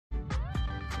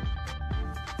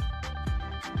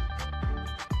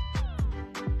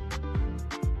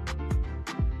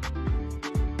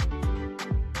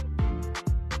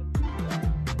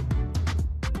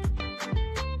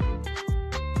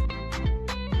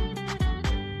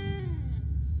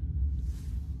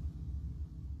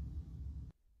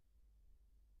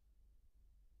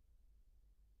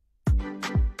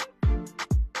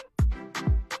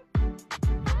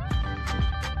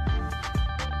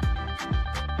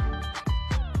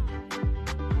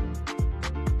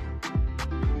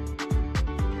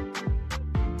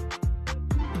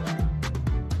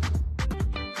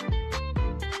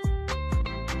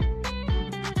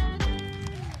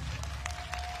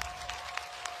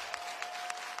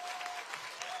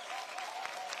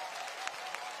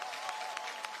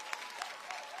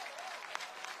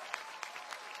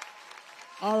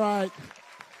All right.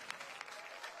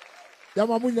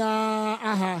 Yamamunya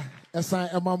aha esan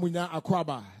emamunya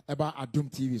akwaba eba Adum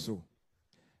TV so.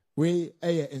 We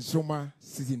Nsoroma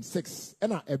season 6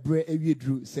 ena ebre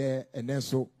ewiedru se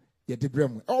enenso ye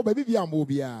debrem. Oh baby bia mo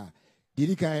bia.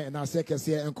 Didi kan na se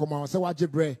kese enkoma se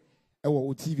wagebre ewo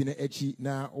o TV na echi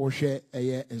na wo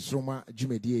hwe Nsoroma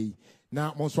dwumadie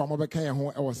na mo so amobeka ye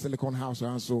ho ewo Silicon House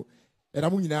anso ena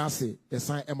mu nyina ase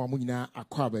esan emamu nyina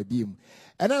akwaba biem.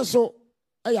 Enenso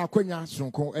akwanya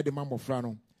sonko e de mamofra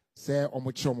no se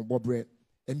omoche omobobre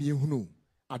emi ehunu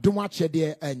adom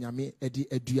achede anyame edi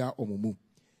adua omumu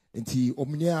nti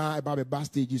omnia eba be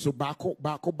stage so baako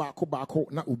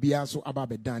na obia so aba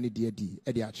be dan ne de edi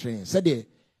e de akyerɛ sɛ de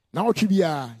na otwe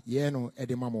bia ye no e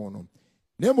de mamo no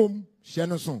nemom hye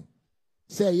no so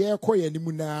sɛ ye kɔ ye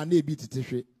nimu na ebi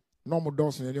tetehwe na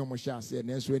omodos ne omo hye ase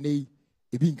na so ene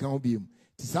ebi nka obiem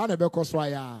ti sa na be kɔ so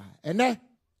aya ene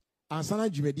ansana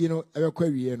dwumadi no ebekɔ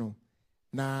awie no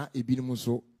na ebinom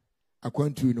so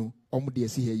akwantu no omu de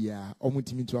esi he ya omu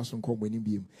timi to aso nko mani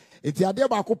biem enti ade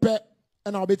ba ko pɛ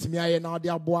na obetimi aye na ade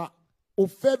aboa o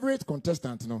favorite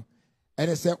contestant no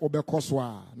ene se obekɔ so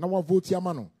a na wa vote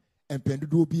ama no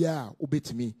empendudo bia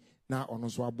obetimi na ono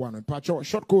so aboa no pacho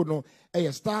short code no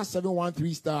star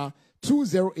 713 star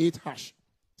 208 hash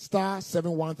star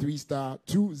 713 star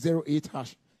 208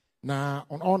 hash na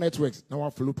on all networks na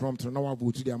wa follow prompt na wa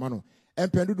vote di ama no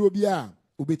empendudo bia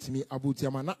obetimi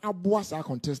abutiama na aboa sa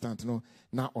contestant no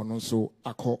na ono so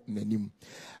akọ nanim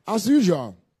as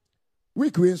usual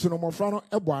week we nso no mofra no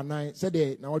ebo anan se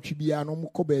de na watwe bia no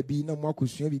mkọ baabi na mo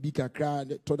akosua bibi kakra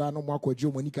to da no mo akọje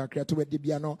omani kakra to de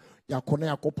bia no yakọ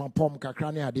na yakọ pampom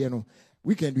kakra na ade no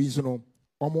weekend we nso no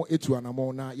omo etu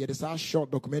anamo na ye de sa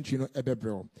short documentary no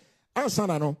ebebrel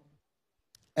ansana no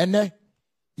ene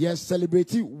yes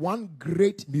celebrate one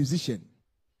great musician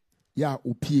ya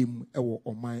opiem ewo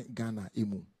oman Ghana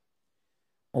emu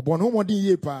obono modin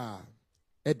ye pa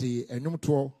e de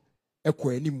enwumto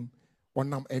ekọ anim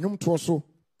onam enwumto so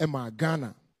e ma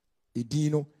Ghana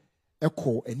edin no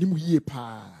ekọ anim ye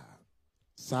pa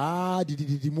saa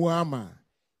dididi mu ama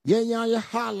yenya ye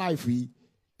high life yi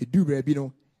edu bra bi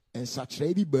no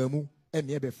ensachre bi ba mu e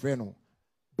me be frɛ no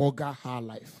boga high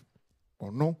life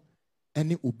ono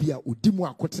ene obi a odimu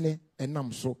akotene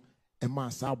enam so e ma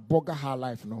saa boga high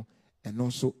life no eno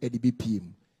so edi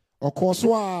bpm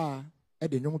okoso a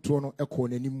ede nwomto no ekọ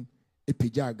nanim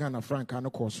epija Ghana franca no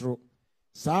kosoro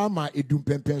saa ma edum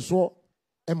pempenso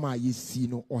e ma yesi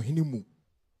no ohene mu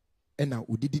ena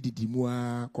odidididi mu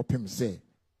a kopem se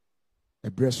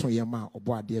ebreso ye ma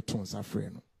obo ade ton safre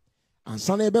no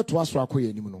ansa na ebeto aso akoye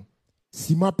anim no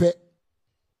simape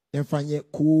yemfanye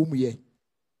komye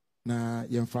na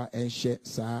yemfa enhye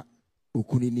saa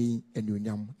okunini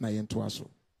enuonyam na yento aso.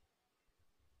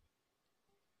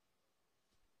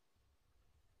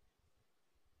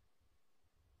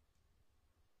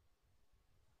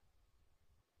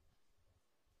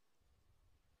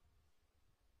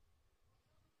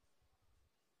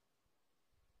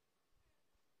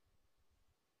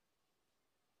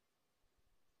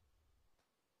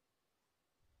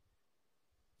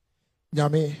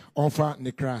 Nyame onfa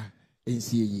nekra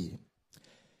ensie yi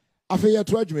afeye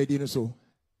to adwumadi no so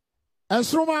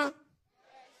Nsoroma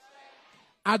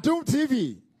Adum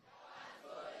TV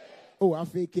oh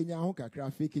afe Kenya ho kakra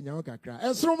afe Kenya ho kakra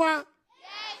Nsoroma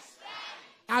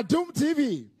Adum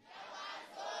TV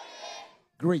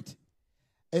great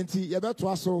enti yebeto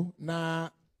aso na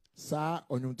sa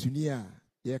onyontuni a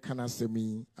ye kana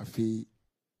semi afe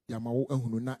yamawo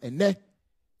ahunu na ene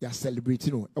ya celebrate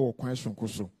no e wo kwan sonko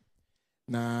so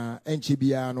na enche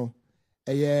bia no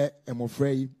eye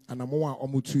emofrey anamo a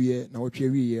omutuye na wotwe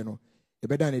wiye no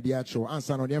ebeda na dia atro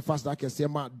ansa no dem fast that kese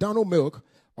ma Dano Milk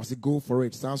or say go for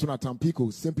it sounds on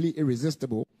Tampico simply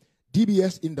irresistible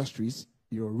DBS Industries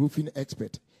your roofing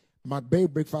expert McBay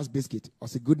breakfast biscuit or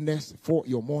say goodness for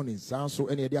your mornings sounds so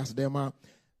any ideas dema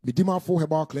Medima for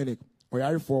herbal clinic or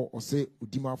yari for or say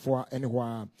udima for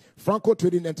anywhere Franco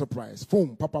Trading Enterprise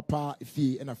foam papa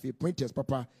ifi and a fee printers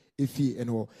papa ifi and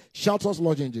all shelters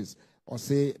lozenges or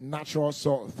say natural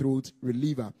sore throat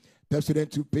reliever Pepsodent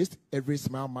toothpaste every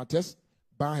smile matters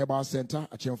Bar Herbal Center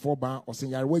a 4 bar or say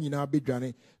when you now be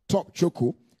journey top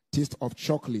choco taste of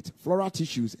chocolate floral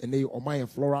tissues and they or my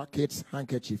flora kids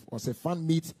handkerchief or say fun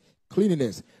meat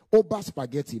cleanliness Oba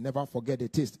spaghetti never forget the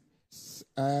taste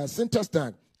center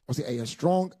stand or say a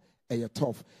strong a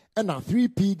tough and now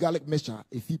 3P garlic mixture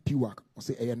if you pure or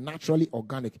say a naturally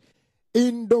organic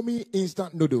Indomie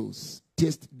instant noodles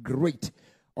taste great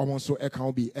almost so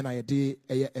can be and I did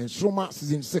a Nsoroma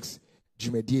season 6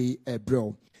 Jumedi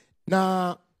bro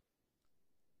na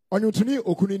Onyuntuni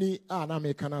okunini na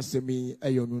mekana semi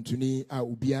onyuntuni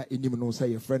ubia enim no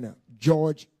say your friend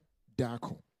George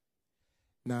Darko.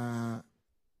 Na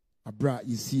abra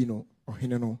yisi no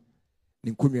ohene no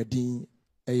ne nkomya din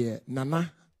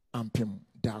Nana Ampem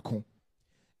Darko.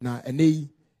 Na enei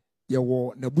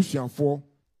yewo nabusuafo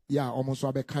ya omonso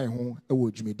abekan ho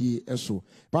ewo dwumedi eso.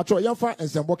 Patro yemfa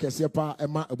ensembo kese pa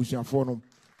ema abusuafo no.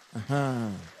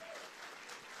 Aha.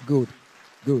 Good.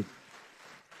 Good.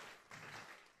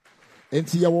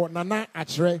 Enti yewo Nana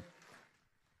Achre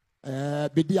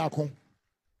bedi akon.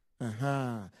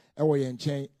 Aha. Ewo ye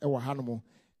nchen ewo hanom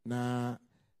na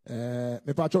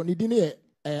me patro ni din ye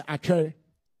Achre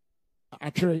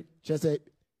chese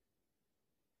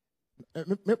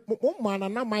mana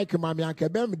na Mike mami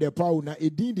anke bem de pau na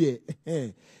edin de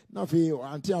na fe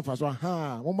anti afaso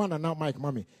ha mo mana na Mike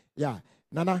mami ya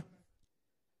Nana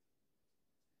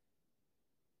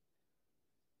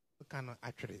Kano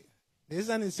actually there's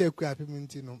an insecure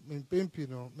apimenti no mpempi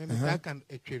no me can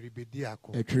actually bedi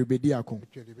akon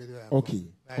okay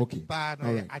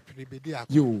right. Actually bedi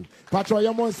akon you patro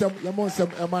yamonsem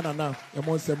emanana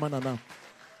yamonsem manana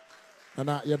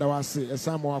Nana yada wase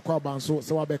esamo akwa banso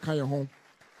se wabeka ye ho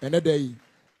ene dai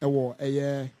ewo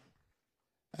eye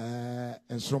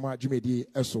Nsoroma dwumedi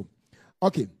eso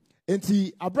okay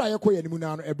enti abra ye koye nimu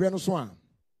na no ebre no so a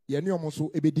ye ne omo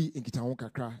so ebedi nkitaho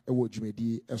kakra ewo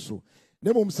dwumedi eso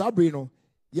nemom sabre no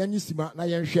yanyisima na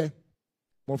yenhwe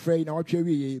mofrey na watwe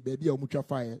wiye baby a omutwa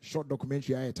fae short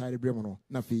documentary aye tire brem no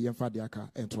na fe yemfa de aka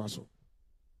ento aso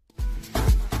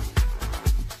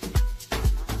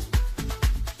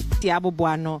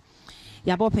Aboboano,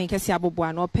 Yabopen Cassia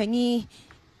Aboboano, Penny,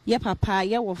 ye papa,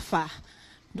 ye wofa,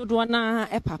 Dodwana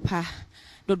e papa,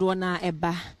 Dodwana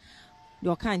eba,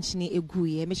 your canchini e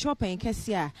guye, me shopping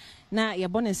Cassia, na ye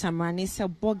bonnet samrani, se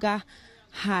Boga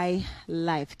High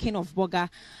Life, King of Boga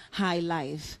High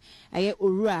Life, aye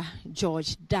Ura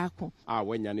George Darko.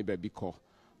 When yani baby call,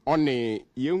 only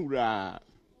Yungra,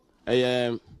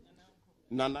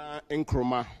 Nana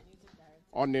Nsoroma.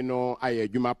 Only no aye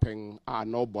juma peng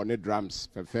no bonnet drums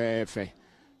fe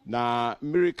na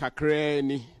mmiri kakra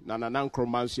ni na Nana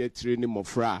Nsoroma nso atiri ni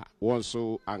mofra won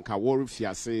so anka woru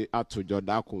fiase ato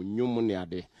Jodako nyum ne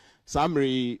ade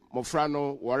samri mofra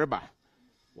no woreba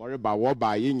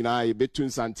woba yinyina ye betun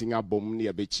santinga bom ne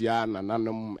ye bechia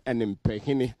nananom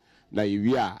enempehene na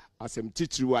yewi a asem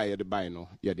titiri wa ye de bai no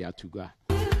ye de atugua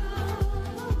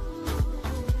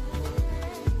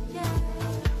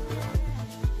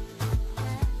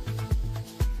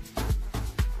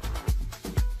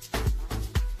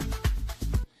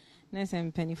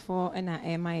Nesem penny 4 and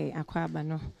I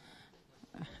aquabano.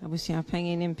 Abusia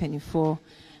penny in penny 4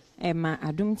 Emma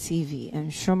Adum TV and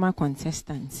Nsoroma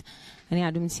contestants. And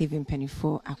Adum TV in penny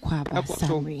 4 aquaba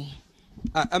summary.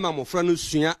 Emma mo franu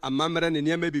sua amamra ne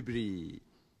niam bibiri.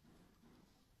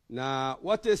 Na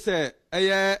what is say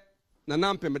eye na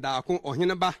nampem da akon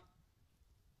ohene ba.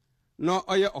 No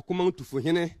oye okuman tufo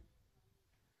hene.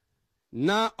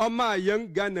 Na oma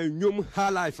young Ghana nyum high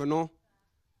life no.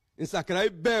 In Sakurai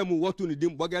Bemu, what to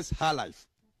need Bogus High Life.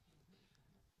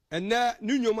 And now,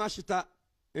 Nuno Mashita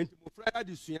and Mofraya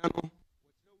di Siano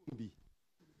be.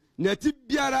 Neti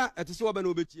Biara at the Soban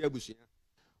Obeti Abusia.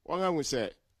 One I will say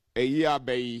a year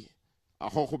bay, a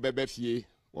hoho bebefie,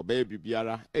 or baby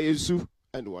biara, a su,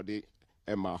 and what they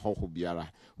Emma hoho biara,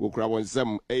 who crab on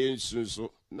some a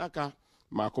so naka,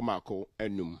 Marco,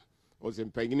 and num. Was in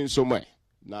pegging somewhere.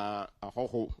 Na a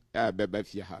hoho a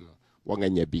bebefie hano.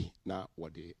 Wanganya bi na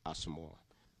wode asmo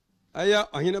aya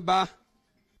ohene ba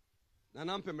na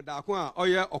nampem da ko a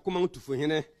oye okoma tufo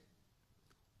hene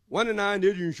wone na na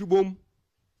edu nhwubom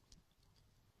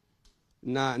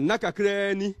na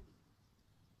nakakra ni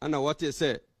ana wote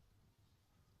se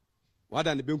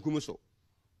wada ne benkum so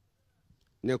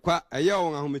ne kwa aya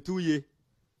won ahometuye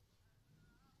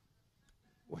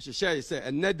wo hyehyɛ se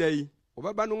enedai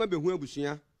obaba no ngabehu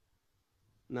abusua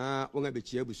na won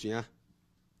abechie abusua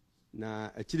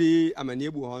na achiri amane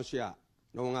ebu ho nso a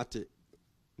na won ate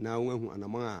na won ahu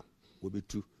anamon a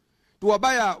wobetu to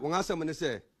wobaya won asem ne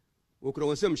se wokro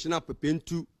won sem hina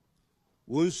pepentu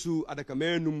wonsu adaka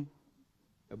manum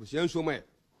abusia nso mo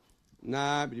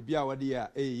na bibia wode ya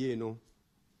eyeye no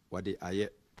wode aye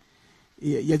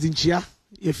yezinchia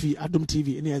yefi Adum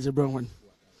TV ne yazebron hon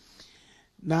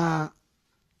na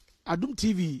Adum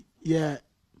TV ye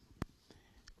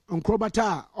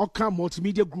Nkrobata oka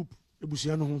multimedia group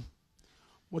ebusia no ho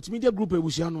multimedia group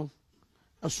ebusia no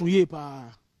asoye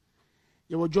pa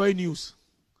ye wo Joy News,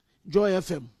 Joy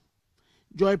FM,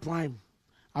 Joy Prime,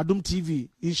 Adum TV,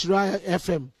 Nshira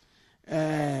FM,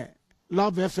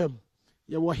 Love FM,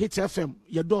 ye wo Hit FM,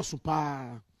 ye dosu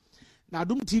pa na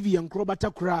Adum TV and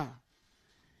Krobata Kra.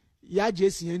 Ya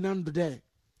Jesse and there.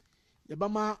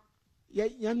 Yabama,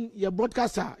 ya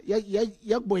broadcaster,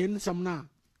 ya boy in some na.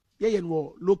 Yen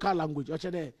wo local language, or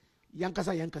there,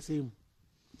 Yankasa Yankasem,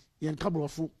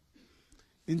 Yankabrofu.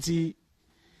 Inti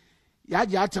ya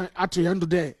atu yandu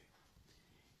there.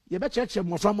 You better check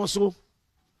more from also.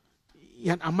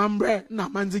 Yan amambre na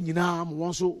manzi nyina mo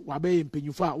wonso wabe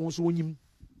mpenyufa wonso wonyim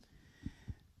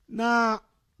na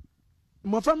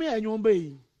mofam ya enwomba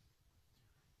yi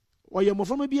oye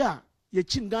mofam bia ye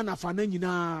chin Ghana fa na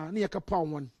nyina na ye kapa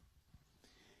won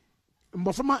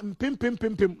mofam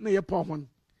pem na ye pa won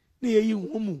na ye yi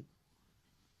homu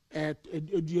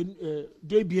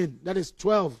debien that is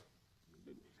 12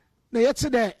 na ye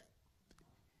tse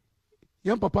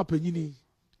yan papa panyini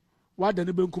wada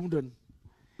ne benkum don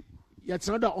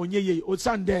yɛtena da ɔnyɛ yie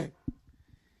osan dɛ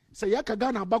sɛ yɛka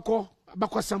Ghana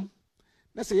abakɔsɛm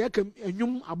na sɛ yɛka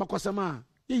enwum abakɔsɛm a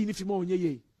yɛyi ne fi ma ɔnyɛ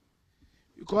yie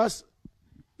because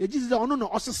yɛgye sɛ ɔno na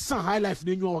ɔsesa high life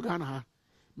na enwua wɔ Ghana ha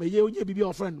ma yɛ onye bibi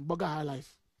a friend Boga high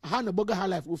life aha na Boga high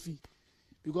life ofi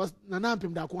because Nana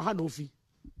Mpem da ko ha na ofi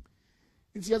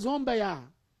nti yɛzɔ wɔn bɛyɛ a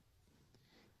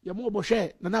yɛmo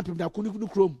ɔbɔhwɛ Nana Mpem da ko ne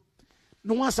kurom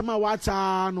no wɔn asɛm a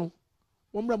wɔataa no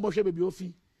wɔn mmerɛ mbɔhwɛ baabi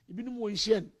ofi ebinom wɔ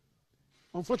nhyɛn.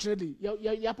 Unfortunately,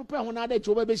 ya prepare when I did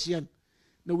to Babesian.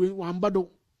 No, we one bado.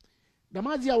 The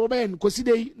Mazia Oben,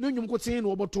 Coside, Nunum Cotin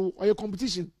or Boto, or your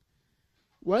competition.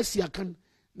 Well, see, I can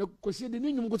no consider the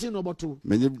Nunum Cotin or Boto.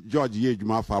 Many George Ye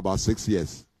Juma for about 6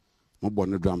 years.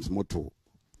 Mobile drums motto.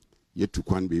 Yet to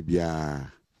Quan baby.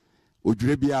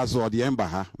 Udrebia or the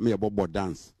Embaha, me a bobo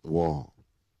dance. War.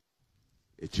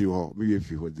 A chill, me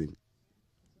if you hold in.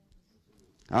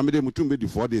 I made a mutumbe the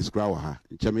 4 days crowd her.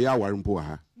 Chamia warumpo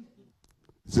her.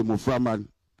 Se mo framan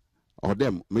or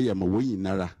them me am we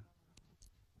nara.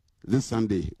 This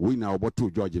Sunday we now about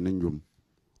 2 George in room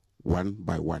 1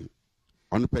 by 1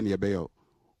 on penny bail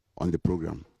on the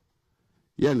program.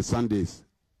 Yeah, on Sundays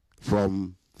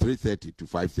from 3:30 to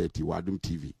 5:30 Wadum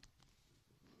TV.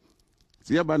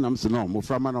 See about nam no mo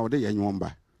framan or day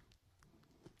and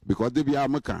because they be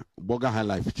America Boga high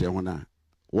life chair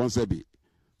once a be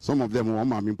some of them want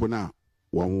mammy puna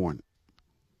 1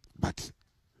 but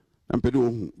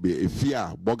Ampedo be a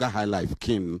fear Boga high life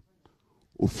king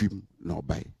of him no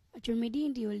by.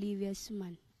 Atromedin the Olivia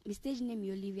Suman. My stage name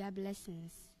Olivia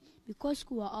Blessings. Because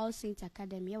school are all Saint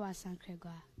Academy was San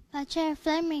Gregor. Pacha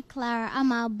Fleming Clara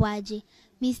Ama Boaji.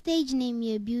 My stage name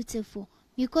you beautiful.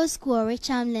 Because school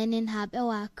Richard Learning Hub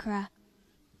Accra.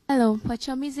 Hello,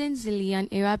 Pacha Mizen Zillian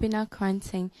Arabina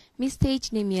Cranting. My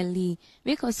stage name you Lee.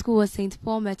 Because school was St.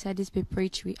 Paul Methodist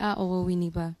Preparatory are over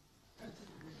Winneba.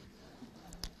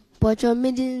 Pacha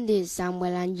Middle Day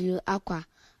Samuel Angelo Aqua.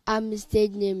 I'm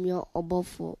stage name your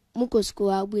Obofo. Muko school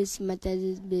Abuesi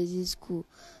Methodist Basic School.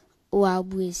 O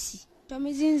Abuesi.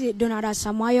 Tomizinzi Donada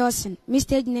Samoyosin.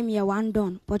 Mistake name ya one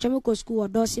don. Pochamuko school or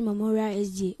Dossi Memorial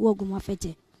SG.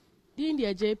 Wogumafete.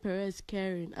 Dindia J. Perez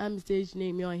Karen. I'm stage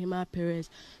name your Hima Perez.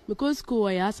 Muko school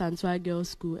or Yas Antoine Girls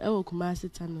School. Ewo Kumasi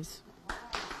Tanos.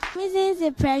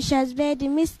 Mizinzi Precious Baby.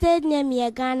 Mistake name ya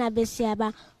Ghana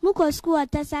Besiaba. Muko school or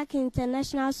Tasak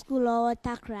International School or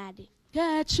Takradi.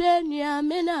 Katrenia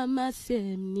mena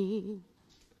masemni.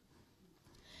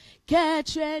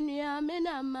 Katrenia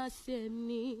mena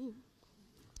masemni.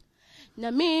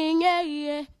 Na minge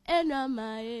ye ena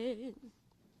mae.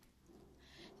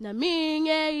 Na minge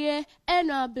ye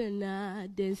ena bena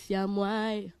densia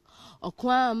mwai.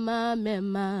 Okwama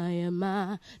mema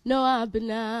yema no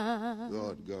abena.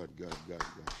 God.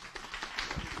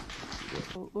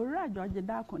 Ora George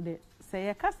da konde se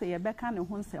ye kase ye beka ne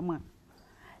ho nsem a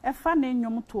efa ne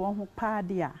nwom to ho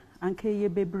paade a anka ye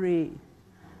bebre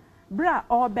bra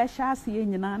o be hya ase ye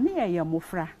nyina ne ye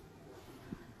mofra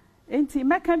enti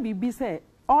meka bibi se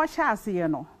o hya ase ye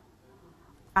no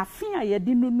afi a ye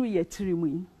di nunu ye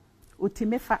tirimu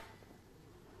otimefa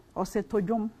o se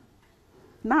todwom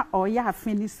na o ya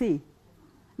afi ni se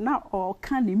na o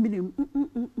kan ni minim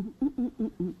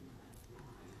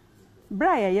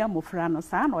bra ye mofra no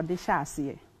sa na o de hya ase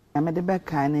ye amede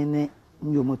beka ne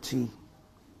nyomotu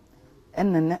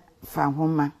enne fa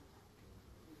homa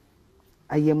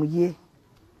ayamuye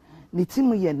ne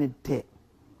timu ye ne de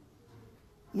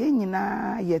ye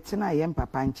nyina ye tena ye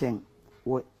papa nchen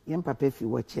wo ye papa fi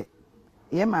wo che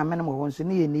ye maame no wo nso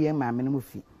ne ye ni ye maame no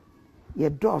fi ye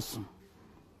doso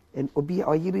en obi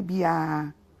oyiri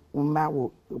bia wo ma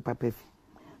wo papa fi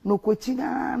no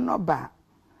kochina no ba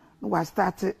no wa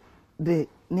start de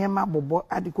niema bobo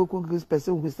ade kokon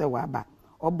person who say wa ba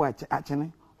obo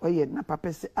achene oye na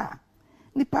papa se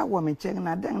nipa wo menchen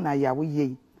na den na ya wo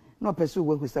ye no person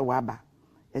who say wa ba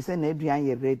ese na aduan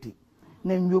ye ready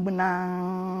na nwom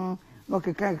na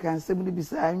okeka kan nsɛm no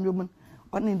bisa nwom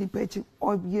ɔne nipa akyi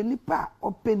ɔyɛ nipa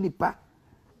ɔpɛ nipa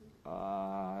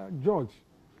George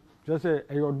just say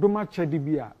ɛyɛ ɔdom akyɛde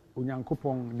bi a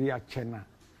onyankopɔn de akyɛ na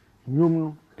nwom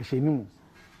no ɛhyɛ nimu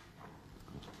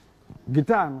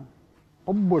guitar no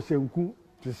ɔbɔ senku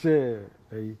te sɛ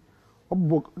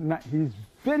ɔbɔ na he's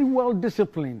very well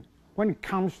disciplined when it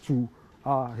comes to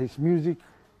his music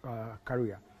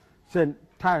career send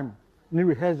time ni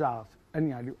rehearsals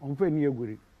any ade onfe ni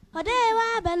egure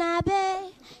Odewa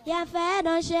benabe ya fe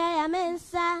don share ya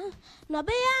mensa no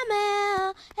be ya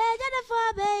me eje de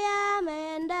fo be ya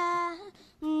menda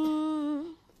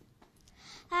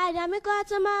aja mi ko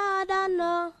to ma don't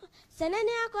know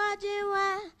seneni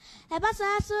akojiwa e ba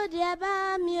sa so de e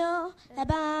ba mi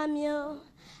o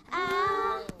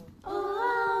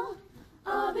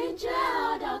oh be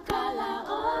child of color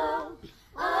oh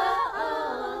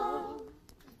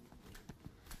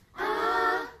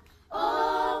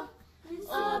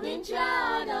been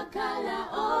child of color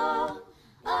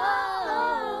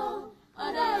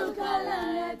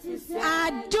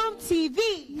Adum TV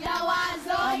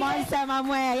yawazo monse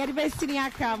mamwe ya de bestini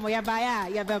akamo ya baya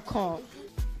ya be call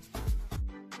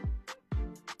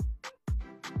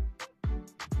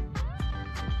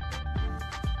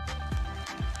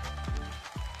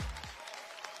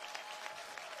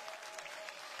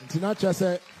Tinacha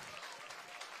say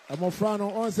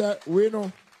amofrano on say we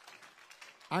know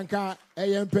anka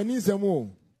mpanisem o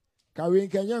ka we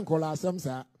nkanya nkola asem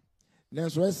sa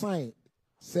nenso esan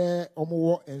se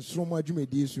omowo Nsoroma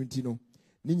adwumedi sunti no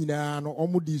ni nyina no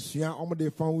omudi sua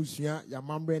omode fa usua ya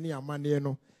mambre ne amane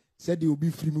no se de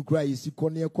obi firi mu kura yesi ko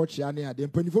ne ekochia ne ade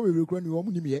mpanifo bebre kura ni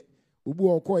omunimye obu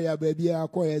okoya ba bia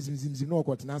akoya zimzimzim no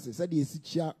okotena se de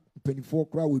esichia mpanifo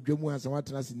kura wodwamu ansa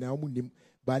watena se na omunim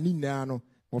ba ni nyina no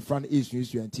mofran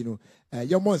esuasu antino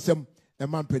yemo nsem e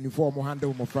man mpanifo omo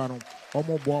handle mofran no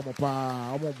omo bo omo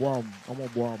pa omo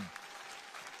bo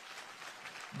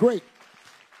great.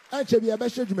 Actually, I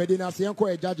bet you made in as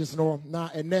judges no now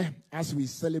and as we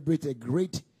celebrate a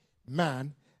great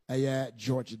man,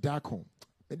 George Darko.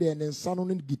 Then son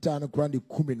on guitar no grand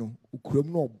kumino, ukrum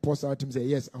no boss out him say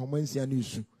yes, I'm going to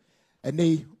news. And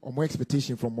they on my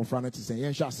expectation from Mofrana to say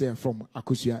yes, shall say from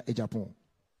Akusia, Japan.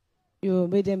 You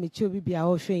made them be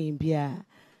our shame, Bia.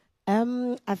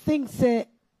 I think say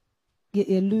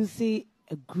Lucy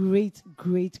a great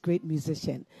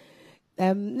musician.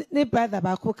 Ne brother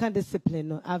bako kan discipline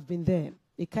no I've been there.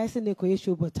 E kai se ne koye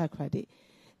show botakrade.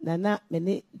 Na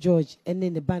me George and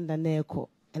then the band na eko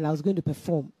and I was going to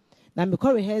perform. Na me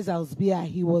call rehearsals bia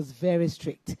he was very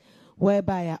strict.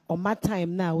 Whereby on my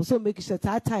time now so make sure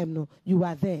that time no you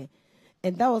are there.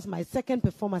 And that was my second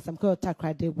performance I'm called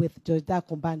Takrade with George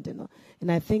Darko band no.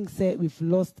 And I think say we've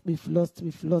lost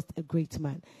a great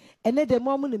man. And then the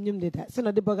moment you did that, so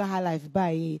no the burger high life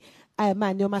by I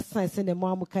man your science and the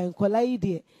mom can call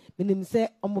idea. Meaning say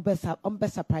best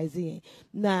surprising.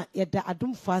 Na yada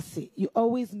adum fasi. You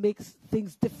always make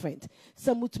things different.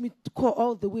 Some to me to call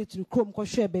all the way to Chrome ko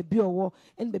share baby or war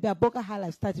and baby a burger high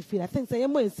life start to feel. I think say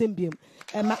more in symbium.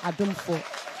 Emma adum for.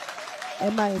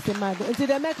 Emma is a man. Until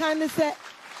the mechanic say.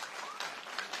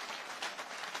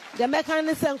 The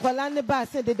mechanic and Kolani Bass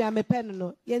said the dame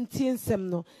penno, Yentin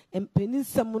Semno, and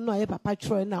Penisam no, Papa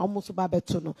Troy, now almost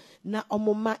Babetono, now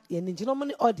Omoma, and in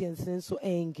many audience, and so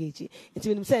engaging. It's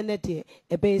been saying that a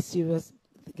very serious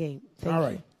game. All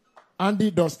right. Andy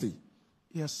Dusty.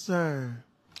 Yes, sir.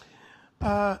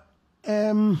 Nanampem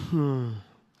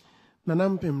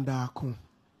Dako.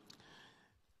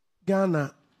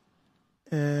 Ghana,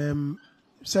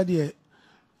 said ye,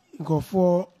 go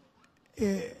for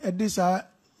this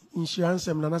insurance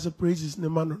and as a praises ne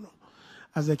man no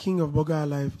as the king of Boga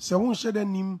life. So won't share the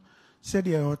name said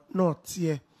ye not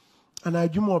here. And I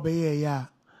do more by yeah.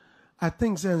 I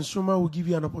think Nsoroma will give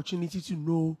you an opportunity to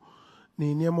know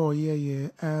the name or yeah.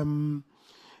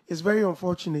 It's very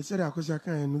unfortunate said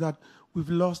that we've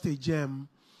lost a gem.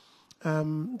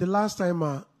 The last time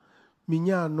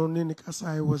Minya no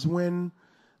Kasai was when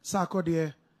Sako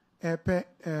de Epe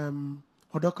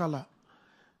Odokala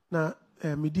na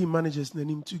Midi managers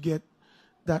him to get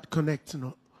that connect.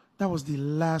 No, that was the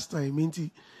last time.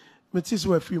 Metis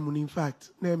were free money. In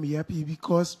fact, na me happy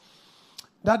because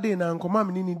that day na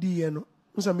nkoma me ni di no.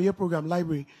 Nsa me program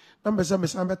library. Number some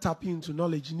tap into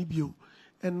knowledge ni bio.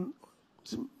 And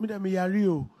me da me yari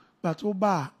o, but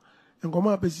oba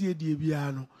nkoma pesi di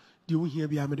bia no. Di wo hia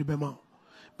bia me de bema.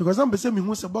 Because number say me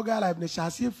hu se Boga life na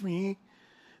shase free.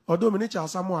 Although me ne cha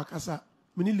samo akasa,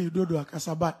 me ni ledodo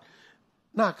akasa but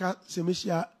na aka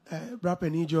semeshia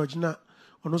brapeni George na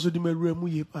ono so di meru mu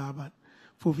ye pa ba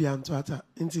fofia nto ata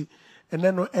nti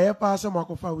ene no e pa asem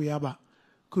akofa we aba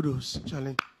Kudos,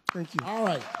 Charlie. Thank you. All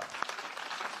right.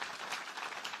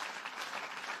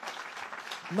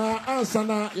 Na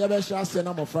ansana yabesha ase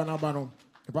na mofra na ba no.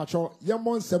 Epacho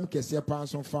yemon sem kese pa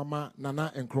so fama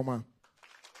Nana Nkrumah.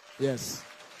 Yes.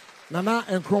 Nana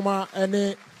Nkrumah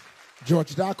ene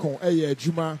George Dakon eye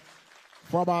adwuma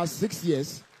for about 6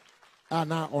 years.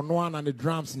 Na ono ana the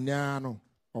drums nya no.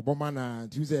 Oboma na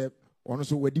Tuesday ono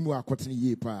so wadi mu akotene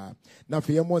ye pa. Na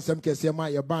fe yemon sem kese ma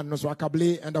ye band no so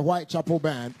Akable and the Whitechapel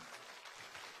band.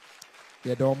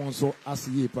 Ye do mon so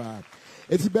asiye pa.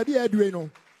 Eti bedi edwe no.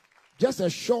 Just a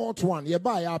short one. You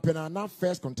buy up and now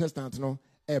first contestant no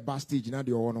a bus stage na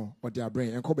the ono or their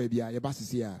brain and come baby ya bus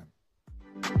is here.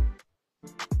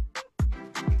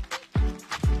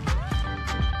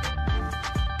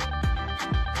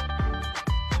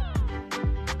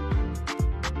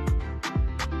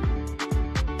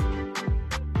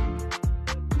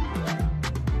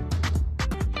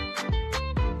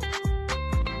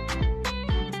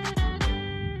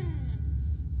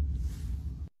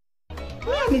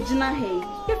 Mijina hey,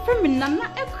 your friend Nana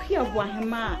Equia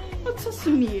Wahema, not so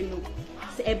sumienu.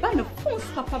 Say a band of phones,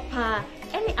 papa,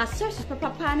 any assertions,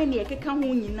 papa, and any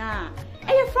Ekamunina.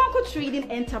 A Franco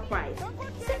Trading Enterprise.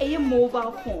 Say a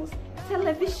mobile phones,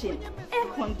 television, air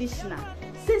conditioner.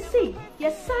 Say,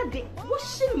 yes, sir,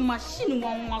 washing machine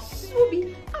one was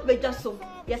swooby, abejaso.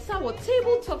 Yes, our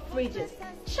tabletop fridges,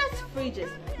 chest fridges,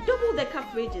 double decker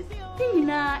fridges.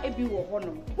 Tina ebi wo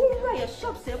hono. Ura your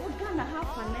shop say we gonna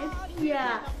have an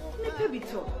bia ne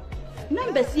pebito.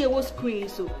 Number see wo screen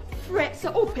so. Fre say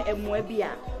open emo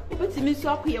bia. Obetimi so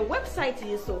akọ your website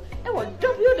yi so. E wo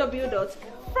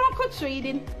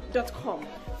www.francotrading.com.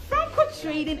 Franco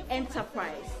Trading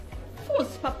Enterprise.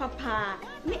 Phones papa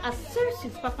ni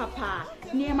accessories papa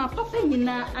ni ma papa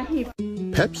nyina ahe.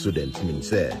 Pepsodent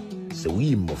means so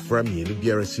we mo from ye no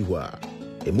biara si ho a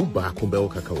emu ba ko be wo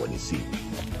kaka woni si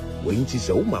we nti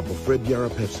se wo ma bofra biara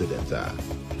Pepsodent a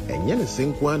enye ne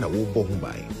senkwa na wo bo ho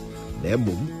bai na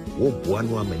emum wo boa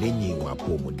no amanenyi wa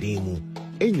pomodin mu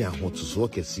enya hotoso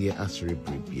kese asere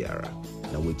biara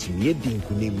na wetimi edi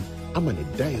nkunim ama ne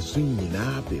dai so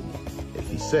nyina bem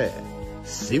efi se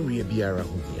serie biara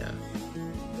ho hia.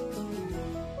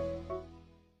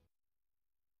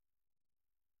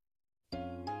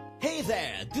 Hey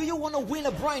there, do you want to win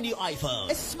a brand new iPhone,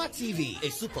 a smart TV,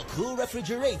 a super cool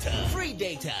refrigerator, free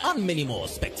data, and many more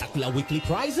spectacular weekly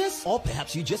prizes? Or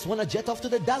perhaps you just want to jet off to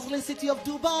the dazzling city of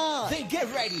Dubai? Then get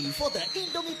ready for the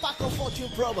Indomie Pack of Fortune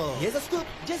promo. Here's a scoop.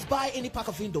 Just buy any pack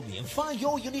of Indomie and find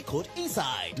your unique code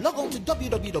inside. Log on to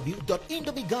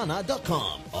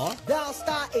www.indomighana.com or dial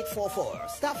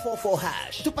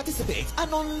 *844*44# to participate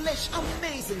and unleash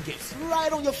amazing gifts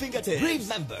right on your fingertips.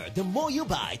 Remember, the more you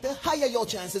buy, the higher your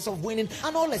chances of winning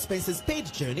an all-expenses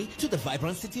paid journey to the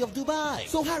vibrant city of Dubai.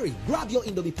 So hurry, grab your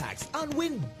Indomie packs and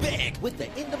win big with the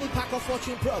Indomie Pack of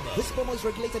Fortune promo. This promo is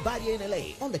regulated by the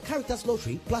NLA on the Caritas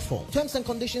Lottery platform. Terms and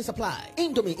conditions apply.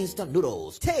 Indomie instant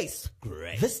noodles taste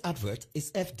great. This advert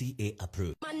is FDA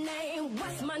approved. My name,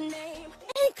 what's my name?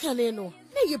 Hey, Kaneno.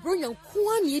 Hey, you bring your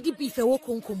kwani di beef e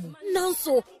wokonkomu. Now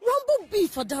so, rumble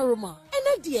beef for Daruma. And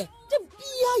idea, the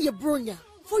beer you bring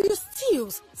for your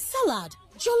stews, salad,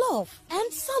 jollof,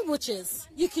 and sandwiches.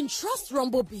 You can trust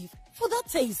Rumble Beef for that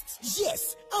taste.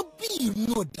 Yes, a beef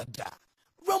no dada.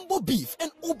 Rumble Beef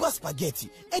and Uber Spaghetti,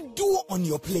 a duo on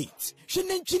your plate.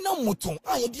 Shenenchina muton,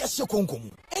 ayadia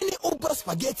shokonkomu. Any Uber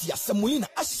Spaghetti, a samulina,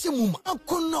 a shemuma, a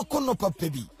kono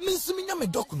papebi. Minsumina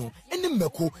medokno, and the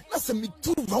meko, nasami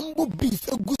two Rumble Beef,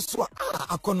 a guswa,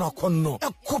 a kono,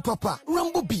 a kopapa,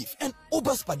 Rumble Beef and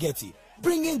Uber Spaghetti,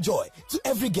 bringing joy to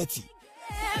every getty.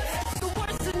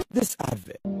 This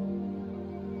advert.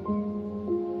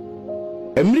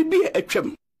 Emribi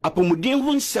etwem apomuden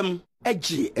ho nsem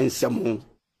agi ensem ho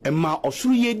emma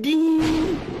osuru yedin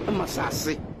emma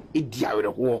sase ediawere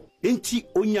ho enti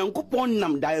onyankopon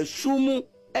nam da esumu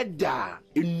eda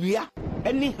enua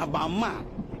eni habama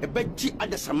ebeji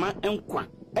adasama enkwa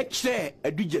ekire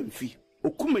adujamfi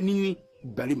okumanini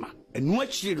barima enu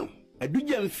akire no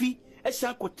adujamfi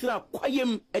esa kotra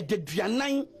kwayem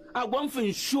ededuanan agwamfa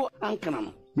nsuo ankana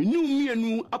no menu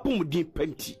mienu apomuden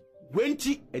panti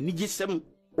wenti enigisem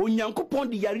onyankopon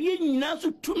de yare nyina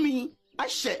so tumi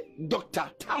ahye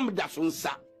Dr. Tamda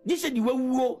sonsa gise di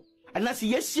wawuo anase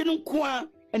yesie no nkoa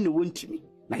ene wontimi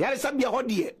na yare sabia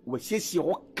hode wasiesie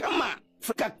ho kama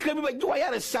frika krabi ba gwa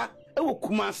yare sa ewo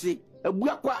kumase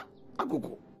abuakwa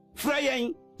agogo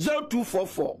frayen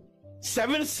 0244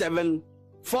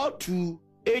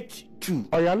 774282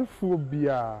 oyalefo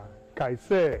bia kai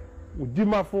se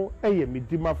udimafo eye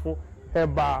midimafo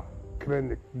heba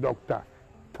clinic Dr.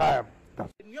 Time. We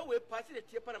pass the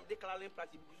tape and declaring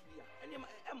party.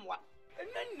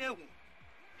 no.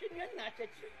 Can you not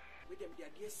touch it? With them, the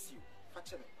idea see you.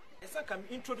 Father, and some come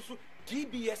introduce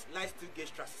DBS lifestyle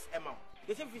guest trusses amount.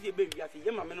 The same thing, baby, as a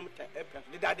young man,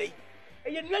 the day.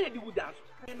 And you know, you dance.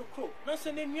 And no crow, no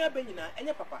sending near Benina and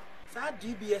your papa. So,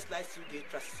 DBS lifestyle guest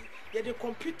trusses. Yet the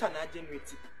computer not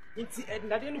generated. Into and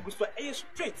Nadine goes for a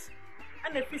straight.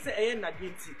 And the piece of air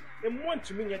Nadinti, and want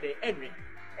to mean the Henry.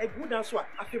 A good answer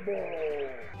after ball.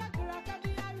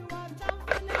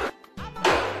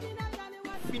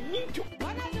 We need to.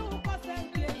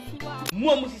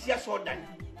 More musicians saw that.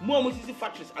 More music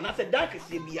factories, and as a dark is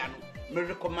Biano. Me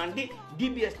recommend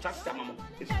DBS Trust Samamo.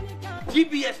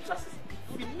 DBS Trust.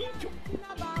 We need to.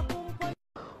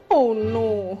 Oh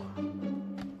no.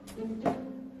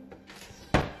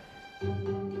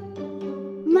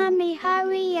 Mommy,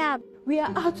 hurry up. We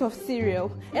are out of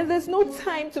cereal and there's no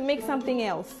time to make something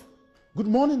else. Good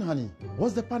morning, honey.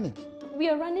 What's the panic? We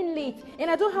are running late and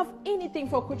I don't have anything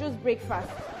for Kojo's breakfast.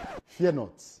 Fear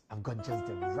not. I've got just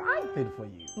the right thing for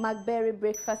you. McBerry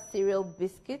breakfast cereal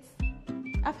biscuits.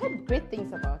 I've heard great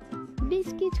things about it.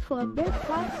 Biscuits for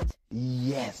breakfast?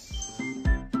 Yes.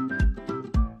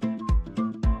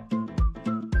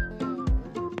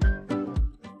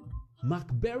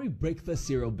 McBerry breakfast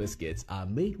cereal biscuits are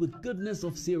made with goodness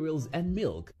of cereals and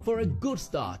milk for a good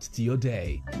start to your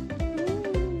day.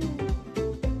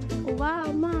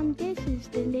 Wow, Mom, this is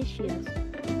delicious.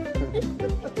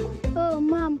 Oh,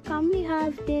 Mom, can we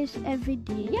have this every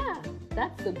day? Yeah,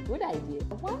 that's a good idea.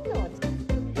 Why not?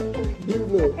 You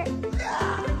know.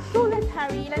 So let's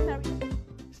hurry.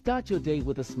 Start your day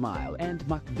with a smile and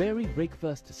McBerry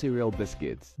breakfast cereal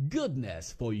biscuits.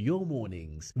 Goodness for your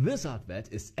mornings. This advert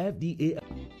is FDA.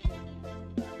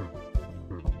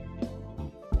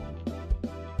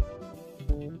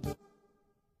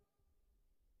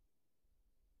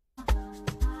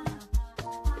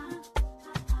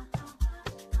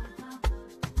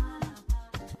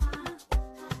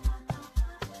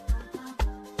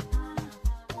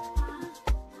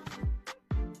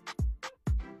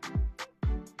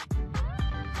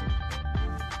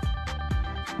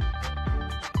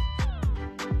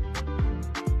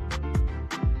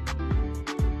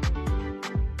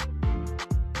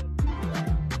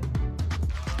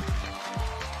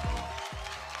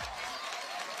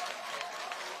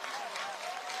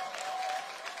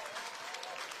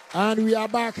 And we are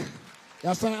back.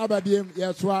 Yasan Abadiem,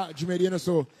 Yaswa, Jumediano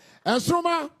so.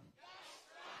 Nsoroma,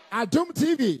 Adum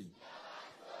TV.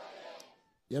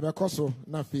 Yabakoso,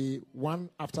 Nafi, one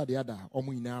after the other,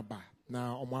 Omuina ba,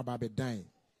 na Omwaba be dying.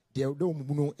 They don't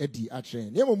muno Eddie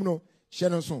Achen. Yemuno,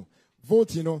 Shannon,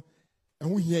 vote, you know, and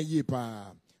who hear ye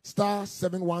pa. Star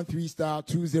 713 star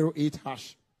 208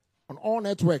 hash. On all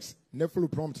networks, Nefulu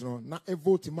prompt, no, na a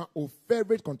vote ma of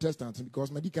favorite contestant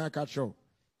because Medika catch show.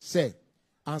 Say.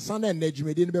 And Sunday and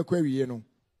Nejumedi in Bequari, no.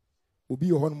 Ubi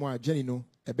Honmoa, Jenny, no,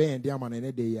 a band diamond and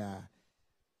a day.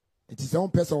 It is own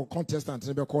personal contestant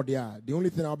in Becordia. The only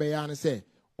thing I'll be and say,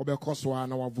 Obekoswa,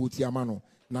 no vote Yamano,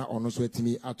 now on us with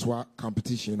me at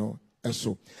competition, no.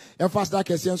 So, and fast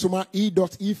like a Sensoma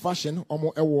E.E fashion,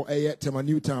 Omo Ewo Aye Tema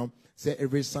Newtown, say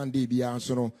every Sunday be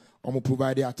so no, Omo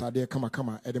provide at there,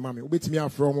 kama, at the mommy. Wait me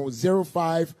out from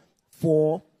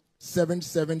 054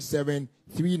 777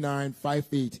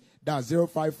 3958. That's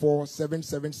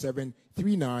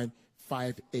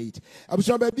 054-777-3958. I'm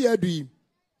sure baby Adi,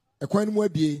 a coin will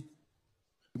be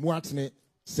Muatne,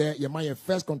 say your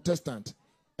first contestant,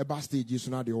 a bastard, you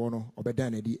soon the honor of a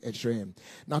dandy at Shram.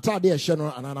 Now, Tadia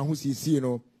Shannon and Anna Husi, you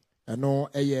know, and no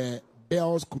a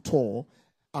bells couture,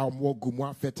 our more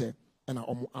gumwa fete, and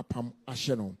our apam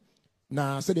asheno.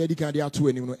 Now, said the Edicandia to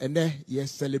anyone, and there, yes,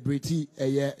 celebrity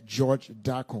a George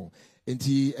Darko.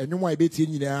 Enti enwuma ebeti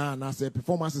nyina na se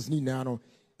performances ni na no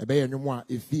ebe enwuma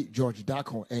efi George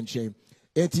Darko enche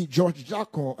enti George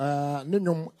Darko ne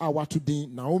nwom a watu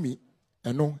din Naomi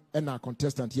eno na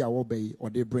contestant here wo be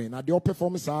or dey brain na the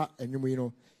performance a enwum yi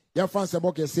no ya fan se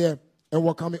boke se and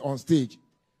we coming on stage.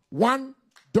 One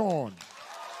Dawn.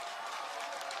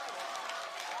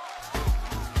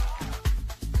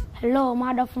 Hello,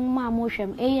 Madam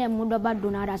Moshem, AM Mudoba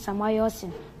Donada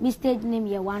Samayosin. My stage name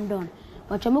ye One Dawn.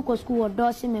 Wachamuko school of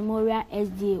Dawson Memorial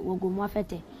SDA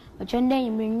Wogumwafete. Wachende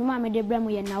Yuma Medebremu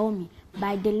ye Naomi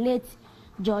by the late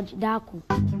George Darko.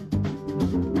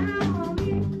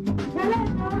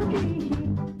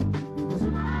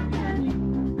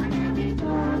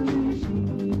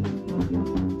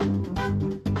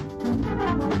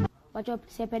 Wacho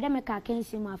sepedemeka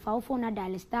kensi ma phone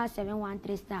dial star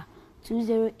 713 star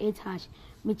 208 hash.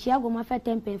 Michiago Mafete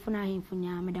tempe funa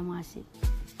himfunya medamasi.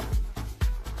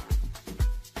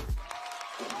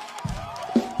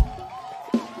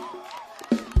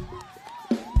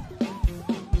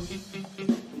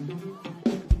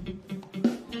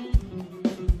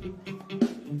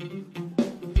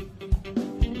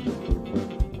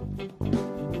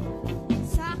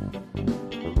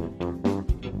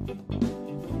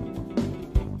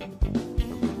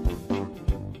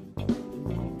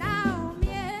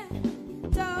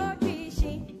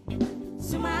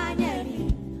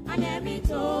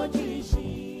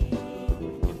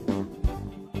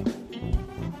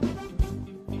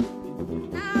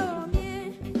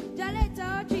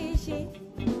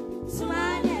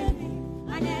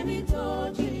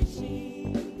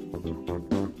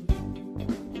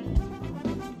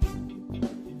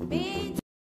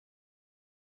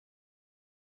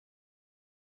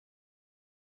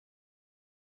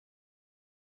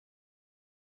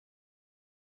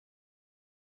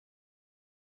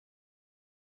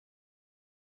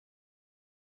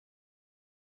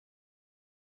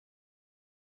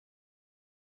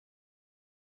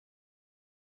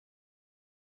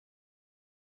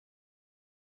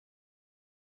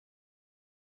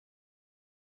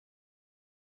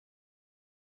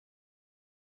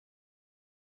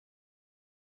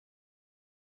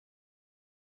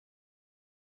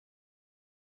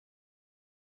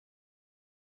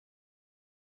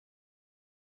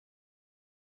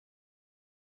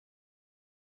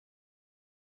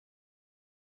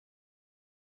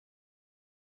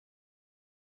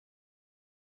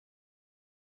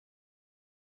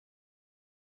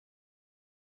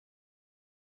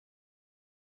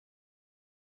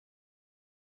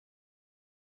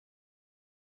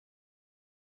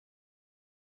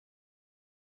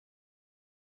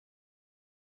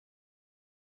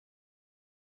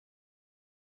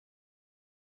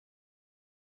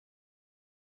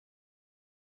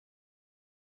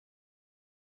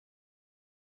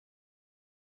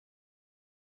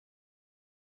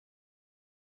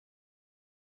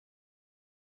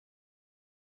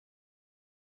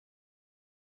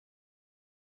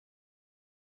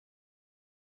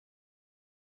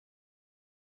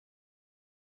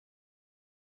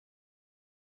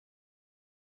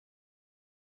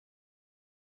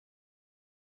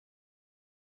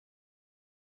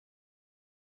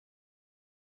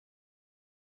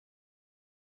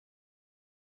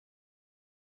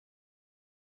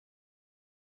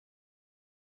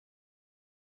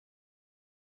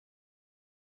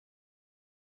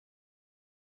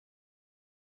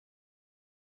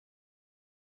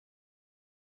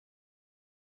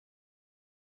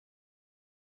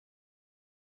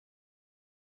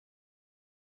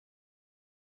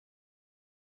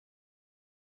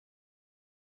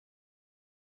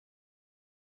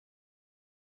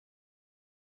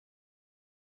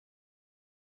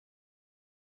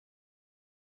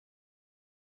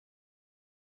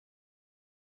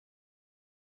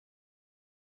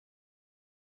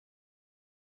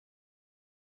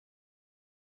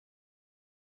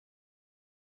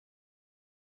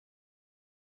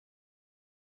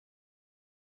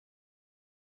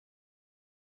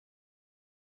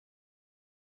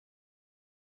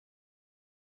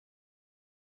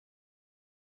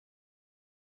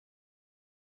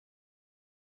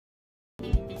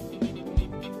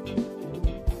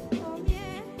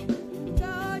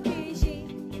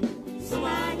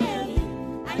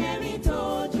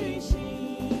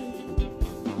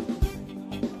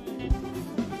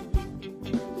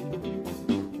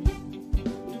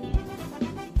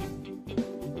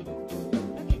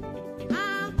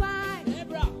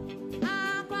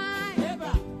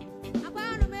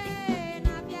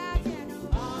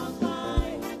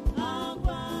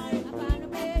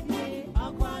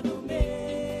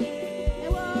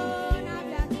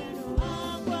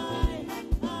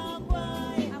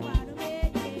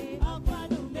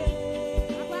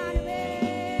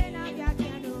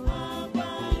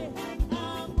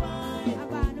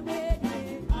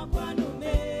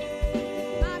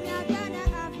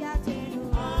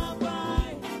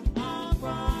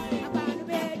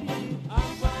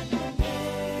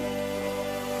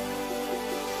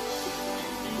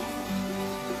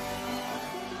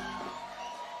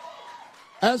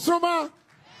 Nsoroma,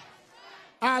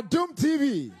 Adum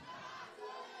TV.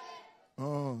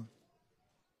 Oh.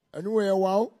 Anyway,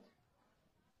 wow.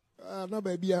 No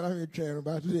baby, I'm train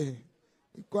but today.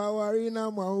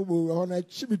 Kwawarina Maubu on a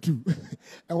chibitu.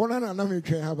 I want to know me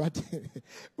train about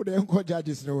what the uncle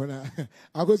judges know.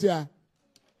 I go there.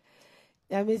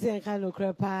 I'm missing kind of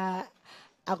crap. I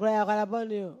got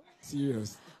you.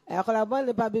 Serious. I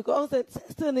got because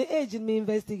still in the age in me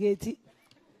investigating.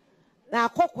 Now,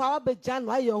 Kokwa be Jan,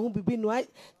 why you won't be right?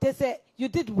 They say you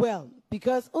did well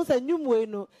because also new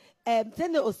no,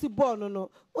 send the Osibon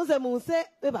no, also moon say,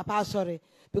 Papa, sorry,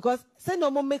 because send no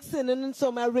more mixing and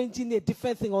so my arranging a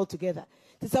different thing altogether.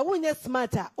 This a one year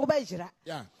smarter, Obajira.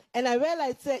 Yeah. And I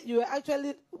realized that you were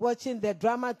actually watching the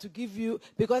drama to give you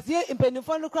because here in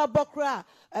Penifonu Bokra,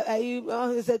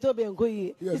 he said Toby and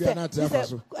Goyi. He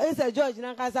said George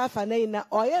Nankasa Fanena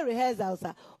or your rehearsals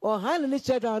or hand each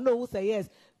other. No, who say yes.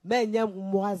 Men yam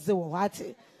mwaze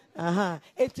wati. Aha.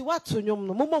 Eti watu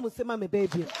nyomno. Mumo musema me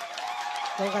baby.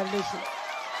 Congratulations.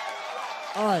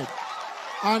 All right.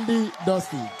 Andy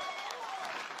Dusty.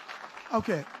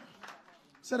 Okay.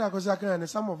 Said I was and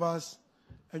some of us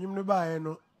and you know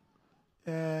no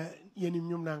yenim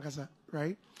nyum nankasa,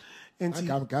 right? And I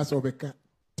come cast over time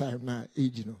now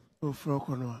age no. Oh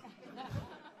froko no.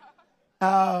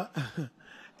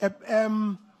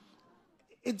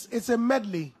 It's a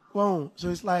medley. Wow, so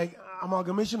it's like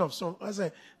amalgamation of songs. I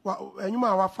say, well, and you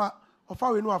know, afa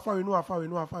we know.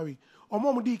 Or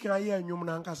mom di can hear nyum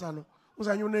na nkasa no. Was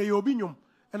I you know you be nyum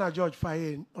and a George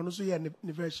Faye on also hear the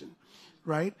version,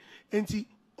 right? Enti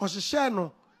oshe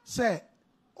no say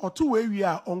or two way we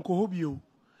are Uncle Hobio.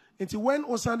 Enti when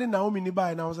Osande Naomi ni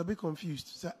by and I was a bit confused.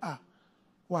 Say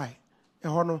why?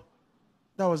 That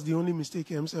was the only mistake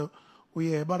himself. Oh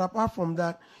yeah, but apart from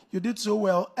that, you did so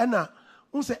well. Anna,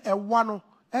 say a one.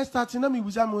 I started to me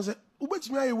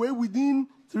within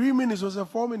 3 minutes or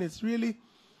 4 minutes, really.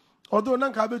 Although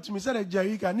Nanka to me said a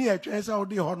Jerika near Chesa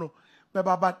de Hono,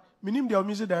 but minim the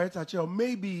music director,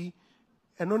 maybe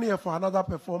and only for another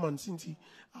performance, Cinti.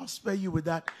 I'll spare you with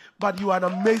that. But you are an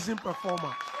amazing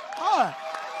performer.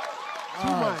 Too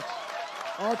much.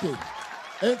 Okay.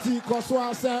 Enti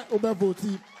Koswa se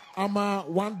Ubevoti Ama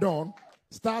 1 Dawn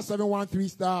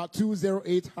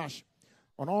 *713*208#.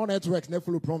 On all networks,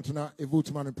 follow prompt na a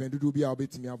vote man and pendu be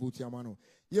albeit me a vote yamano.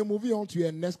 You're moving on to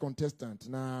your next contestant.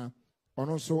 Now, on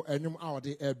also a new hour,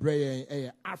 a brain,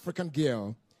 a African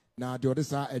girl. Now, the other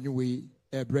side, anyway,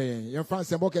 a brain. Your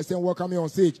fans and workers saying, welcome on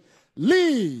stage.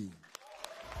 Lee!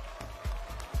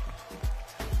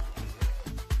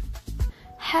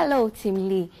 Hello, Team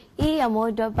Lee.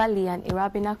 Amodo Bali and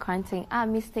Irabina Cranting.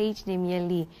 I'm Miss Stage name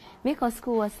Lee. Make our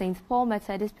school was St. Paul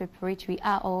Methodist Preparatory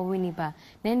or Winneba.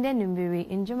 Nende Numbiri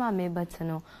in Juma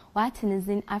Mebatano. Watin is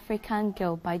in African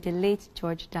Girl by the late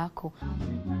George Darko.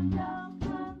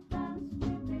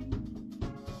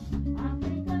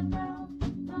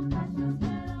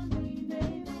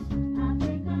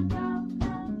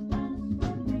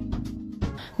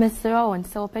 Mr. Owen,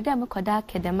 so Pedam Koda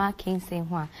Kedema King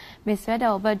Saint-Juan. Mr.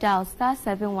 Over dial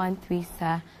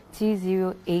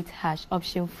 *713*208#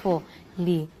 option 4.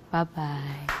 Lee. Bye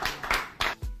bye.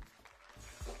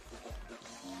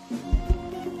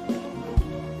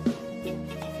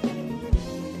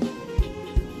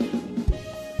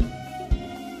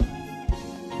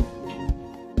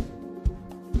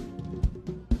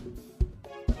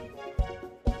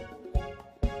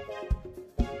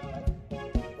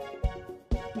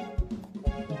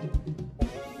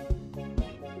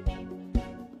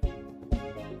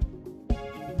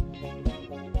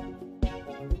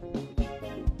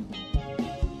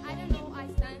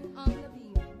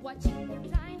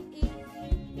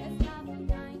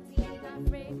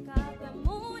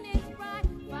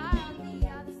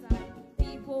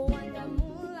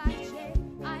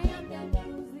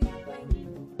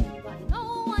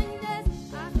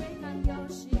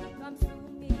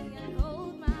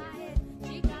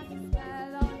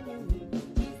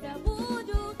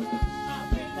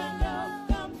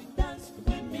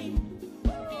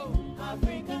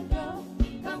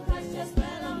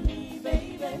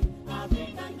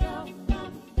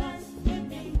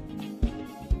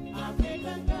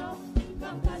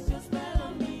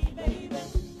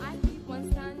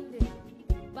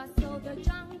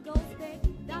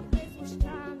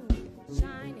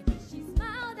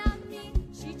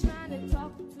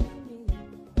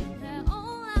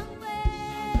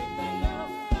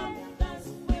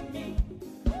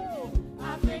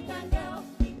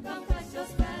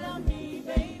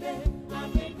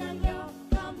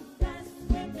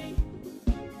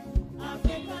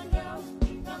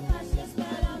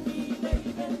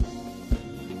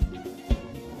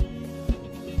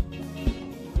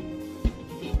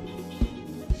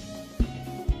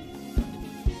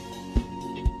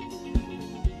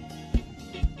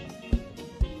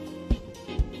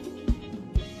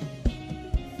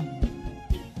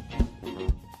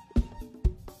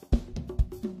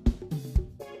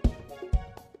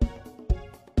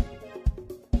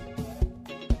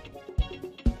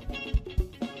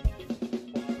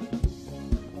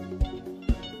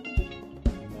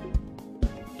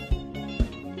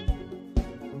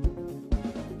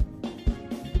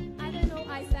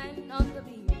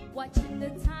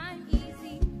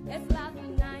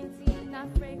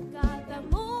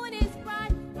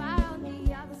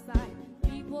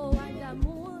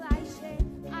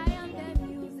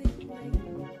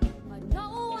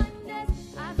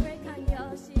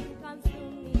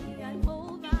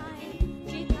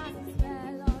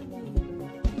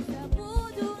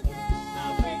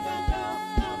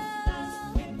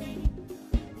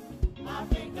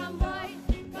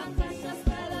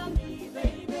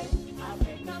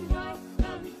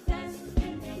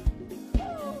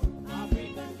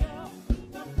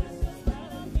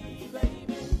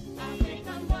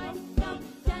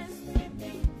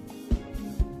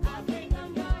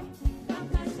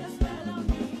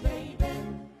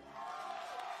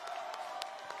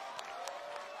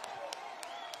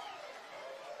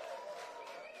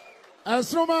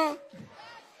 Nsoroma.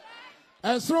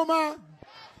 Nsoroma.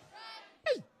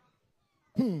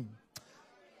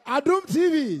 Adum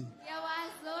TV.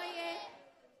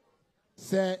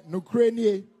 Say no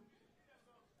cranie.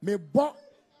 Me bo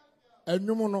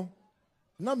enwumo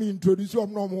na me introduce you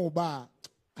no more ba.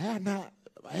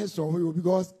 I saw you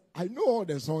because I know all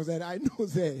the songs and I know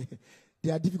they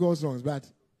are difficult songs, but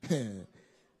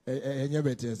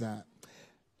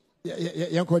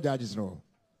young judges know.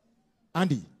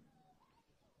 Andy.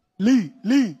 Lee.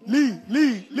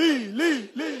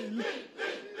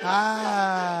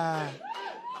 Ah,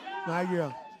 my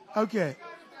girl. Okay.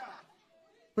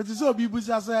 But it's so people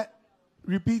just say,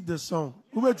 repeat the song.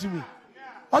 Who went to me?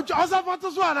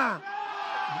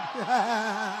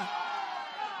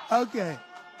 Okay.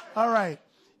 All right.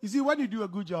 You see, when you do a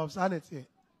good job, sanity,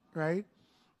 right?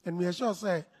 And we are sure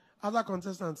say other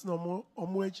contestants no more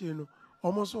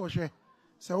almost so share.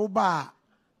 Say, Oba,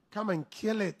 come and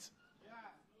kill it.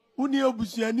 Uni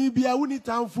obusiani bia, uni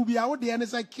townfu bia, what the end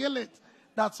say kill it.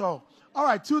 That's all. All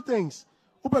right, two things.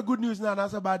 Opa good news now and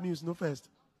answer bad news no first.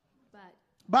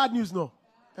 Bad news no.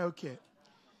 Okay.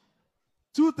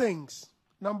 Two things.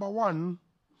 Number one,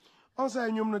 also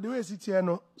no the way sit here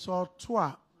no so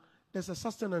twa there's a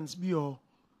sustenance be all.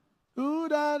 Ooh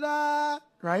da da,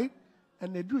 right?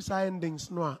 And they do endings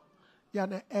no. Yeah,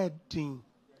 na editing,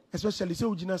 especially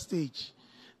so ujina stage.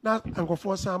 Now I'm going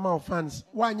for some of fans.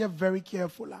 Why you're very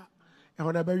careful and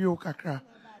when I bury you kakra.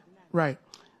 Right.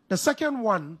 The second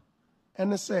one,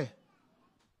 and I say,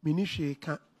 Minishi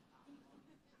can't.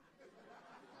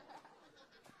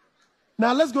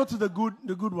 Now let's go to the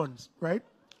good ones, right?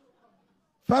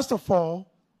 First of all,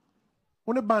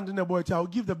 when a band in a boy, I'll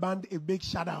give the band a big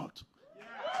shout out.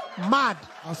 Yeah. Mad.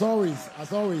 As always.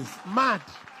 Mad.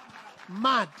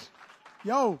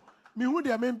 Yo, me who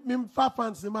they me far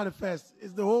fans the manifest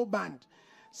is the whole band.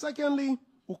 Secondly,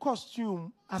 we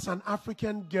costume as an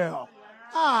African girl.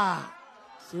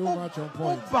 So much on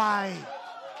point.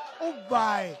 Oh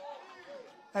bye.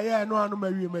 Yeah, no,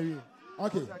 marry.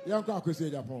 Okay, young Kwaku say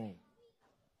Japan.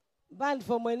 Band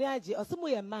for Moniaji, or some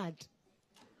way mad.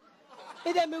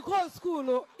 In the Miko school,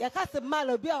 no, you cast a man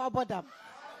or be our bottom.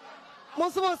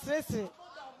 Most of us listen.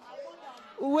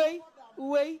 Wait.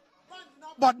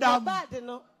 But bad,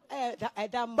 no.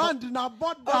 Band na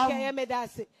bottom. Okay, I made that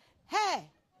say.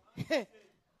 Hey,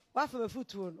 what from a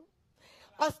foot one?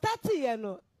 Or starting, you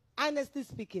know, honestly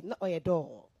speaking, not on your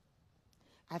door.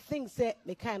 I think, say,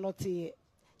 me cannot hear.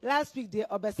 Last week, the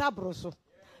Obesa Broso.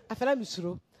 I feel I'm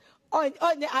sure. On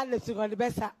the honest, on the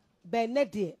best,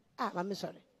 Benedi. I'm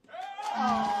sorry.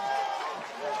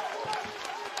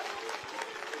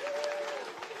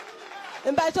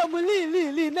 And by some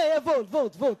Lee,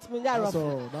 vote. That's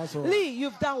all. Lee,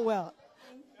 you've done well.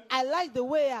 I like the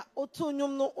way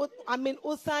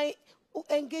Osai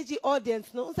engage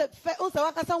audience. No,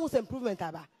 what's improvement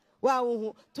aba.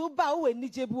 Wow, to bow when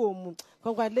Nijebu.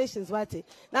 Congratulations, Wati.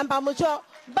 Number mucho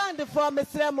band from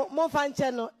Mr. Monfan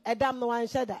channel, Adam no one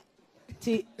shudder.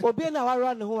 Obina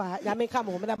run who I may come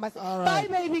home. Bye,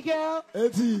 baby girl.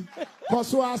 Eti,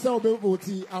 Kosua Selbe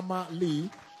Voti Ama Lee.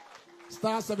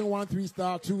 *713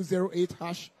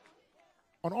 *208#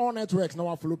 on all networks. Now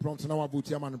I follow prompts. Now I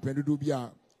vote man and Pendu Dubia.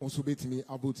 Also bet me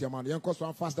I vote man. Young cost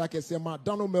one fast that Sema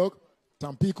Dano Milk,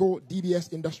 Tampico,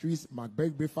 DBS Industries,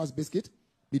 McBurg Breakfast Biscuit,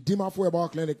 the Dima Football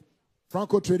Clinic,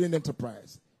 Franco Trading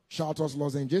Enterprise, Charters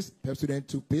Lozenges, Pepsodent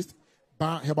Toothpaste,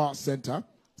 Bar Herbal Center,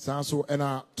 Sanso and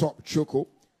Top Choco,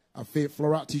 a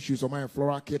Flora Tissues or my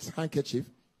Flora Kids Handkerchief,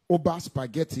 Oba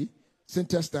Spaghetti,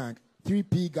 Center Stank,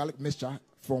 3P Garlic Mixture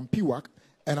from Piwak,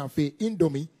 and I feel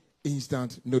Indomie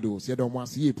instant noodles. You don't want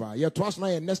to see it. Yeah, twice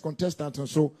my next contestant and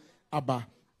so Abba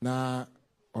na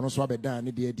ono so abeda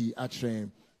ni de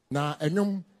atrem na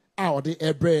enum a the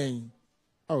air brain.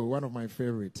 Oh, one of my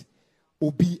favorite.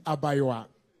 Obi Abayoa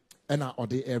and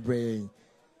the air brain.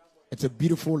 It's a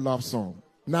beautiful love song.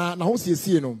 Na ho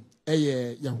see no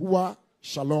Yahuwah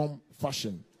Shalom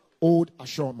Fashion Old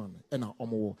Asherman and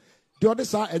omo. The other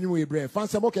side anyway brain.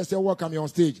 Fancy mo can say welcome you on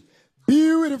stage.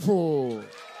 Beautiful.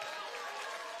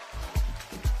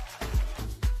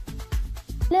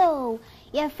 Hello,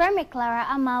 you're from Clara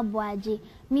Amabuaji.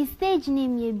 My stage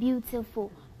name is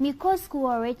Beautiful. My school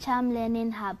or Richam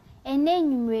Learning Hub. And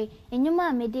then you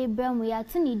ma me de bram we are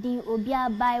to need Obia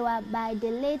by the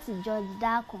late George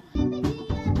Darko.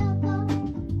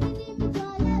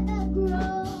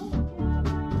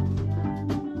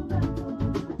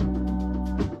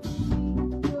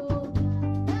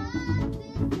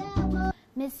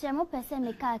 Mr. Mopese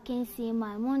Meka Kensi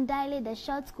my moon dial the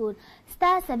short code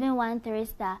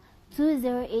 *713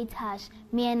 *208#.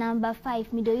 Me number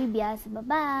 5 Mido Ibias. Bye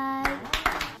bye.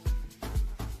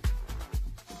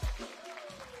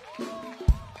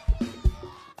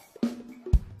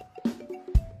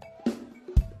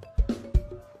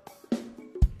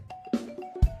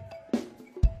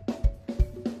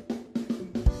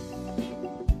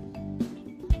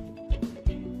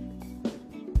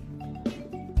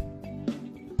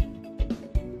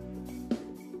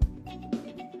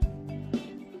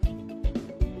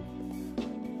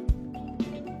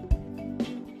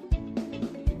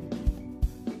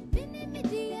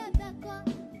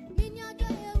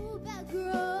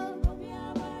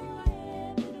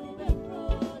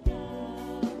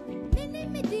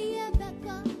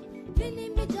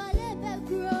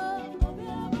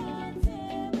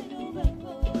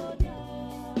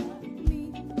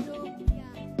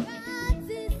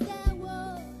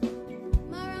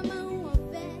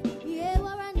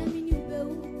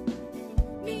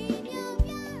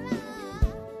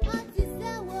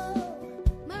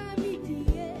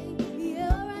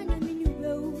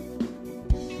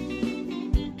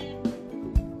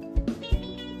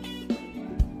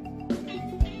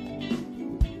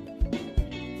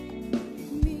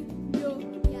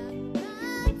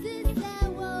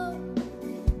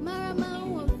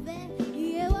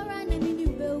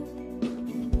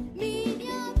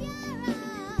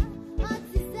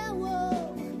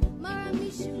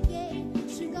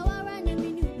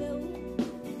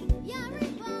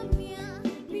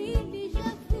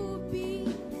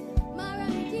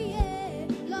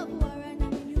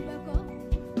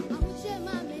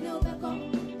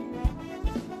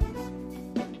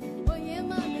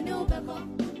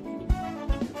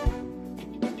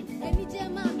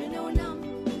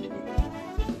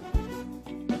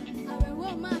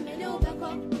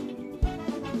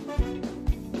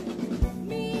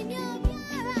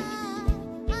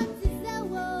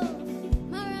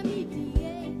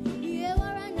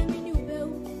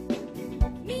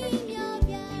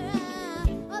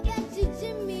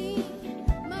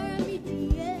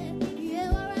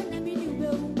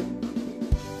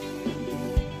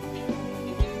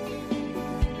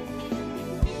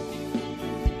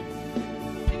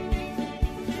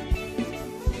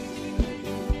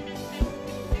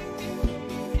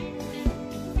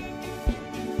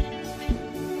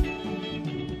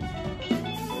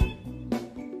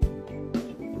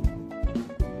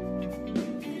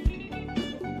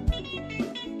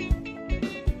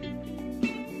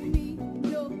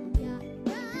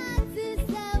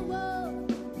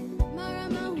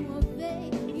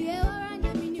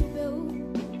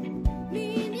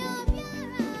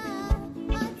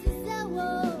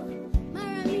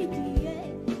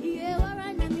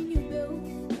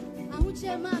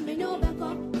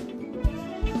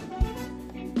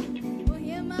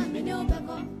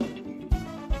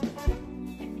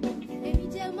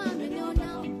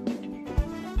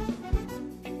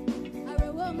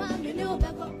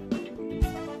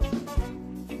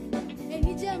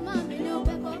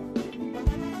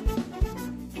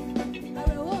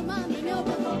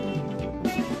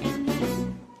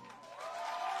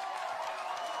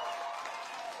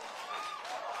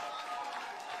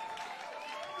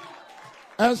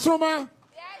 Nsoroma,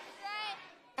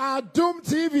 Adum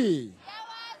TV.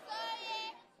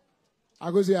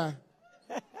 Agozia.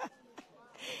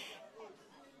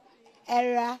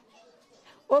 Era.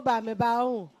 Oba me ba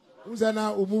ho.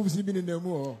 Uzana umove si bi ne namu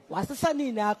ho. Wasesa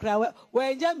ni na akra.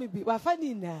 We enja me bi. Wafa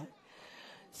ni na.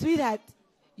 Sweetheart,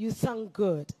 you sang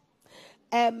good.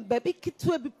 Baby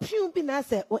kitwe bi piu bi na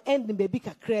say o end baby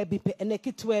kakra bi pe ene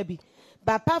kitwe bi.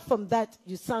 But apart from that,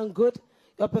 you sang good.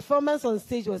 Your performance on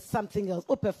stage was something else.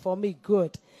 Oh, perform it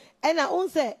good. And I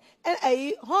won't say, and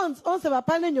I horns, on say,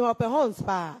 papa, you up a horns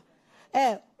pa.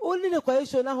 Only the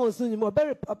question now horns, you more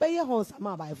very, obey your horns,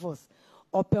 by force.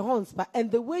 Up a horns pa. And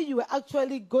the way you were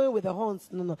actually going with the horns,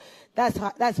 no, that's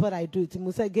what I do.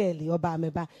 Musa Geli,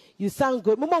 Obama, you sound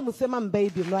good. Mama Museman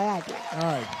baby, no, all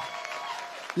right.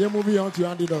 You're moving on to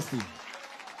Andy Dusty.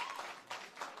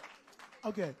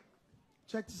 Okay,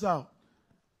 check this out.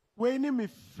 We name my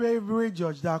favorite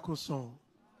George Darko song.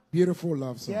 Beautiful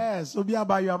love song. Yes, Obi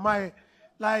Abayo, my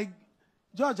like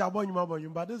George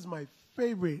Abonyuma, but this is my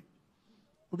favorite.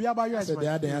 Obi Abayo is my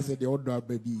favorite. I said the old dog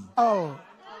baby. Oh,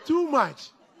 too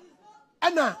much.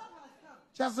 Anna,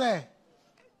 just say,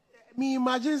 me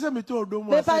imagine some me told them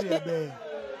what say there.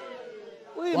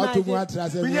 What to what I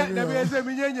said?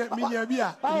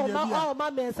 Oh, my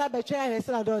man, Sabbath chair is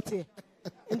not dirty.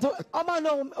 Into no.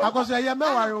 I say, yeah,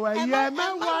 what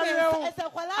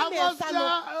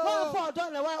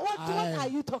are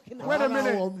you talking about? Wait a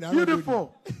minute.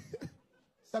 Beautiful.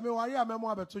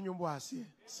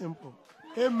 Simple.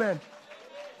 Amen.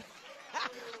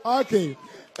 Okay.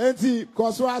 Enti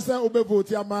Koswasa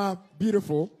Ubevoti ama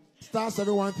beautiful. Star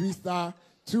 713 star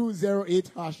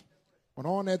 208 hash. On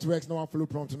all networks now follow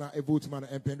prompt na a vote man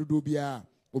and pendu bia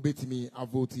obetimi a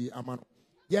vote amano.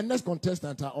 The next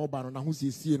contestant are all bano na who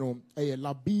see no a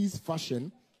Labis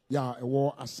fashion ya a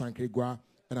war as Sankregua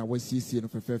and I was see no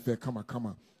fefe kama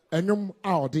enum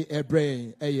out the air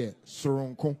brain a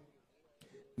soronko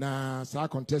na sa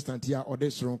contestant here or de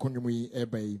soronko nyumi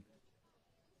ebe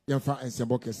yamfa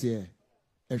ensemble kese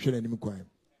e hwe nanim kwan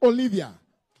Olivia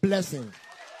Blessing.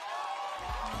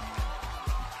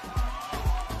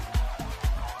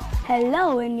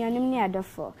 Hello, and your name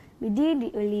Adolfo. We did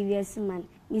the Olivia Suman.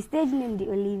 We stage name the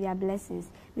Olivia Blessings.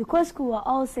 Because school were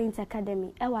All Saints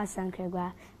Academy, I was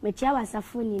Sankregua, Metia was a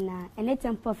funina, and a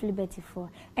temple of liberty for.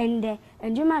 And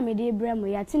Juma Medi Bremo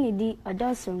Yatini di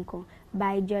Odosonko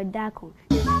by George Darko.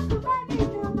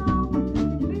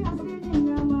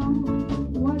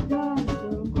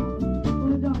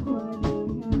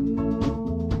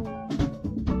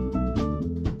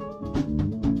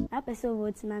 Episode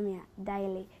votes Mamia,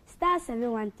 Daily, star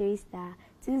 713 star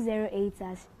 208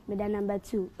 as Meda number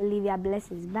 2, Olivia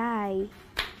Blessings. Bye.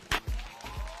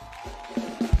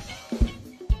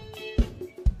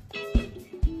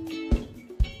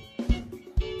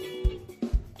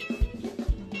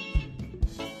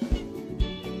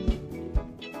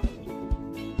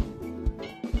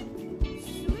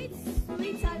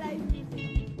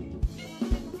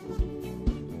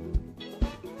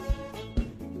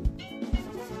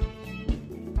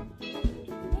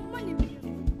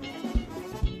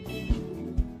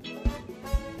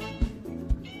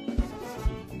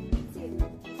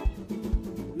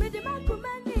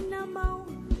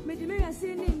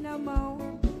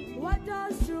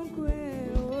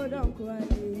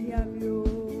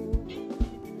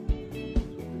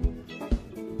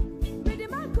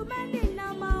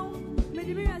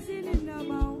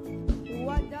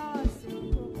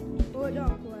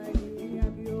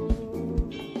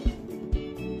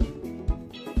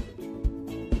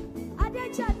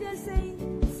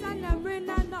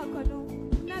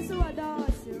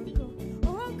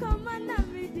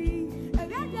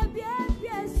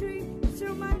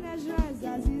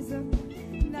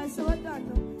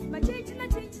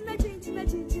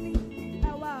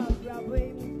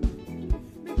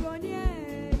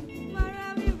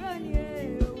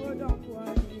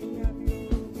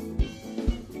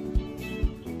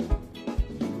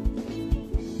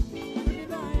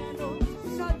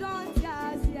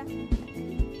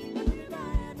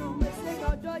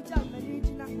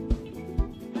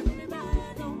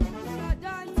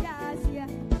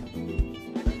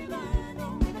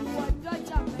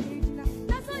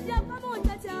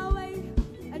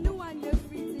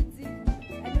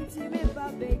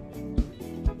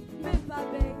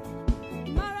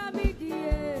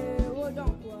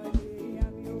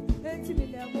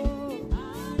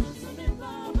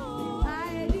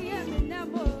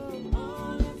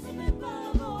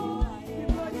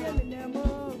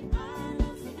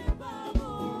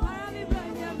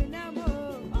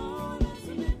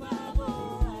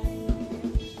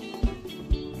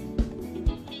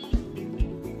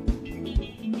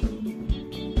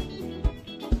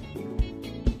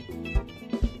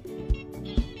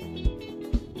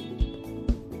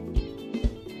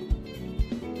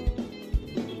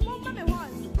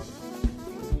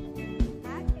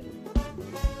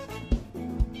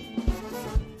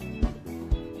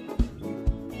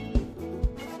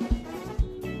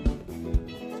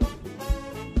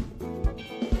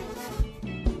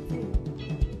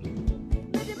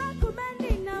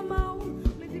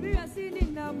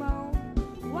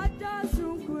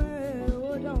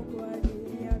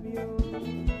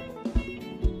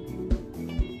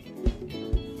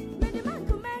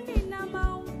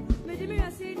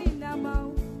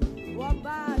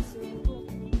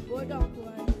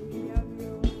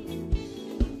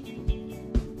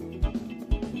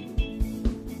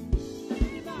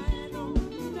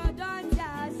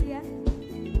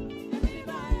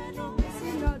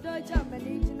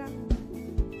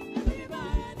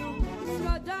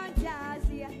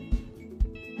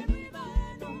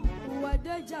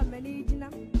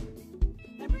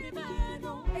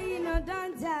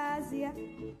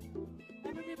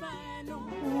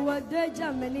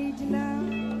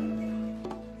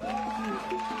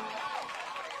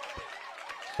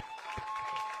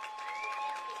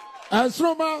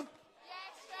 Nsoroma,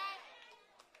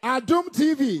 Adum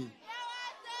TV.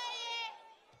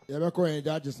 Yeah, we're going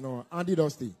judges now. Andy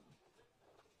Dusty.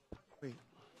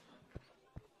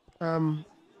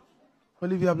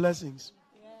 Olivia, blessings.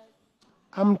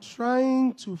 I'm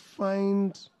trying to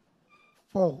find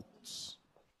faults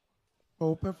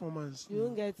for performance. You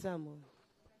won't get some.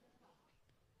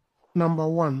 Number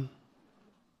one,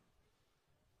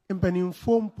 in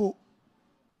Fompo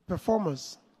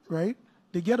performers, right?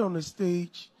 They get on the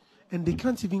stage and they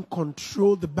can't even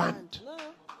control the band.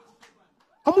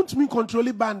 I want to mean control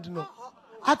the band, no.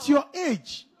 At your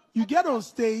age, you get on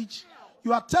stage,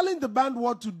 you are telling the band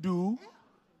what to do.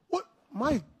 What?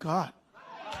 My God.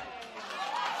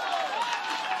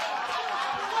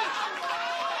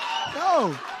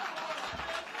 No.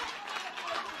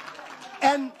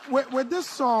 And with this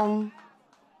song,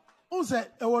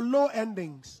 there were low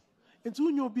endings. And so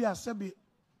you'll be a sebi,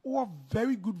 or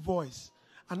very good voice.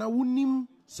 And I wouldn't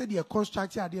say the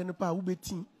constructor at the end of the day,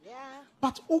 team.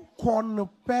 But oh, corner,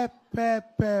 pe.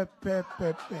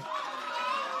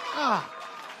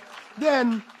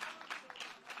 Then,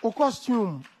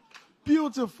 costume,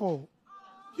 beautiful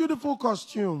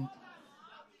costume.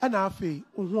 And I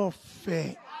feel,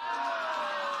 fair.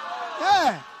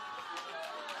 Yeah.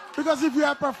 Because if you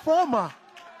are a performer,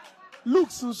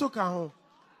 looks and so can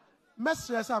mess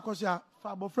akosia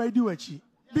fabo Friday wechi.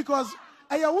 Because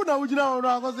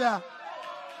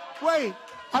wait,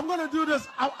 I'm gonna do this.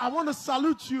 I want to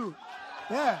salute you.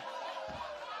 Yeah.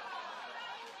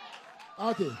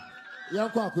 Okay.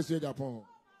 Japan.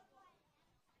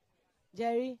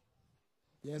 Jerry.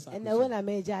 Yes, I and the one I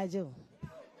made judge.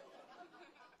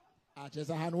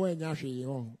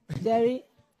 Jerry,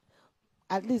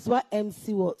 at least what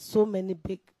MC was so many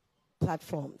big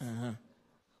platforms.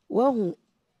 Well,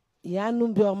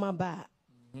 Yanum be on my bar.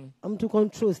 I'm to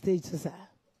control stage, sir.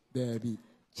 There be.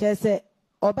 She said,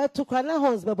 Oba to Krana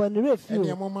Horns, but on the ref. And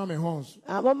your mamma horns.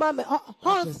 Mamma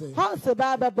horns, a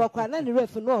barber, Bokran, and the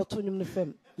ref, no, to him the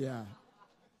film. Yeah.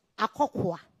 A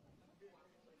coqua.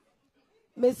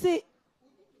 Me say,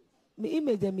 me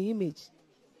image.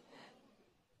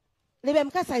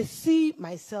 Because I see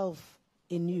myself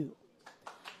in you.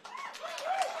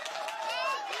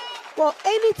 For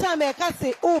any time I can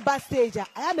say, oh, backstage, I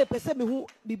am a person who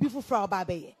be before Frau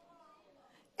Baby.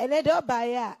 And I don't buy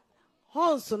ya.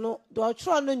 Hans, no, do I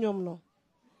try no.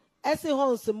 I say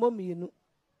Hans, mommy, you know.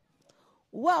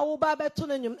 Wow, Baba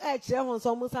Tunanium, actually, Hans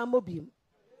almost a mobile.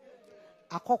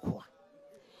 A cocoa.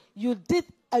 You did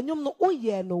a no, oh,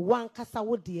 yeah, no one cassa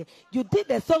would dear. You did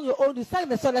the song you own, you sang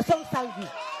the song sang you.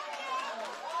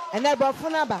 And I brought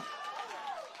Funaba.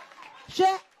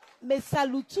 Share me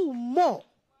salute you more.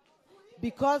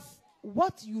 Because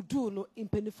what you do no in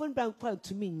Penifon Bank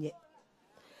to me yet.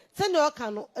 Send your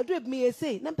cano, a drip me a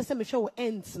say, number some show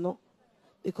ends no.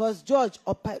 Because George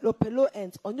or Pelo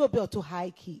ends on your bill to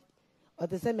high key. Or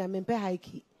the same I mean high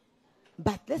key.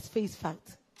 But let's face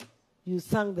fact. You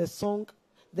sang the song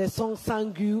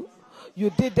sang you.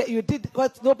 You did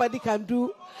what nobody can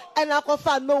do. And I can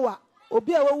find Noah.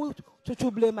 Obi a wo to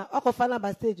blame. I can find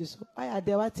about stages. I are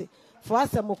there what for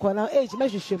us a mokona age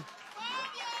measure shame.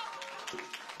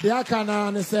 The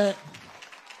Akana say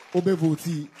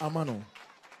Obevoti Amano.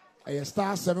 A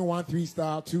star 713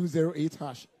 star 208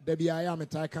 hash. Debbie I am a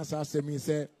Taikasa semi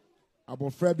say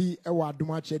about Frebi Ewa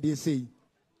Dumache they say.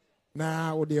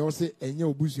 Now they also and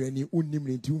your bush any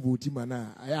unlimited to vote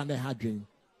mana. I am a hadrin.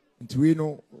 And we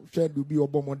know shed will be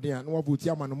Obomodian no vote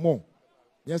Yaman more.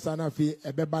 Yes, I know fee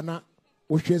a bebana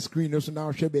or share screen also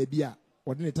now share baby.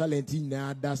 What the talent in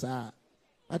now that's I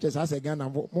just ask again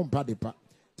and mom padipa.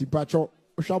 Tipacho.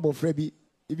 Shabo Frebi,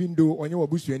 even though on your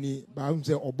bush any, by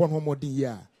himself or born home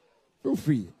year. Feel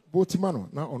free.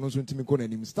 Botimano, now on Osun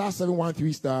Timiko star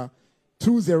 713 star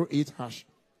 208 hash.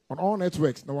 On all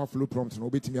networks, now follow prompt and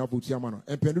obey me about Yamano.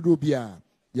 And Pendudo Bia,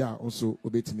 yeah, also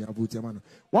obey me about Yamano.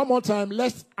 One more time,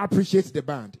 let's appreciate the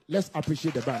band. Let's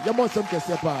appreciate the band. Yamon Sam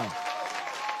Kesepa,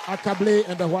 Akable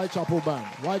and the Whitechapel band.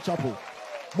 Whitechapel.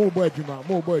 More boy Juma,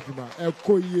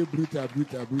 Koye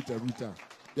Bruta.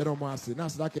 Yanomasi.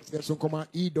 Nas like it so come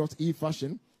E.E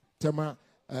fashion. Tema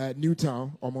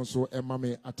Newtown almost so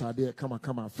Mame Atade Kama.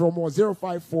 From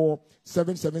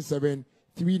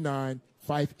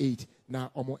 054-777-3958.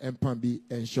 Now Omo Mpambi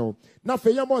and show. Now for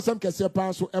you more some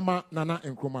Kesepa so Emma Nana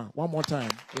and Kruma. One more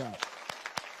time. Yeah.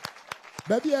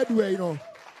 Baby Edway, you know.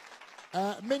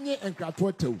 Many and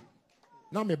Kratwato.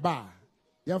 Now me ba.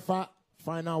 Yafa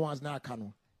final ones now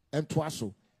kano. And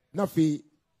twaso. Now for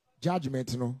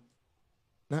judgment, you know.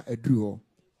 Na edru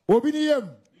obi ni yam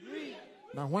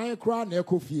na hwan kra na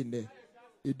ekofi nde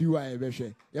edu a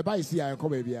ebehwe ye ba isi a enko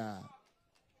ba bia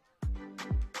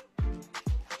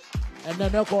enne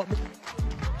ne ko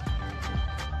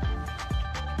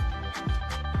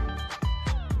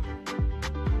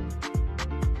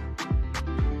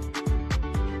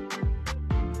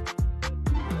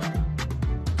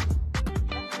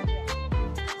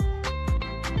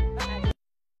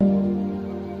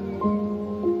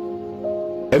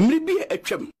Emribi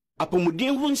etwam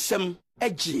apomuden ho nsem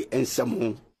egi ensem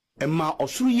ho emma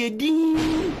osuru yedin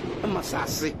emma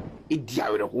sase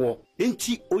ediawere ho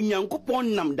enti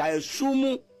onyankopon nam da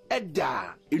esumu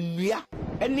eda enua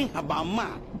eni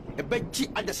habama ebeji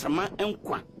adesama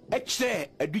enkwa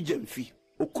ekire adujamfi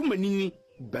okumanini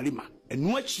barima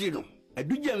enu akire no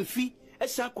adujamfi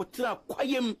esa kotra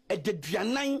kwayem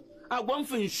ededuanan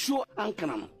agwamfa nsuo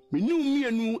ankana no menu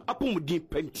mienu apomuden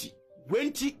panti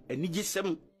Wenti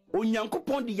enigisem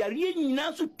onyankopon de yare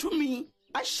nyina so tumi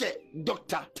ahye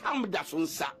Dr. Tamda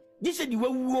sonsa dise di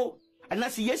wawuo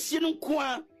anase yesie no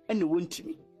nkoa ene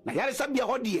wontimi na yare sabia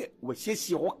ho de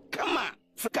wasiesie ho kama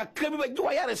frika krabi ba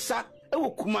gwa yare sa ewo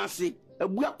kumase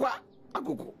abuakwa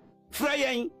agogo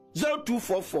frayen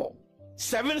 0244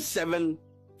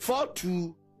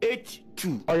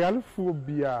 774282 oyalefo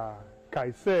bia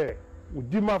kaise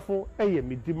udimafo eye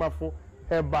medimafo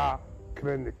heba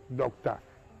clinic Dr.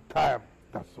 Time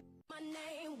that's all.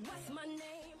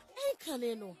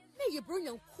 Kaneno, na ye bro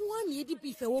yan kwa ni di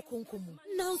beef e wo konkomu.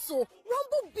 Nanso,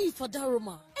 rumble beef for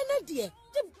Daroma. And the bia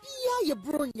ye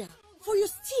bronya for your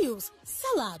stews,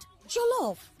 salad,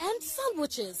 jollof, and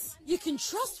sandwiches. You can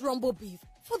trust rumble beef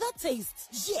for that taste.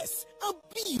 Yes, a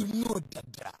be no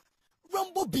dada.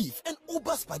 Rumble beef and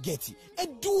Uber spaghetti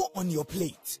and duo on your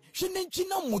plate.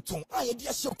 Shenenchina mouton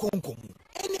ayadia konkomu.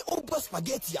 Any Uber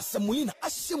spaghetti asamulina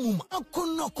asemuma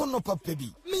akono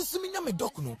papebi. Minsumina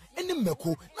medokuno any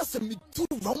meko nasemi tu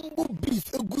rumble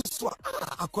beef eguswa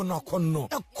akono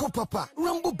eko papa.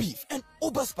 Rumble beef and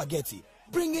Uber spaghetti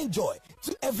bringing joy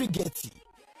to every getty.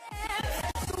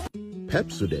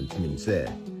 Pepsodent means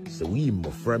so we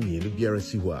mofra mienu biara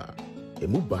si ho a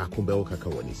emu baako be wo kaka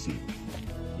woni si.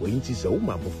 When it is a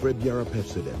woman for Fred Biara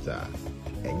Pepsodent,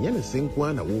 and yen a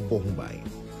senkwan a wo bohum by.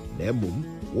 Nemum,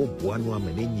 wo buano a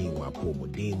meneni wa pomo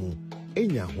demu,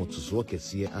 enya hot to soak a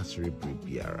seer as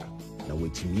Biara. na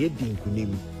wetumi edi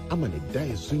nkunim ama ne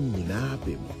dae so nyinaa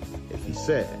bem. Efi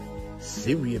sɛ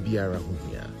serie biara ho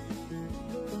hia.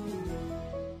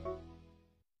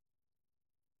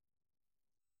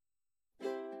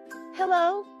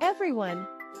 Hello, everyone.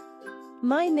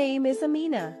 My name is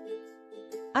Amina.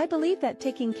 I believe that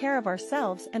taking care of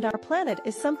ourselves and our planet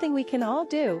is something we can all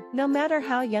do, no matter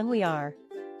how young we are.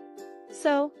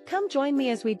 So, come join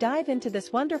me as we dive into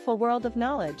this wonderful world of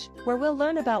knowledge, where we'll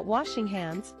learn about washing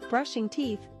hands, brushing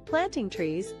teeth, planting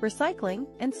trees, recycling,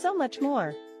 and so much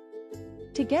more.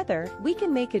 Together, we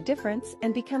can make a difference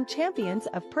and become champions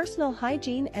of personal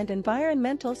hygiene and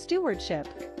environmental stewardship.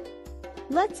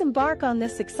 Let's embark on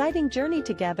this exciting journey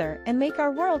together and make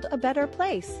our world a better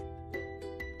place.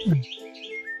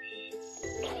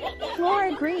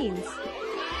 Flora Greens.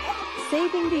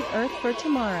 Saving the Earth for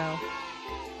Tomorrow.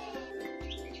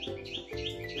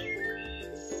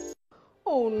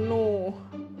 Oh no.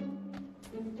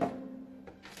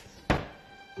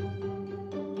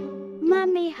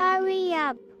 Mommy, hurry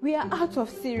up. We are out of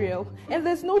cereal and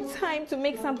there's no time to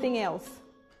make something else.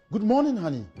 Good morning,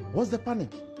 honey. What's the panic?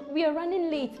 We are running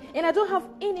late and I don't have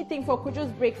anything for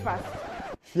Kojo's breakfast.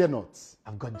 Fear not.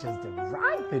 I've got just the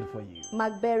right thing for you.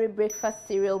 McBerry breakfast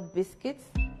cereal biscuits.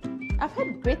 I've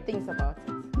heard great things about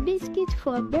it. Biscuits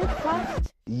for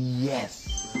breakfast?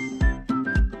 Yes.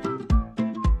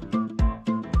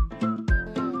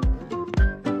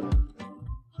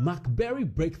 McBerry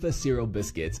breakfast cereal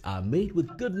biscuits are made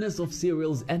with goodness of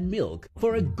cereals and milk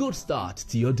for a good start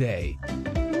to your day.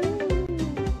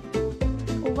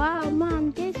 Wow,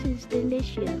 Mom, this is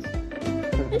delicious.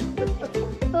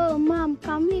 Oh, Mom,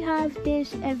 can we have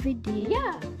this every day?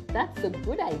 Yeah, that's a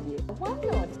good idea. Why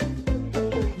not?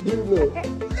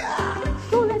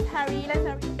 So let's hurry.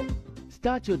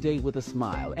 Start your day with a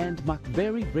smile and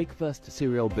McBerry breakfast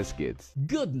cereal biscuits.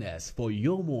 Goodness for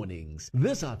your mornings.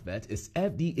 This advert is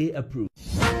FDA approved.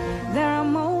 There are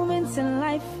moments in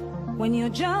life when you're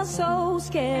just so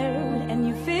scared and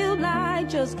you feel like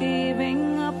just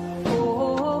giving up.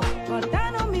 Oh, but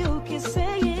Dino Milk is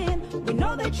saying, we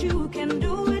know that you can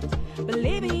do it.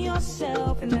 Believe in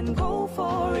yourself and then go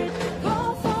for it.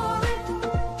 Go for it.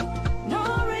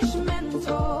 Nourishment,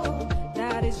 oh,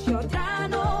 that is your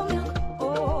Dino Milk.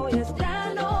 Oh, yes,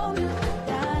 Dino Milk,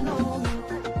 Dino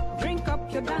Milk. Drink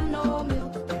up your Dino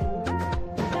Milk.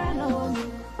 Dino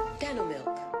Milk. Dino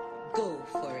Milk. Go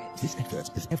for it. This advert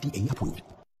is FDA approved.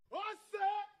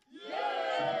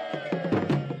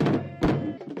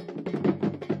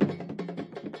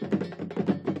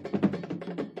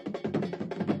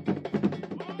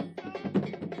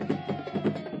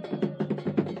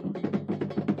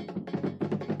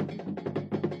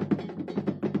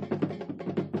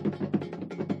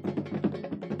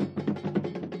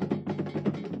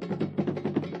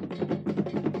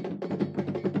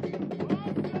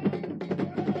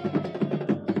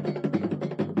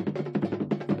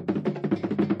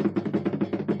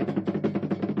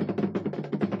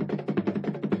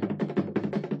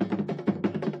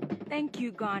 Thank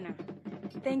you, Ghana.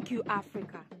 Thank you,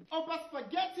 Africa. Over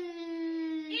spaghetti!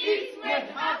 Eat with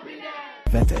happiness!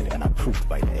 Vetted and approved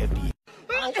by the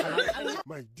FDA.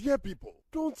 My dear people,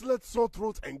 don't let sore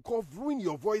throat and cough ruin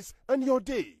your voice and your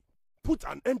day. Put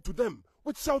an end to them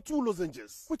with Shao2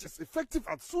 lozenges, which is effective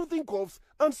at soothing coughs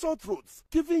and sore throats,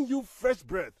 giving you fresh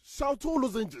breath. Shao2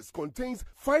 lozenges contains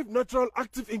 5 natural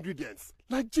active ingredients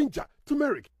like ginger,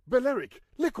 turmeric, valeric,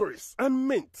 licorice, and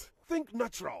mint. Think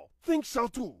natural. Think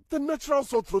Shao2, the natural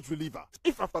sore throat reliever.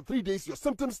 If after 3 days your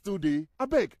symptoms still dey,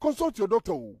 abeg, consult your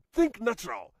doctor. Think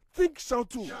natural. Think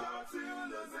Shao2.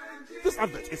 This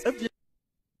advert is FDA.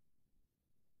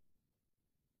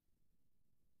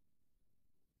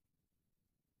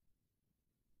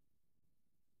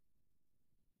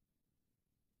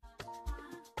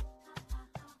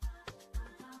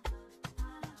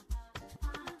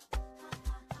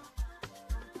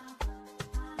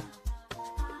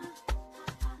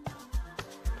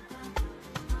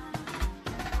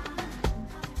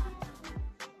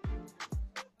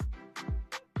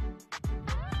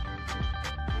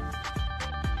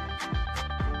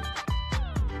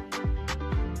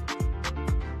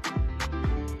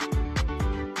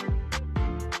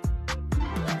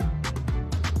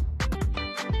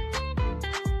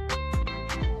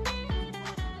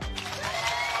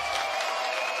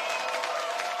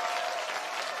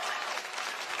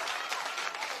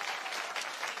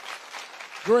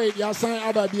 Great, Yasan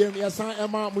Ababiem, Yasan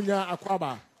Emma Munya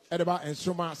Akwaba, Edaba and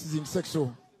Nsoroma season 6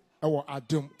 so our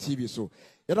Adum TV so.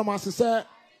 Yadama say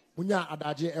Munya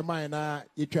Adaje Emma na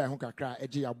Yitwa ho kakra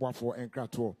eji aboafo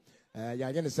enkrato.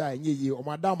 Ya gene say nye yi o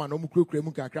madama no mukrekure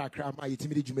mu kakra kra ma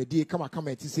yitimidi dwumadi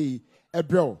kama eti sei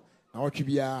ebrel na otwe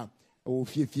bia o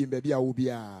fie baby a wo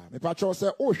bia me patcho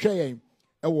say o hwe yen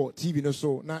ewo TV no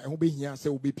so na ehun behia say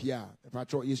wo be pia me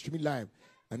patcho ye stream live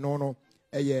no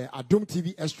Adom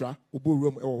TV Extra obo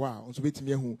room ewo ho a nso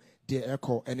betimi ehu de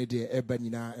eko ene de eba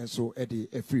nyina enso e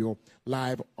de free ho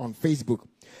live on Facebook.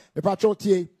 Me patcho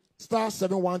tie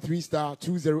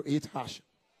 *713*208#.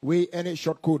 We any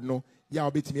short code no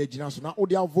ya obetimi agina so na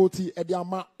odi vote e de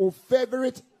ama o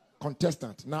favorite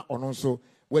contestant na ono so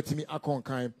wetimi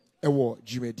akonkan ewo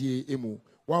jumedie emu.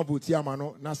 One vote ama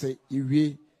no na say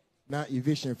iwie na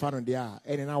evasion fa no de a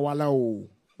ene na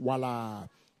wala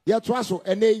Yet also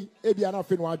ene ebia na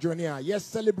fe no adwone a yes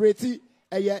celebrate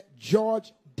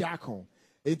George Dakon.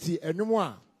 Enti enwom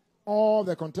a all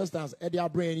the contestants e dia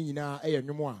brain nyina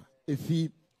enwom a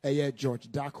efi George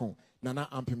Dakon nana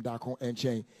ampim Dakon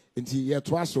enchen. Enti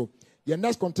yet also your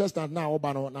next contestant now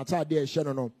oba no na ta de ehye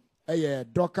no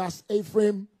Dorcas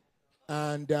Ephraim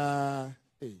and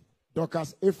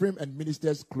Dorcas Ephraim and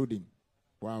Ministers Clothing.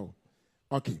 Wow.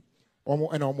 Okay.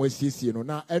 Omo esiesie no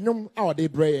na enwom a ode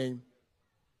brain.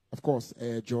 Of course,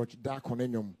 George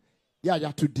Dakonenium. Yeah,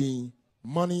 to din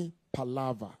money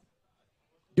palava.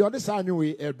 The other side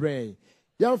we a brain.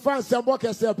 Young fans, Sambo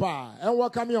Kesepa, and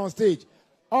welcome me on stage.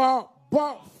 But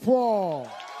for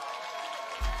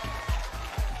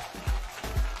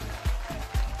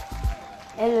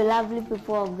hello, lovely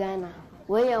people of Ghana.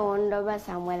 We are Wonderba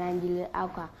Samuel Angelo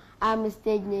Aqua. I'm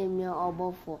stage name your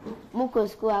Obofo. Muko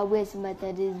School, I West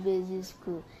Methodist Basic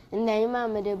School. And the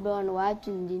Imam of the Brown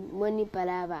watching Money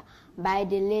Palava by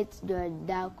the late George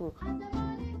Dako.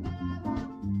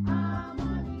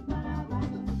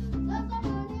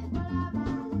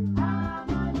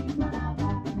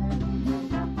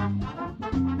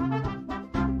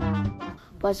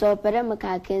 Paso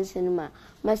Peramaka Cinema,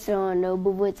 Master on the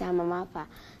Bubu Tamamafa,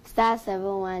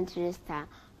 *713*.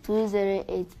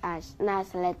 208#. Now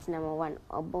select number 1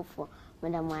 or both for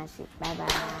Madam Wasi. Bye bye.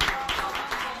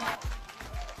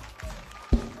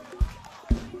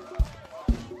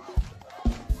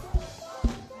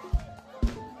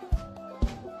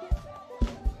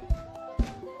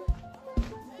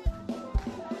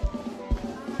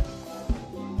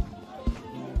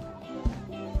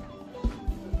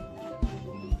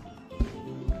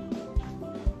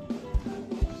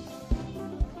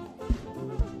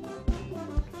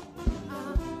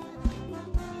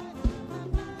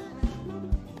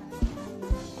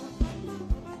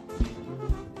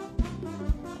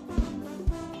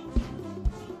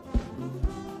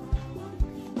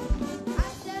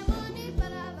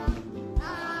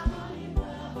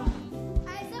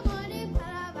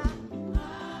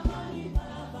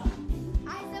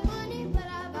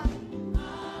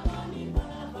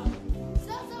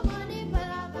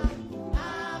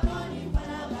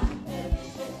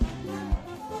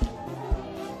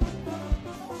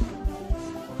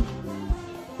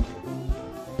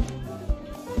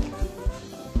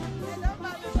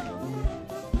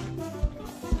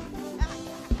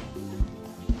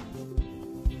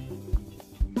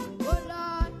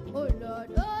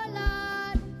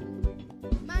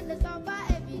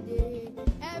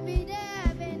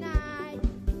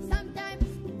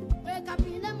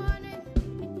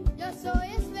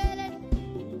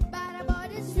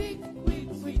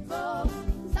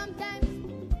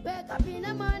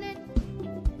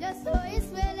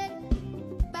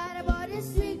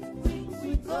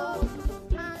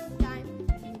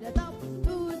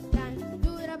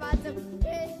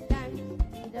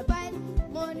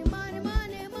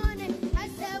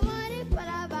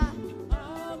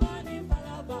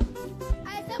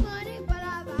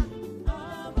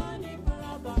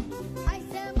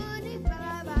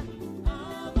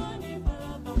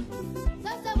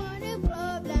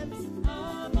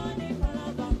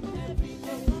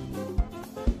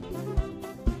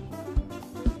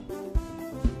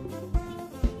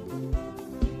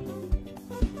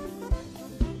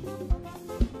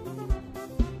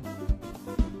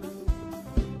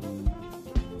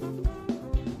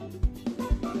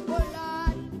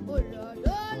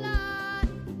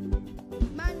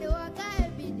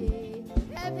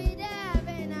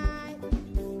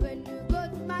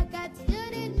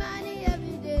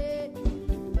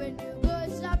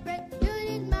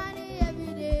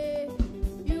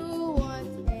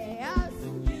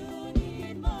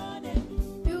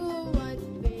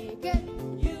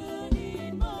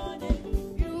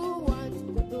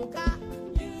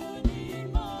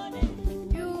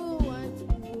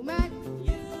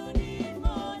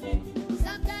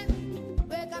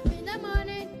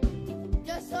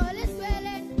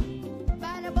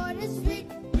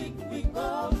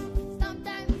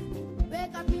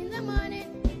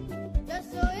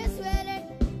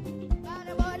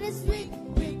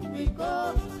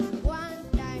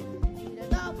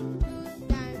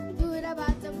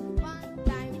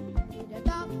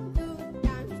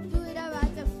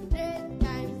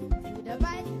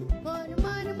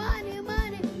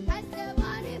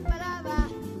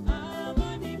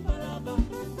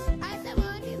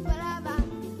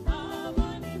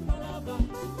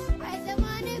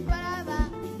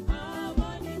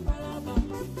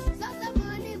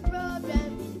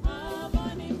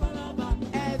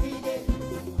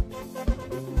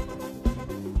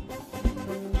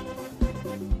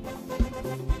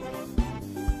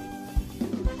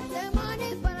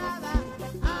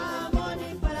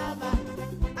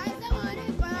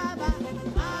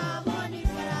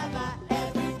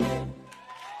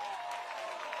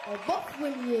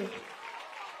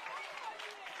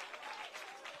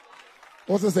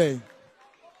 What's it saying?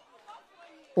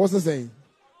 What's it saying?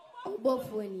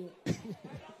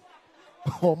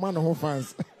 Oh man, who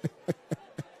fans?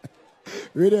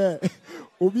 Really?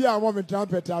 Obi a woman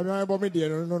trumpet. I'm not about me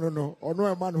there. No. Or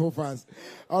no man who fans.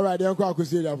 All right, then go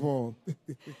see that for.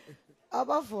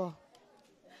 About for.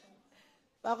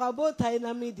 About time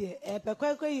na media.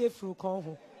 Pekwe ye fru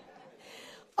konho.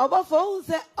 About for who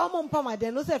say Pama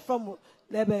then no say from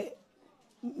the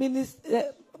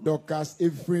minister. Doctors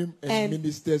Ephraim and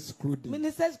ministers clothing.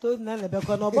 Ministers clothing na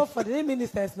because no about for the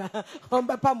ministers na on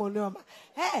papa monoma.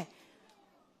 Hey.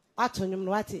 Atonyum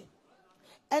no ati.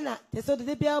 Ena te so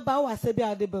de bia ba wa se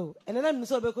bia de bo. Ena na mi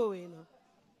so be ko we no.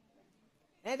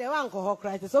 And the one ko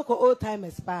Christ so ko old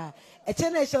timers pa. E che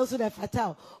na show so the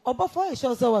fatal. Obo for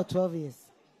show so what 12 years.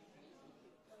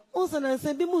 Unso na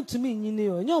nse bi mu ntumi nyini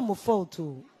o. Nya mo fault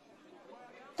o.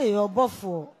 Eh obo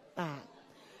for.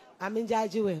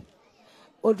 Aminjaji we.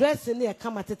 O dress ni e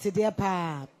kama tete de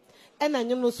pa. Ena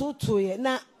nyum no so to ye.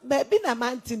 Na be na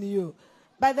mountain you.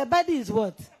 But the body is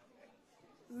what?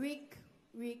 Rick.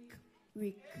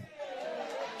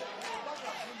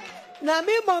 Na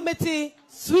me momenti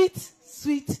sweet.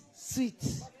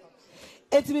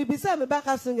 It may be some back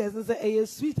singers and say a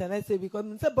sweet, and I say because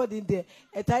somebody in there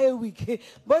a tire week,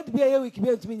 but be a week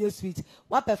be to me sweet.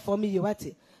 What perform you what?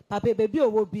 Papa baby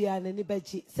will be an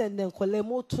anybody send them call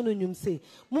more tunum say.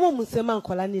 Mum Seman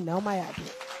Colani now my yard.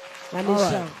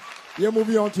 Right. You're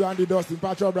moving on to Andy Dustin,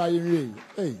 Patrick Brian.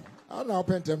 Hey, I know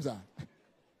Pentems are.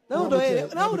 No,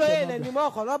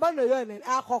 anymore.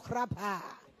 I'll crap.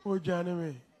 Oh,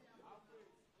 Johnny.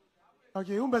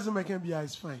 Okay, who doesn't make him be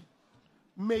is fine.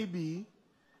 Maybe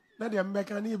that they're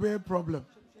making a problem.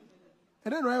 I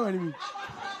don't know what I mean.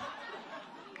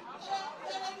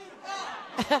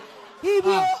 He be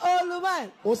all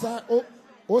man.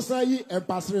 Osa yi and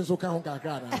passing so can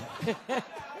kakra.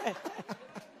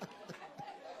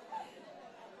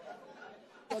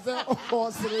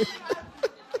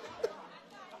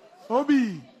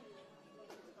 Obi.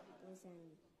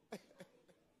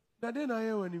 That then I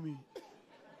hear what you mean.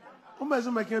 Who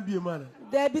doesn't make him be a man?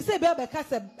 There be say be cast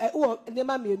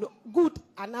good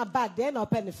and not bad. Then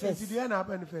open the first. The end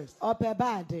open the first. Open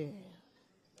bad.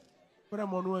 But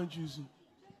I'm on one choosing.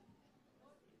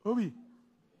 Obi.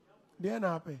 The end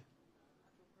open.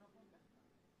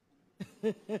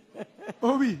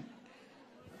 Obi.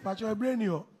 But your brain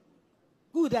you.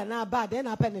 Good and not bad. Then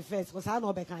open the first. Because I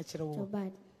know be can't you.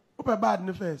 Bad. Open bad in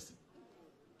the first.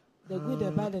 The good,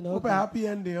 the bad, and open happy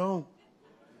ending.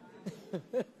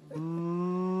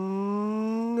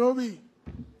 Obi.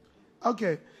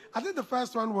 Okay. I think the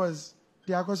first one was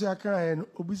the Akosiaka and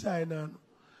Obisa and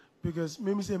because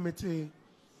maybe say mete.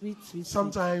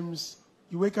 Sometimes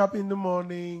you wake up in the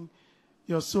morning,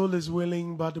 your soul is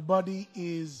willing, but the body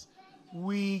is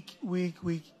weak.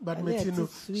 But mete no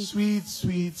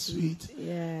sweet.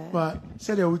 Yeah. But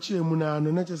say the uchi emuna no,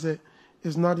 not just say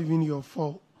it's not even your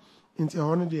fault. Into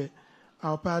honor there,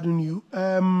 I'll pardon you.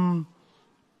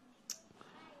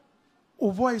 O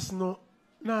voice no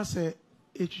na say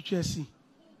echuchesi.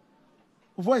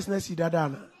 O voice na si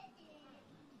dadana.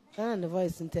 And the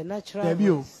voice international.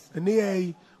 Debio. And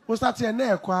they we start here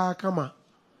na kwa kama.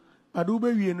 But ube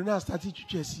we no na start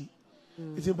echuchesi.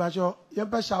 It's in bacho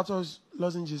yempa shouters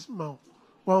lozenges mouth.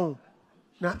 Wow.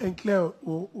 Na enclare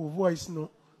o voice no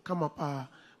come up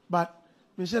but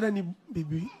me share any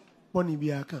baby boni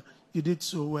biaka. You did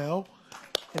so well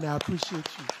and I appreciate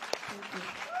you.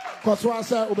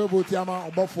 Koswasa Obebotiama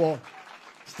Obofo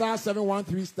star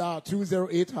 713 star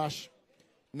 208 hash.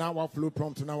 Now what flow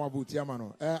prompt now Botiama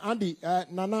no. Andy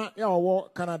Nana ya wo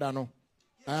Canada no.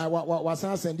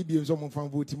 Wasan send the biom so mo fan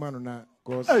Botiama no na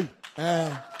cause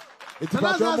it's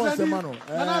about Semano.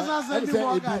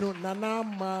 Nana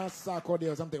Masakode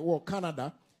or something. Oh,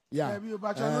 Canada. Yeah.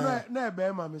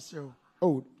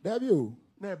 Oh, there you.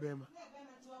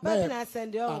 But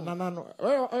send you. Okay,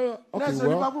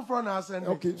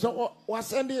 okay, so was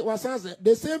sending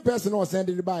the same person was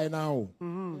sending it by now.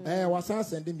 Was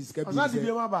sending this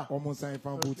almost saying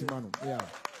from Butimano. Yeah.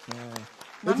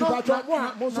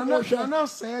 Nana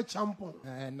say champion.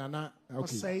 Nana,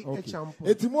 okay.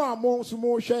 It's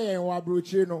more share and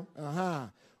wabruchino.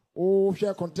 Oh,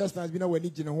 share contestants been when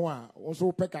you know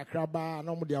also peck a crab,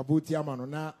 no more the Butiamano.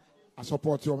 Now I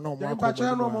support you. No more. But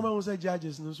no moment was a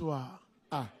judges. No,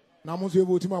 now must you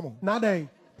vote Mamma? Nada.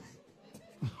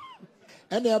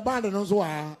 And they abandoned us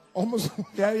almost.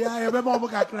 Yeah, remember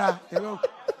Bocacra. Hey,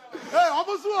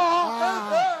 almost.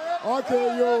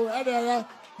 Okay, you.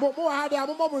 More had a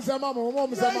moment,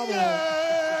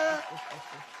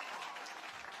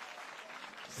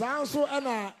 Sound so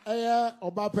Anna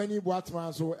Obapeni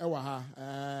Boatman so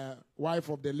Ewaha, wife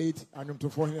of the late Anum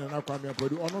Tofohin and Akwame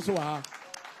Produ, and also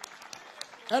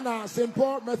Anna St.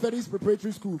 Paul Methodist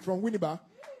Preparatory School from Winneba,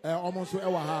 almost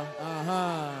Ewaha,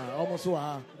 almost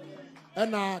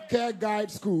Anna Care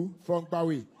Guide School from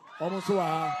Bawi, almost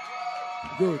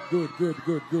good.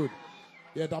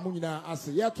 Yeah, Damuna Ase.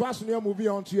 Yeah, twice we moving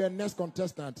on to your next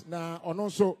contestant. Now, on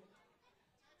also,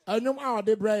 I know our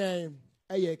de Brian.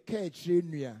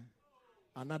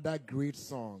 Another great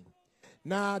song.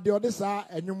 Now the other side,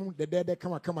 and the dead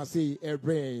come say a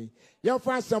brain. Your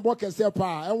friend some work and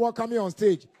welcome me on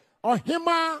stage.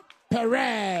 Ohima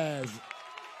Perez.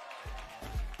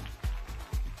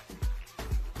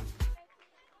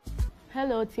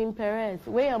 Hello, Team Perez.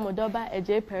 We are Modoba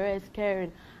AJ Perez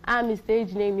Karen. I'm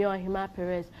stage name Ohima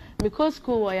Perez. Because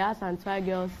school was Antoine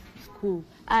Girls School.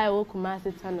 I will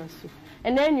Kumasi Tanosu.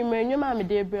 And then you may know my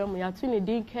dear Brum, you are to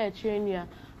need care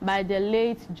by the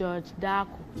late George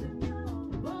Darko.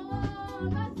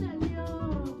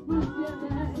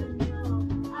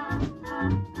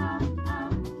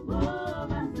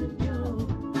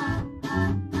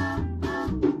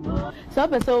 So,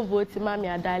 person vote Mammy,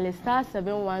 I dial star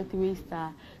 713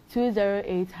 star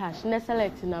 208 hash. Next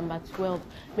select number 12.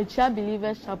 Micha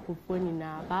Believers Chapel phone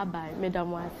now. Bye bye, Madam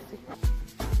Wasi.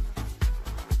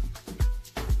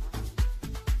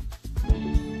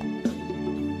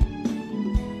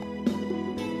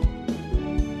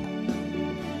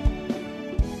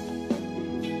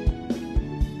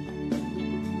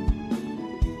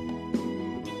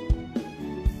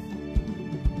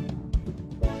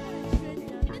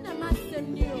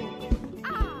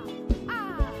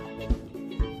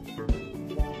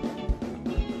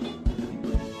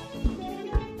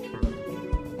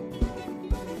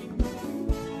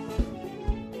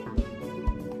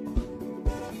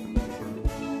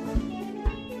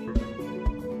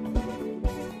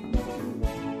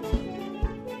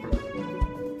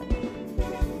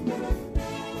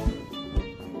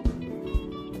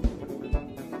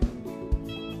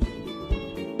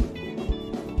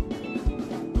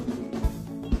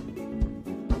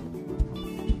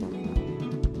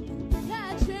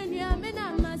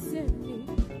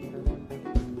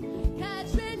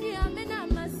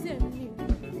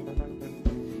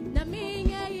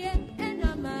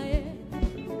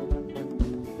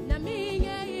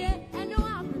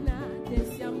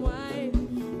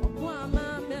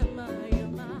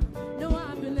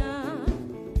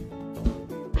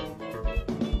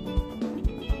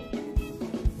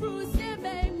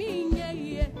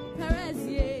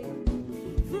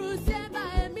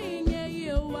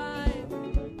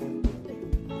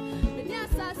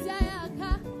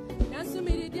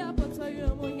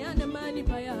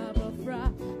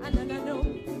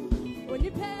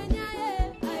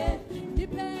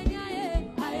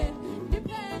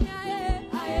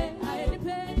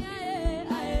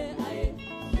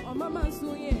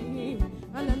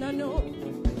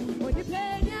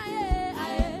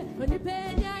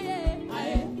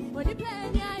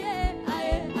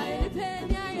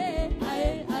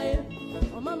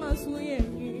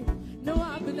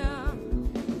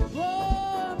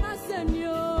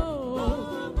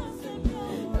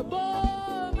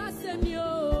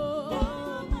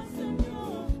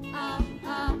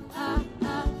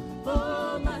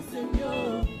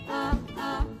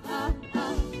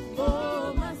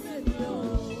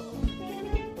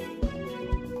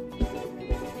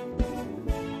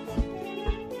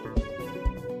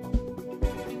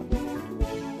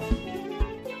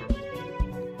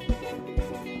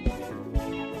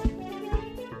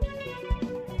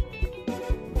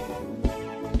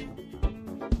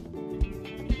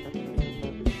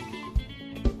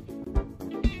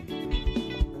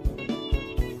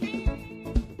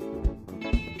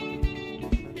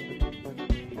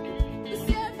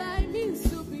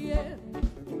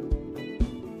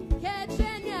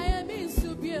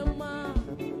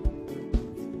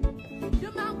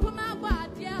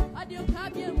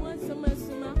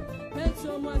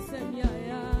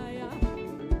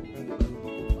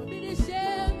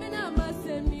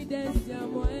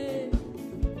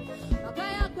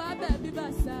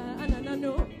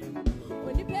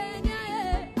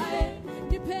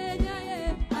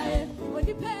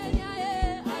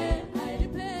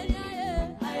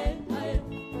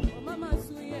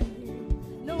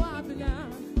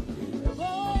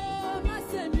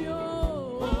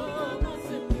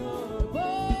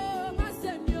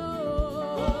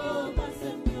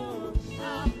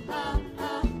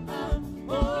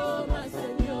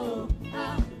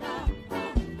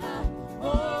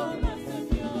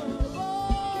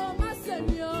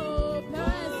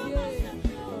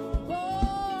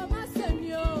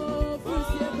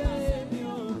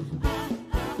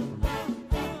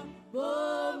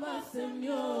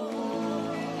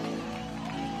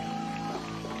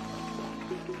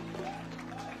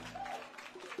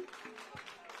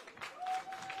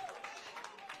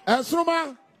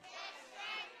 Nsoroma.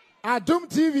 Adum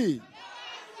TV.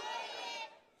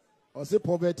 Or say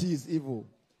poverty is evil.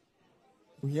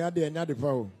 We hear the another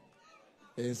power.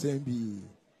 SMB.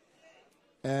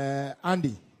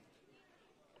 Andy.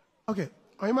 Okay.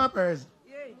 I'm my parents.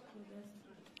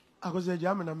 I was a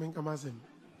German and I'm Kamasem.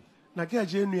 Nakia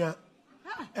Jenia.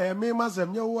 Me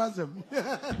Masem, you wasn't.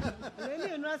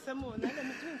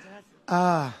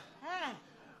 Ah.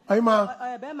 I'm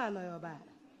a Beman or your bad.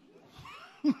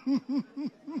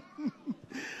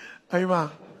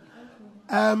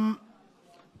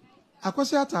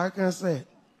 I can say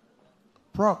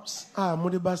props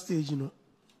Modiba stage, you know.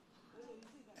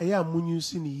 I am Munu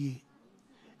Sini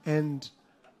and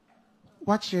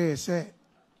what she say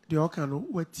the Okano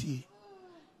wet tea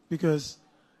because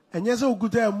and yes, I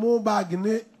could have more bag in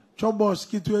it. Chobos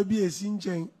kit to be a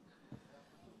sinching.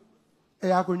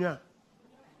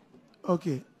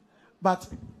 Okay, but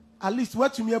at least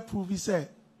what you may prove is say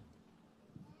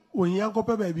when you uncle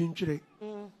baby in Chile,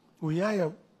 when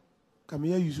you come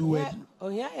here, use word. Oh,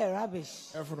 yeah,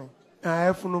 rubbish.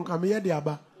 Efuno come here, the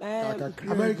Abba.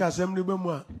 America Assembly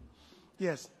Bemwa.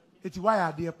 Yes, it's why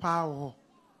I dear power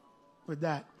with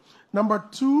that. Number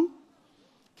 2,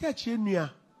 catch in here.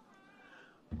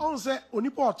 On say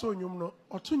onipo otonyum no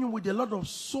otonyum with a lot of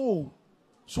soul.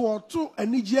 So oto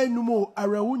anije numo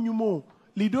arewu numo.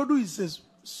 Lidodo is a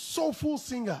soulful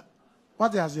singer.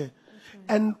 What I say?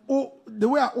 And the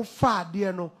way I offer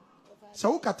there no.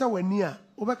 So kata wania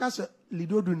obeka say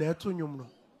Lidodo na etonyum no.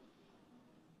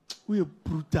 We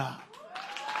brutal.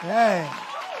 Hey.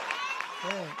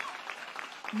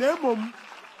 Nemom.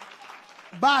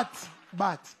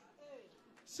 But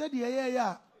said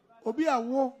yeah. Obi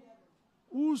awo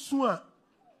Usua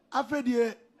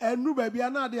afedi enu baby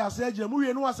ana de aseje mu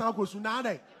wie no wasan akosu na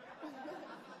dai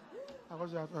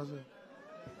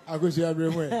akosu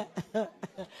abremu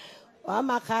wa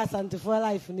maka asante for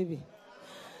life ni bi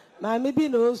ma me bi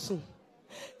no osu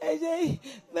eje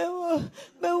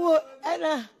mewo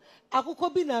ena akoko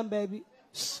bi na baby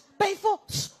pay for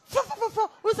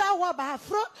usa wa ba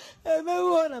fro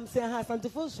mewo na mse ha asante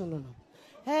for su no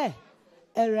hey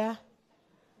era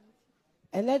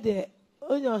ene de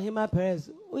Onyo Hima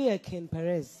Perez, we are King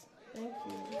Perez. Thank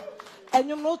you. And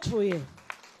you're not true.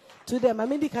 To them, I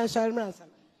mean, they can share ransom.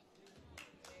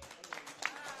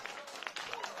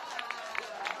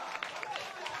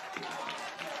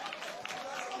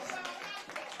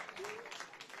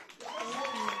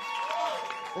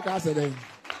 Okay, I said,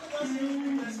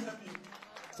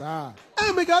 sir.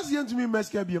 Hey, make us to me,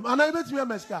 Mescabium, and I bet me a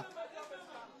Mesca.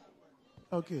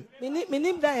 Okay. Me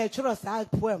name that a churros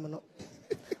poem. No.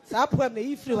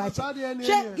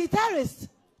 Guitarist,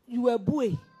 you were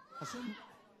boy.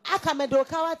 Aka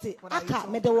medoka wate. Aka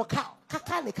medoka.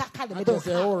 Kaka medoka.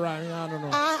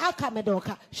 Aka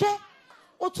medoka. She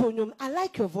otonyum. I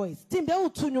like your voice. Timbe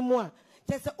otonyum wa.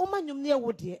 There's a omanyum near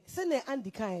woodie. Sene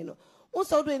Andy Kaino.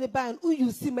 Also do any band. Who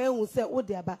you see my own say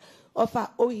woodie about. Offer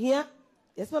oh here.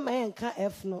 Yes, my man can't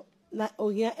F no. Na oh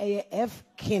here a F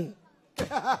king.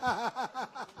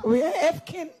 We are F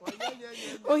king.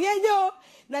 Oh yeah yo.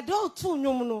 Na do tu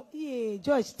nyum no ye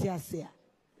George Tiasia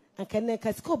anka ne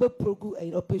ka sika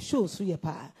obeprogu ope show so ye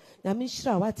pa na me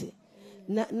hira wate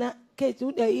na ke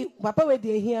papa we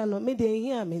de hia no me de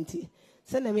hia menti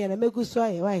se na me na megu so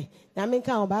aye why na me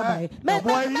kan bye bye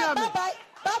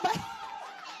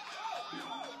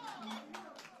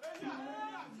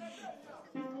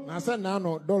na say na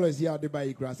no dollars here de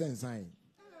buy ikra sen sign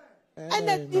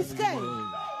and this guy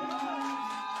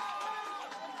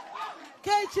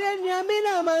Ketchen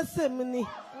Yamina Mansemini.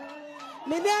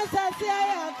 Minasa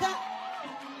Sayaka.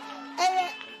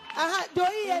 Aha,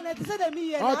 Doi and it said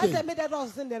me and I made that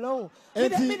also in the low. Me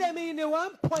in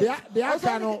 1 point. The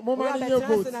Akano, more money in your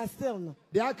vote.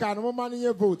 The Akano, more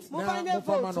money in your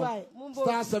vote.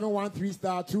 Star 713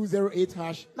 star 208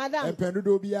 hash. Madam. And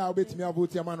Penudo be out with me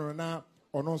about your man now.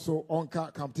 On also on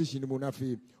competition in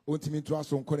Munafi. Ultimate to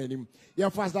us on Conenim. Yeah,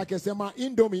 fast like a sema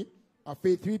Indomie. A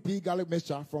 3P garlic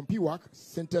mixture from Piwak,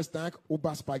 center stank,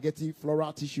 Uba spaghetti,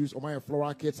 floral tissues, Omaya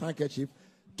floral kits, handkerchief,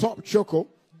 top choco,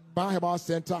 Bar Herbal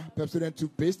Center, Pepsodent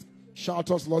toothpaste,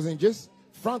 Chartos lozenges,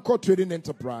 Franco Trading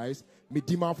Enterprise,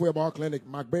 Midima Football Clinic,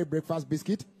 McBray Breakfast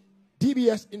Biscuit,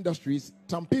 DBS Industries,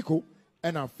 Tampico,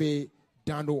 and a Fay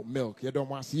Dano Milk. You don't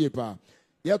want to see it, pa.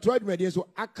 You tried me, so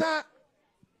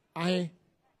I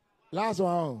last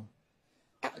one.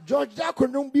 George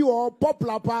Dakonum be or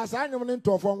popular pass. I know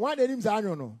into from one of them. I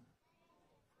don't know.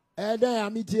 Then I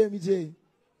meet you.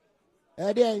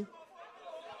 Then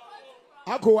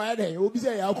Aku, I will be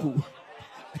say Aku.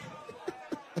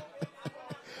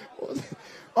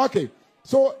 Okay,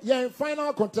 so yeah,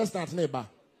 final contestant neighbor.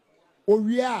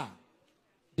 Owia,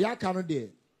 the account there.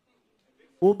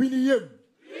 Obini yem.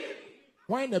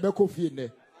 Why never coffee in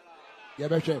there? Yeah,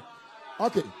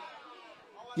 okay.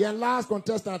 Your last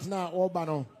contestant now,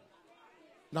 Obano.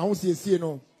 Now, who see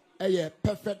no? A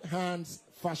Perfect Hands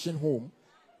Fashion Home.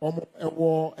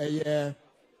 A year.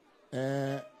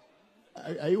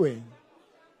 Anyway,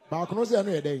 but I can say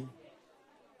another day.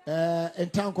 In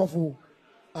town coffee.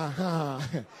 Aha.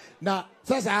 Now,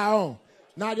 says I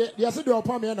now, yes, do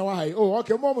upon me and why. Oh,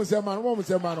 okay, moment,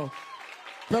 man.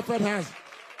 Perfect Hands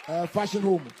Fashion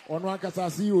Home. On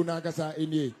Wankasa, see you, Nankasa,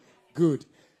 in ye. Good.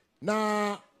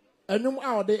 Now, and no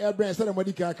out there, a brand,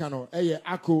 somebody can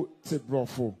Ako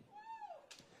Tibrofo.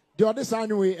 The other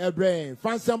side, way, a brain.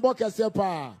 Fancy Boka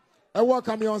Sepa. I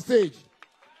welcome you on stage.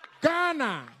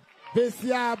 Ghana,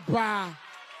 Besiaba.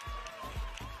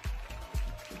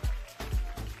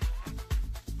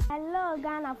 Hello,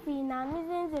 Ghana Fina.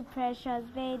 Mrs. the Precious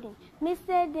Bathing.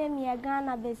 Mr. Demia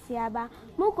Ghana Besiaba.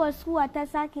 Muko School at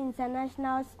Tasak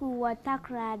International School at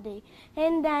Takrade.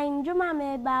 And in Juma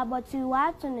Meba, but you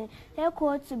are to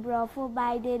echo to Brofo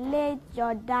by the late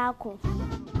Jordako.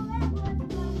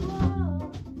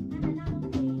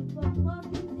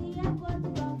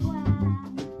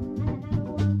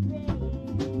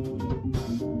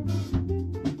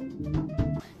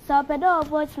 So pedo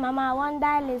votes mama one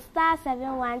dial is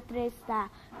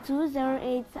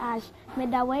 *713*208#. Me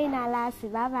da way na last.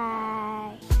 Bye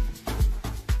bye.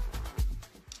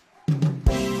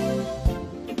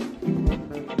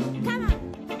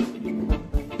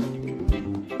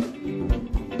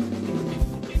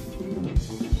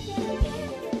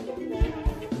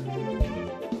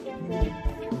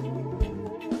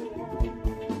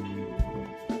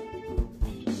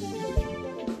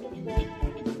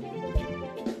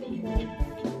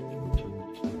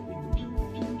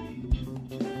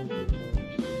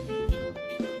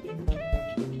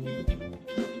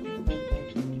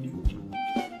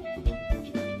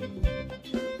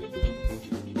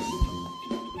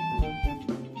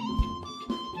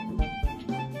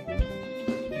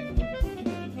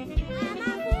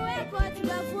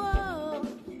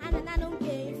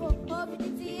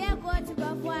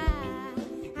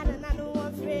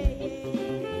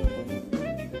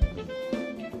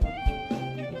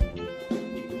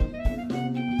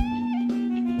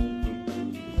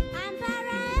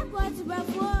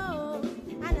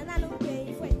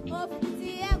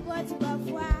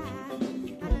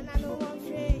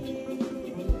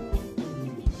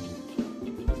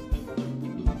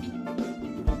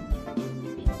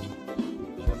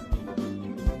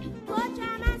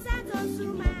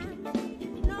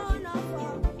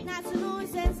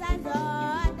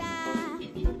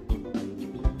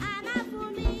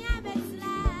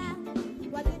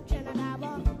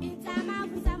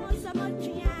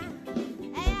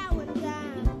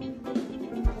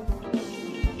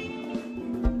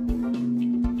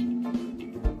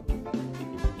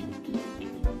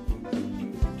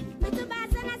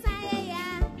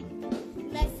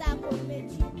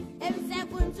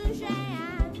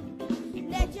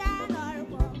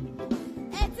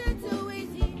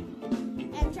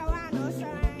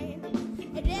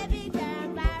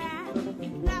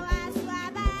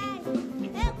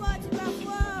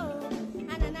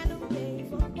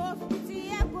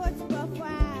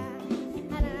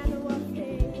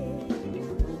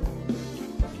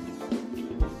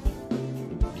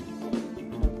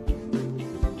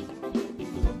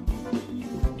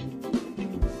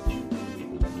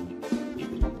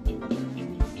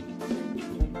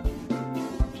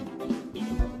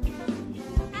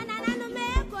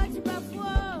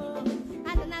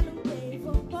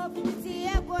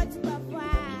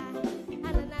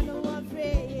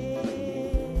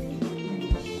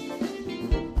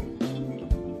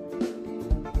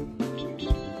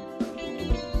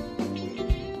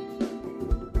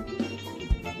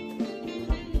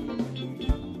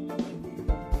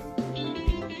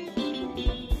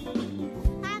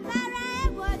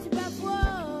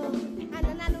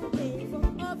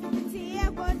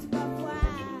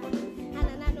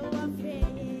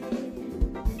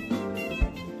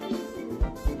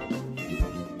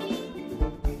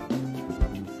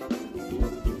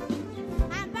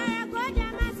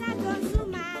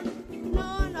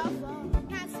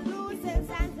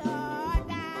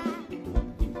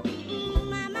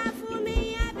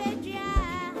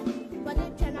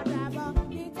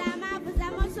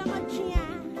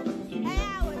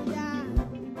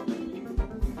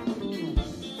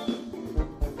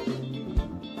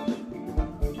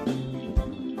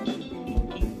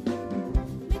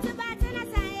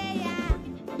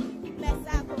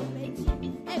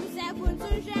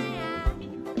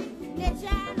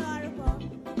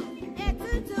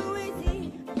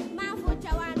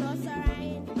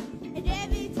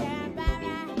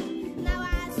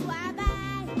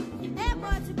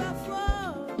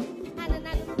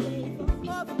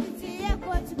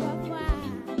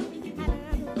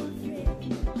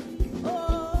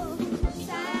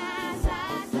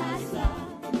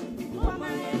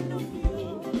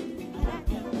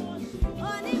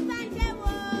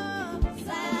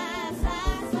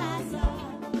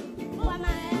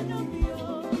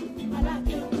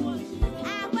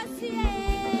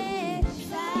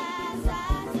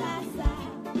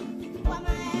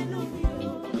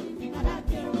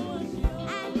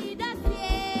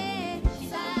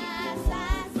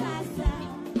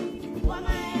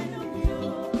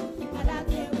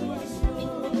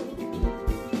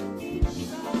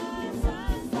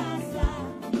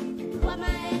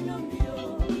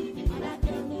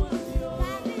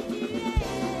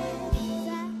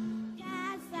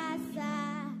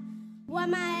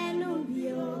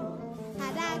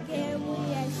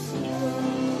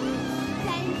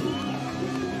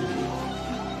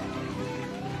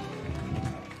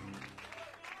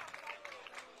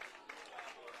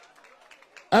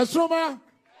 Nsoroma,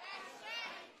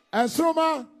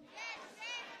 Nsoroma,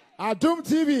 Adum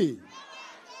TV.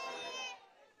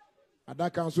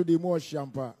 Adaka nso de mo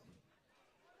shampa.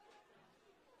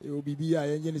 E obibi a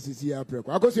yenye sisi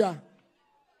apreko. Akosia.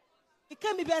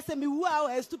 Ika mi be say mi wu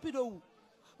a stupid o.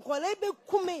 Nkole be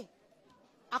kume.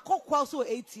 Akokwa so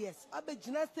 8 years. Abe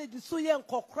gina stage so ye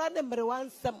nkokra ne mere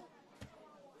wansem.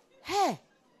 Hey.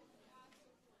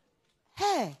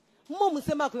 Hey, mom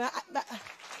say makuna.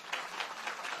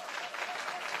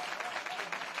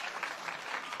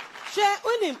 She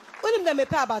unim da me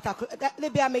pay about le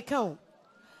be American.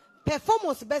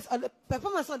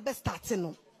 Performance on best starting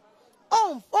no.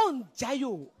 On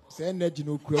jayo. Say energy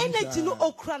no okra. Energy no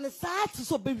okra ne sa to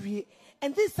so be wie.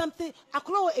 And this is something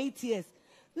akro 8 years.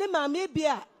 Ne ma me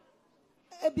bia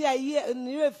year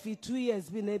near 2 years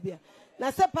be na bia.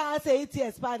 Na se pa say 8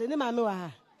 years pa ne ma me wa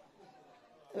ha.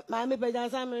 Ma me be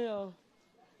jansa me yo.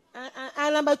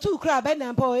 And number 2 crab be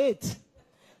number 8.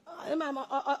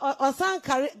 Osan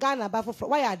carry Ghana ba for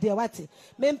why are there what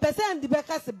me person the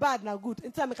beka say bad na good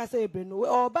inta me ka say ebre no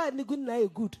or bad ni good na e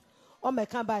good or me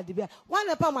can bad be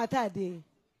one pa mata dey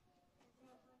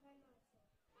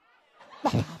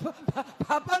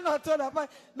papa no to na pa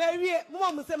me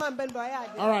mom say man bend ya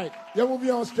dey. All right, you move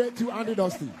on straight to Andy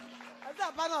Dusty.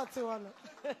 Papa no to one.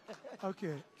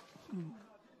 Okay.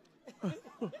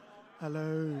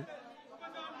 Hello.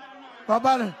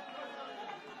 Papa.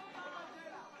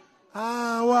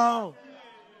 Ah, wow.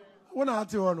 What are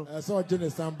you on? I saw Jenny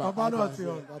Samba. Papa not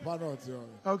on. Papa not on.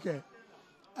 Okay.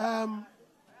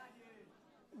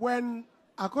 When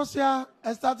Akosia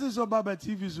started so bad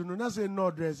TV, so no say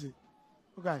no dressing.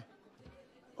 Okay.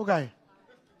 Okay.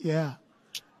 Yeah.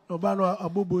 No bano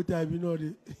abubu type, you know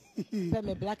the.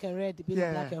 Me black and red, be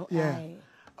black and yeah.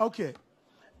 Okay.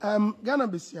 Ghana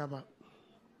besiaba.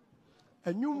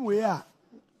 A new way.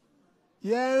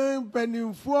 Yeah,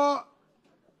 penny for.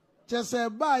 Chese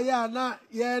ba ya na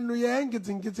ye no ye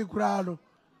nkiti kura no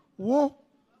wo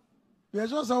ye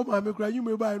so sa ma me kura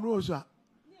nyume ba no so a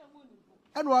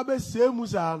e no abe se mu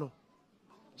sa no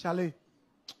chale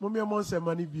mo me mo se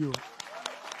mani bio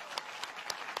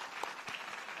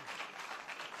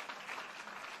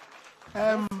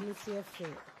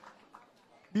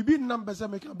bibi number se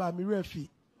me ka ba me refi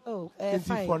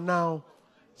fine for now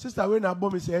sister we na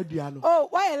bomb say adua no oh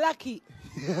why lucky.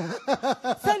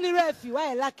 Send the refi,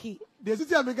 why lucky? The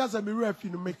city of America say me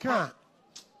refi no me can.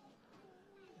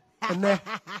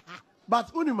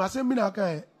 But uni ma say me na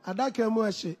kan adaka mu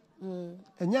ehye.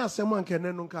 Enya asem an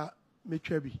kene no nka me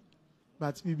twa bi.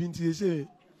 But bibi nti say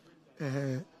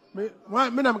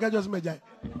me na me just me jai.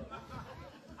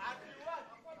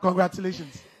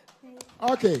 Congratulations.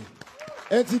 Okay.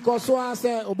 Enti koso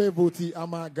ase obe voti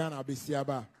ama Ghana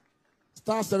besiaba.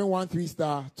 Star 713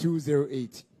 star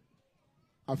 208.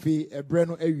 Afi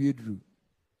ebreno ewiedru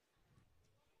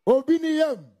obi ni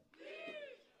yam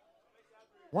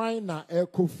why na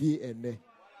ekofie ene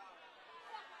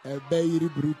ebe yiri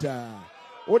bruta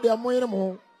o de amoyere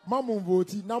mo mamu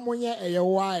voti na monye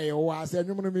eyewa se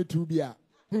nwum no metu bia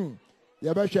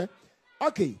ye behwe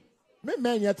okay me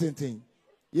menye tenten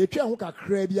ye twa ho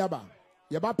kakra bi aba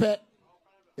ye ba pe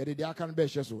ye de aka no be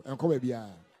hye so enko ba bia.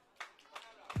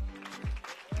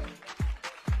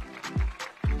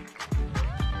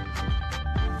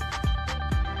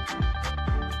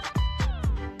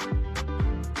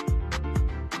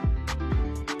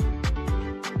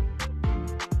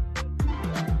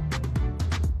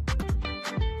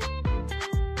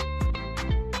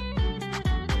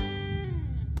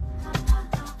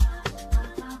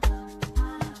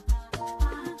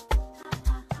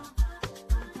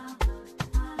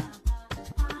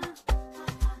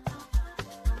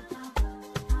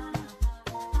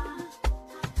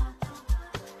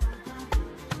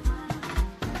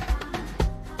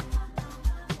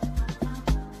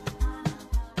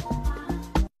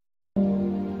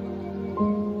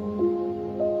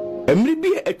 Emribi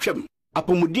etwam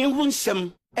apomuden ho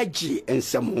nsem agi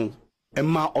ensem ho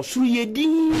emma osuru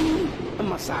yedin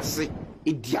emma sase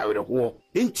ediawere ho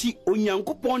enti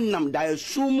onyankopon nam da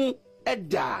esumu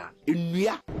eda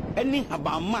enua eni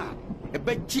habama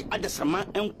ebeji adasama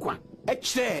enkwa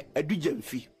ekire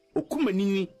adujamfi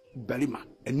okumanini balima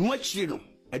enu akire no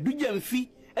adujamfi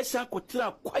esa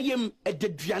kotra kwayem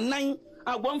ededuanan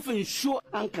agwamfa nsuo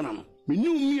ankanam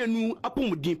menu mienu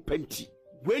apomuden panti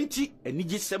wenti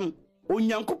enigisem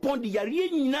onyankopon de yare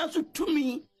nyina so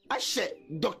tumi ahye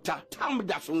Dr.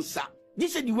 Tamda sonsa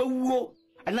dise di wawuo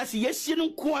And as yes, you know,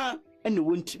 qua and the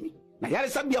won't me. Na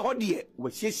yaresa bia ho de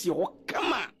wasiesie ho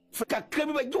kama frika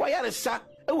krabi ba gwa yaresa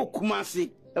e wo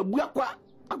kumase abuakwa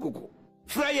agogo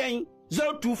frayen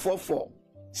 0244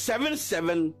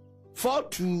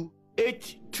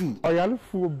 774282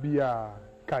 oyalefo bia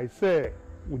kai se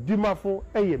udimafo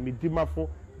eye midimafo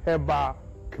heba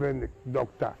clinic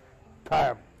doctor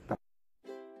time.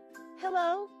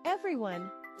 Hello, everyone.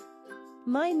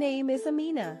 My name is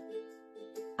Amina.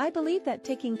 I believe that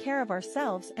taking care of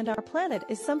ourselves and our planet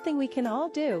is something we can all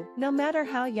do, no matter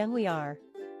how young we are.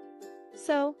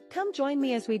 So, come join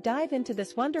me as we dive into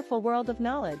this wonderful world of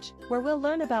knowledge, where we'll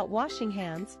learn about washing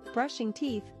hands, brushing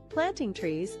teeth, planting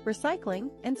trees,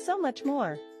 recycling, and so much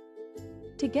more.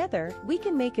 Together, we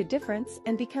can make a difference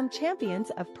and become champions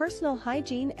of personal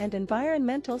hygiene and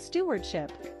environmental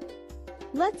stewardship.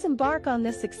 Let's embark on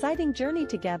this exciting journey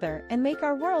together and make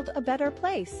our world a better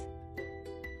place.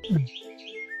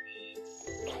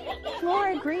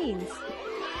 Flora Greens,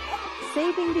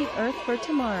 saving the earth for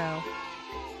tomorrow.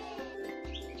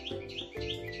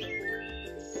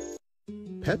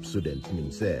 Pepsodent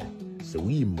means say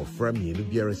we mmofra mienu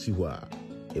biara si ho a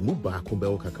emu baako be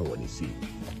okaka woni si.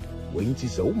 When ti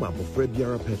se wo ma mmofra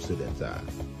biara Pepsodent a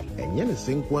enye ne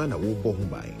senkwa na wo bo ho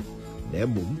ban. Na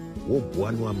emum wo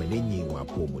boa no amanenyi wa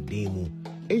apomuden mu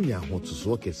enya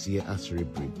hotoso kese asere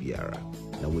biara.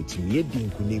 Na wetimi edi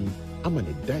nkunim ama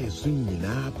ne dai so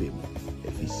nyina bem.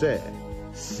 Efi se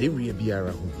serie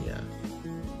biara ho hia.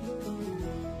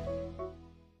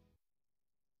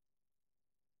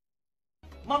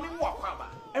 Mami Wakwaba,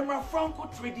 Emra Franco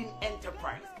Trading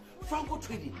Enterprise. Franco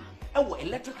Trading, our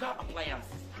electrical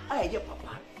appliances. I hear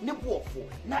papa, ne buofo,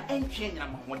 na enchen na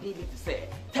mahwade bi to say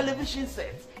television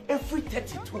sets every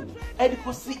 32,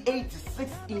 adequacy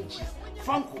 86 inches.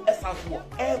 Franco essential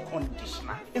air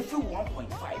conditioner every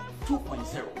 1.5,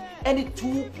 2.0, any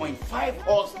 2.5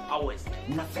 horsepower.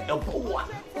 Na se eboa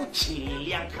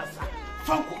uchi kasa.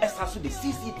 Franco essential the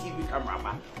CCTV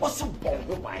camera. What's a bomb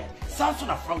mobile? Samsung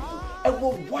na Franco. A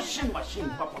washing machine,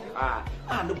 papa,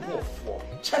 and a buofo,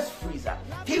 chest freezer,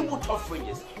 tabletop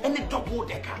fridges, and a double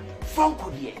decker. Franco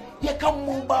here, you can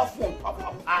mobile phone,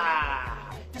 papa.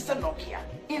 This is Nokia,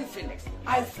 Infinix,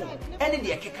 iPhone, any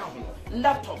day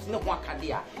laptops no one can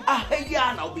dear.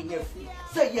 Here now be near free.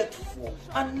 Say yet to four,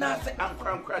 and now say I'm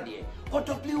crown credit. Go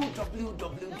to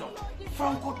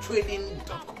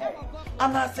www.francotrading.com.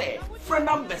 And I say, friend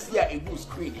numbers here a boost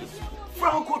screen is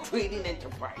Franco Trading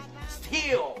Enterprise.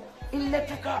 Still,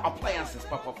 electrical appliances,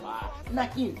 papa.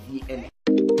 Not in the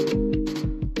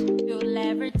You'll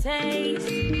ever taste.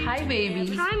 Hi,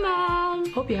 baby. Hi, Mom.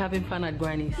 Hope you're having fun at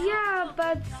Granny's. Yeah,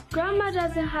 but Grandma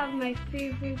doesn't have my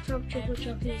favorite top chocolate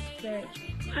spread.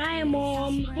 Hi,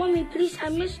 Mom. Mommy, please, I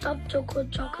missed top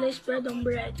chocolate spread on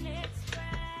bread.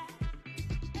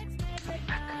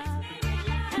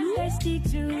 Tasty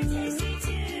too.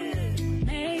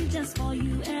 Made just for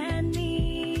you and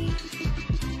me.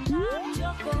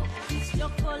 Choco, it's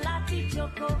chocolate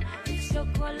choco. It's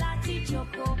chocolate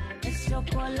choco. It's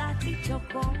chocolate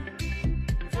choco.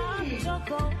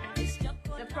 Choco, it's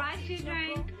chocolate. Surprise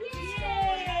children.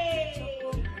 Yay!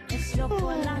 It's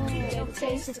chocolate. The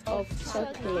taste of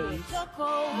chocolate.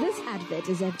 This advert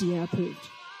is FDA approved.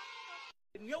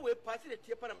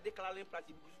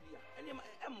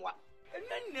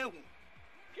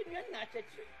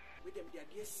 With them, they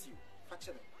are seal.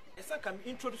 And some can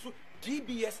introduce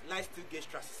DBS lifestyle guest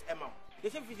trusses. Emma, they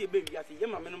say, baby, I say,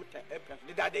 Yama, minimum aircraft,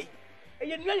 the day. And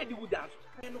you know, you would dance.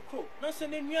 And no, no,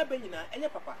 send a new Benina and your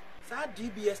papa. So,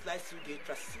 DBS lifestyle guest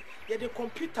trusses. Yet the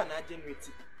computer not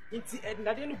generated. Into and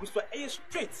I didn't go for a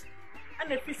straight.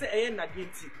 And if it's a not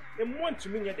guilty, and want to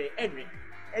mean the Henry.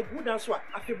 A good answer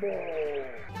after ball.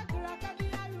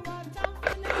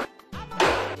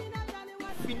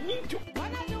 We need to.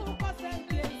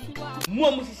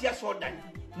 More musicians saw that.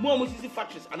 More music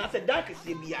factories, and as a dark is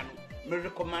a piano. Me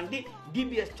recommend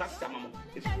DBS Trust.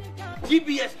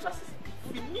 DBS Trust.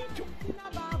 We need to.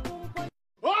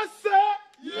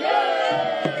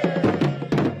 Yeah!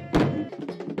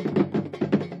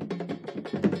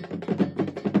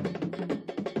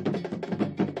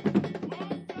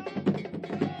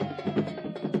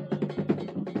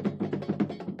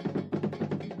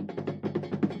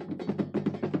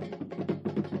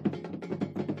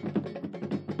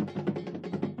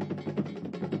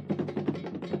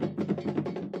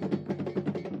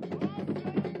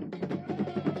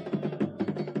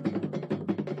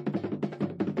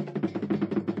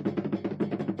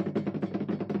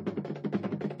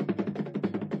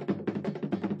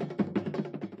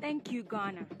 Thank you,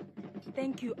 Ghana.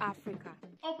 Thank you, Africa.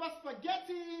 Over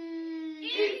spaghetti!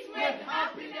 Eat with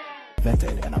happiness!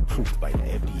 Vetted and approved by the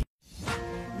FDA.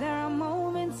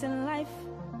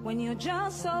 when you're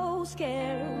just so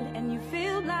scared and you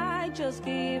feel like just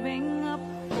giving up.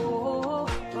 Oh,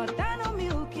 but Dino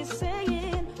Milk is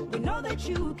saying, we know that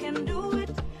you can do it.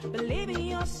 Believe in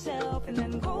yourself and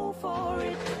then go for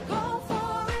it. Go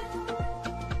for it.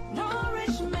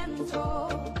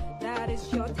 Nourishmental, that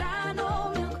is your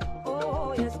Dino Milk.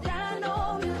 Oh, yes,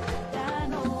 Dino Milk,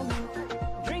 Dino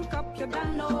Milk. Drink up your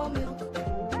Dino Milk.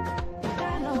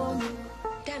 Dino Milk.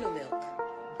 Dino Milk.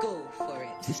 Go for it.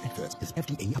 This advert is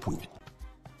FDA approved.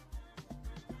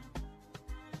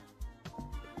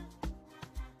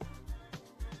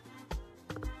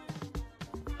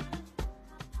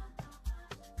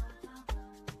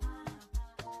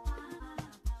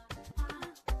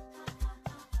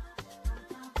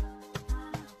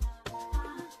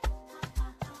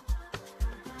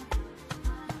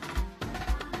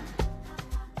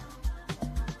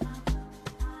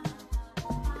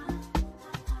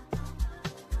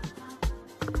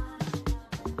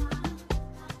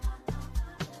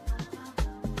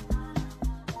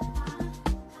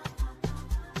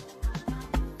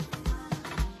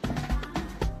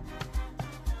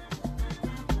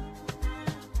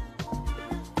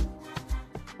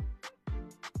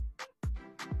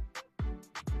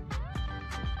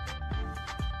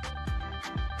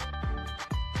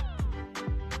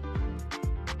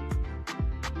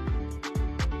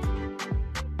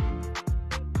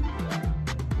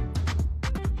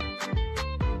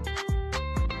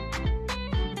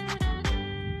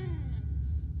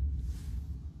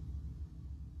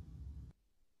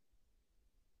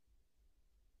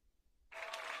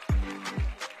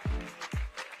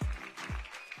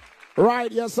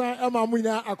 Right, yes, sir. Emma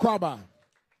Muina Akwaba.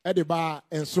 Ediba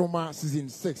Nsoroma season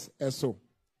 6 so.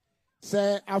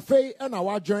 Say afei and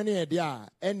our journey there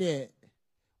any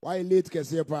why late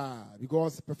kesepa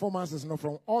because performances no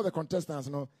from all the contestants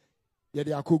no yeah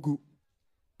they are kugu.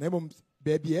 Nebum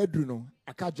baby edru no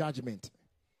aka judgment.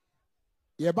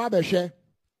 Ye ba be hwe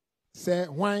say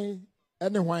why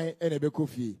any be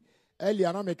fie.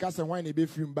 Earlier na make say why ne be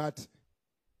film but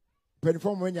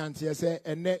perform when you say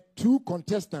and 2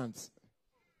 contestants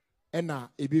and a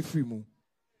be free mu.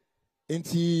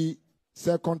 Inti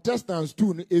say contestants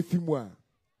 2 no efimu a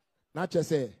na che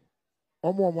say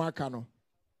omo aka no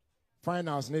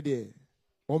finals ne de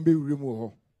on be remove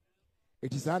ho.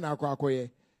 It is an akwakoye.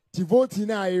 Ti vote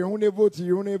na e ho ne vote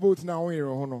na ho ere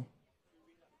ho no.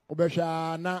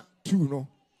 Obehwa na 2 no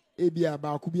ebia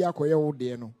ba ku bi akoye wo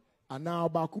de no. Ana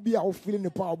ba ku bi a wo feel ne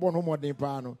pa obo no modern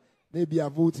pa no. Maybe a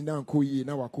vote now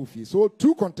Kofi. So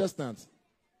 2 contestants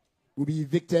will be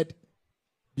evicted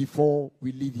before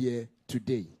we leave here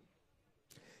today.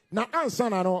 Now, answer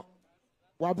no,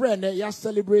 wabrene ya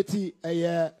celebrate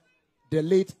the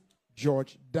late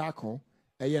George Dako,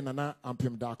 Nana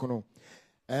Ampim Dako no.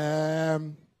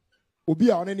 Obi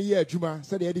a oneni ye adwuma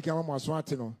said the edika ma so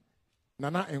no.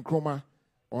 Nana Nkroma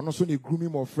ono so ne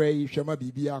grooming mo frey hwema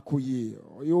bibia koye.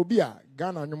 Obi a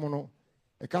Ghana nwom no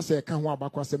e ka se ka ho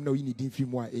abakwasem na oyi ni din fi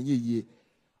mu a enye yie.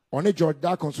 One George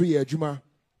Dako so ye adwuma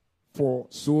for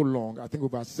so long, I think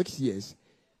over 6 years.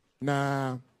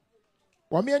 Na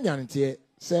wame anyantie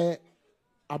se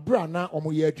abra na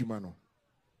omo ye adwuma no.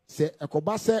 Se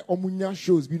ekoba se omunya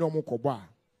shows bi no omo koba.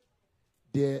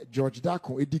 The George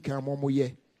Dako edika mo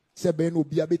ye. Se be no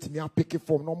bia betimi apeke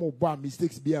form no omo bo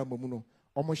mistakes bia mamu no.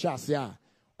 Omo hye ase a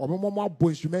omo mo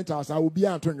abo instrumentals a obi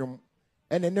antonwom.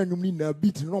 Ene nanwum ni na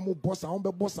beat no omo bossa on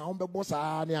be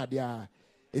bossa ne ade a.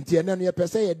 Enti ene no ye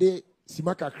pese ye de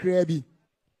simaka kra bi.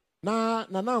 Na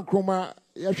Nkroma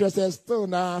ye hwese still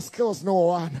na skills no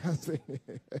one.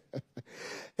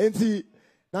 Enti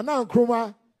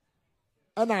Nkroma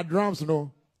ana drums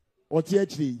no oti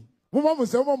achiri. Mama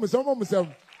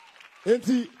musem.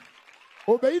 Enti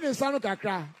obeyi ne sanu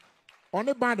kakra. On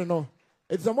the band no.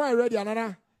 It's the more ready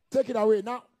anana. Take it away.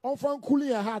 Now on fan cooling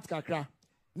your heart kakra.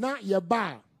 Na ye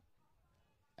ba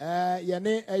ye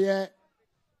ne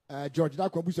George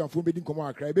Dako busu afo be din komo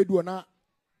akra. E be du na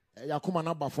yakoma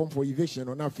na ba form for evasion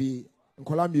no na fi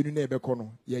nkola mienu na e be ko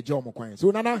no ye je omo kwan. So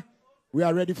Nana, we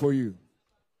are ready for you.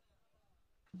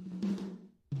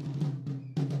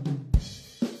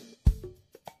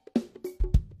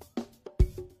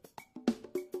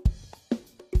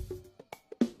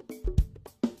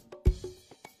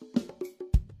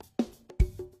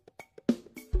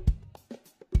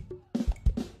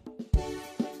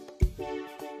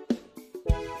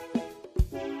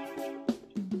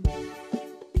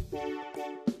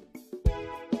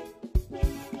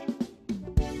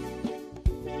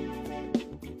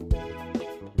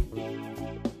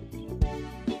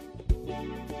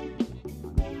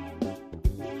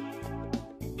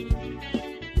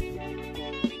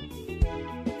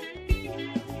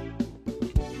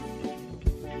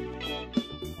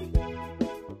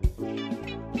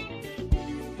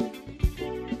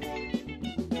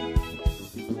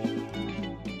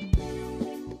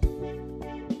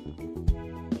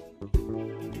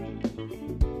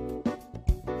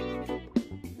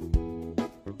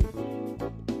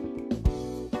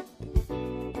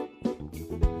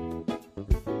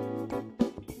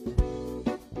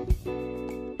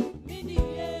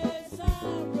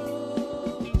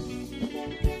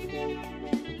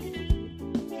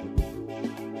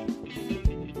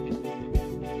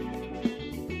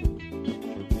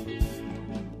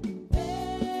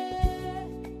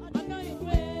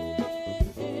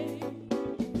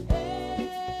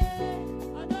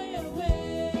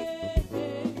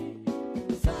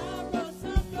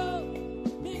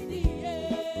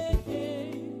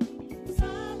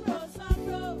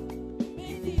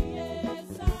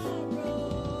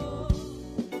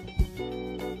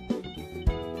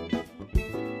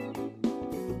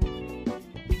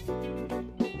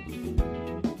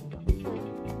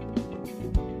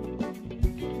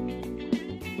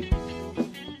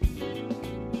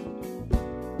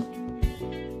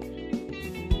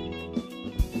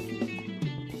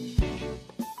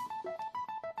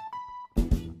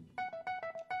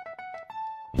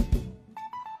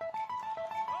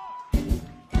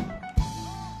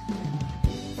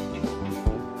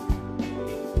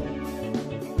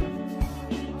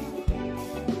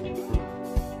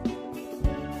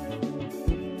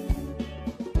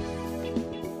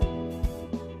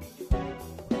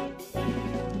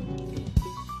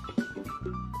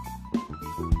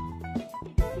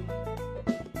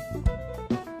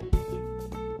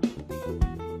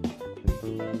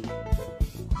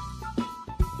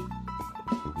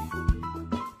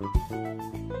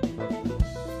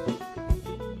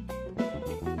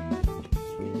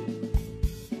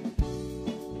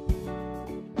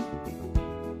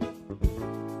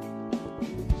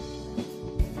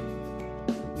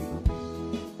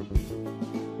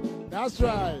 That's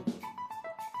right.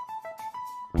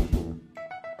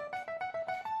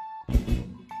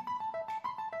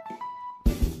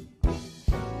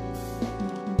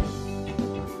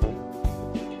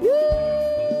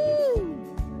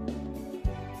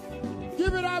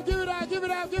 Give it up, give it up, give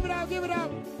it up, give it up, give it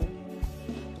up.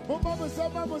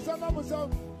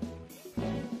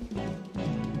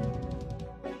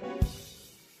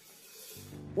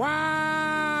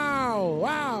 Wow,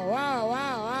 wow, wow, wow,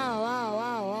 wow, wow,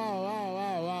 wow, wow,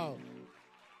 wow, wow.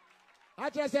 I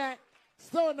just said,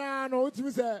 so now, no, it's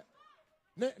me say,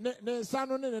 ne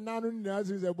son and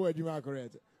nanu is a boy, you are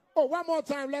correct. Oh, one more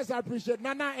time, let's appreciate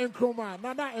Nana and Chroma,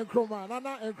 Nana and Chroma,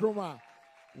 Nana and Chroma.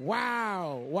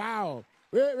 Wow, wow.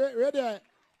 Wait there.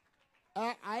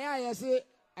 I say,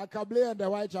 I can blame the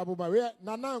White Chapel, but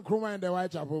Nana and Chroma and the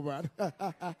White Chapel, man.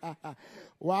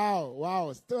 Wow,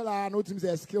 wow. Still, I know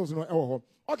to skills. No,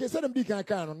 okay, so them big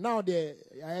can now they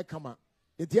I come out.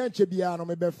 It's young Chebiano,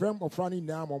 maybe friend of Franny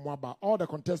now, about all the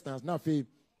contestants now.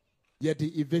 Yet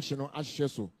the eviction or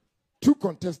so. 2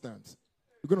 contestants.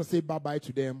 We're going to say bye-bye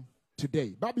to them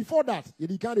today. But before that, you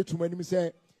can't too many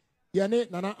say, Yane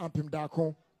Nana Ampim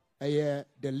Dako,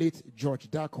 the late George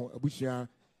Dako, Abushia,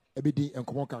 Ebidi and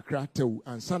Komoka Krato,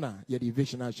 and Sana, yet the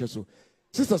eviction as so.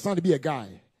 Sister Son to be a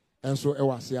guy, and so I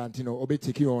was saying, you know, Obe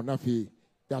take you on Nafi,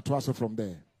 that was from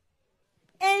there.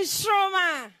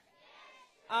 Nsoroma.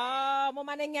 Oh,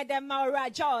 Mama Nenya de Maura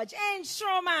George.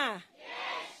 Nsoroma.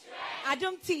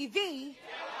 Adum TV.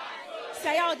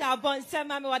 Say all that bon say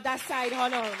mama what that side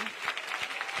hold on.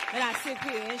 And I see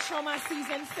Nsoroma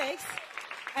season 6.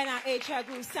 And I HR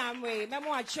Group Samway.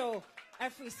 Memoir show.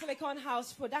 Every Silicon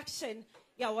House production.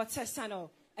 Ya water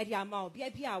sano. Edi amao.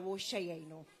 Bia wo share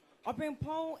no. Obrin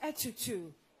pon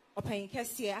etutu. Open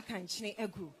kesi akanchine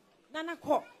egu. Nana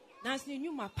ko. Nansi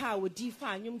nyuma pa wo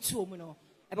difa nyum tuomu no.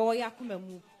 Ebe wo yakuma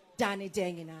mu dane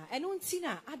dengina. Eno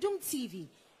ntina Adum TV.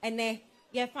 Ene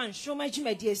ye fan Nsoroma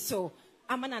jumedie so.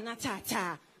 Amana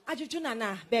natata. Ajuju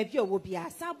nana baby owo bia.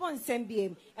 Sabon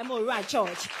sembiem emo Ra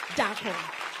George Dako.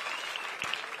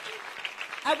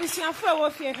 Abusuafo wo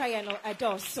fie hwaye no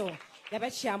edoso. Ye be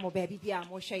chia mo baby bia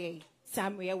mo hweye.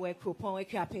 Samwe we kropon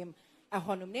akwapem.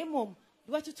 Ahonom nemom.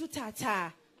 Duwatutu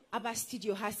tata. Aba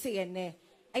studio ha say ne.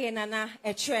 Eye nana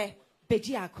etre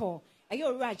bedi akọ.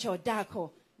 Eye Ra George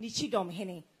Dako. Ni chidom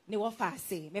hene. Ne wo fa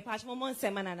ase. Me pa mo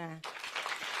nsema nana.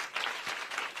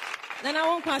 Nana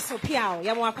won kwa so piao.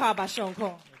 Ya mo akwa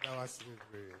abashonko. That was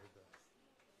very.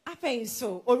 Afen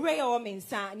so. Ore o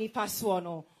mensa ni faso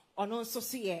no. Ono nso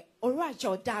so ye. Ra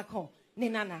George Dako. Ne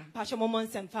nana. Pa mo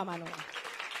nsem fama no.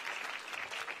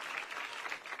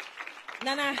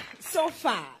 Nana, so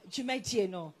far, Jumedie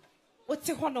no. What's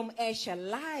the honum air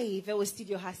live? It was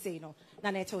studio has say no.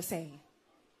 Nana to say.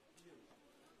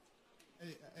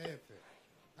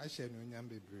 I shall no yam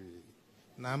be brave.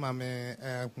 Now, mamma,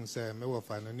 I say, me will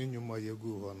find a new more you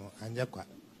go on and yakwa.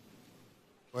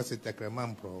 What's it take a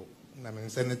man pro? Namin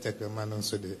send it take a man on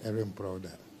so the Erin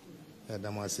Proda.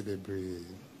 That must be brave.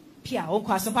 Pia, oh,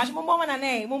 cross a patch, Mumbo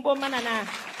Manana, Mumbo Manana.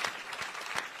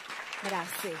 But I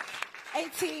say.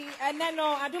 And then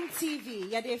no, Adum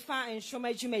TV, ya de fa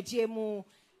Nsoroma jumedie mu,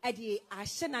 edi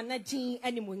ahye na nadin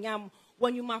animunyam,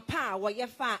 wanyu mapa wo ye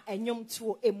fa enyom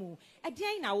to emu. Edi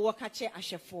ai na wo ka che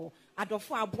ahyefo,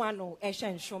 adofo aboa no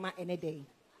ehye Nsoroma enedey.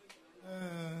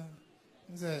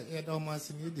 Nze ye do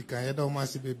masi ni di kan ye do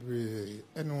masi bebre,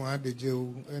 enu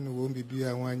adejewu, enu wo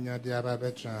bibia wanya de aba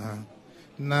betra ha.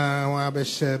 Na wa be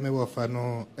share me wo fa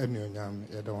no enuonyam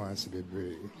ye do masi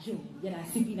bebre. Ya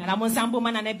sibi na Ramon Sambo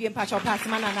mana na biem pacho pass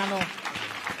mana na no.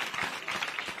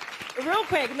 Real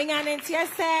quick, me ngane ntie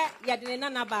se ya de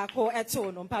nana ba ko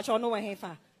eto no pacho no we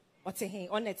hefa. Ote hen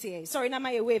on netie. Sorry na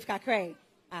my wave kakrai.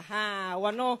 Aha,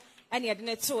 wono ene ya de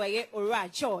ne to ye Ra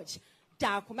George.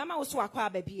 Da ko mama wo so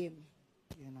akwa ba biem.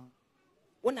 You know.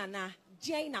 Wona na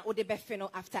je na wo de be fe no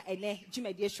after ene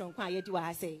jumediation kwa ye di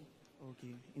wa say.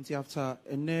 Okay. Until after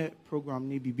a program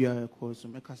ni BBI course,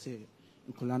 make I say,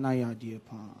 Nicolana Yadia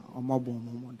pa or Mobile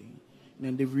Momoding.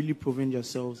 And they've really proven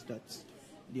themselves that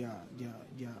they are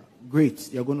great.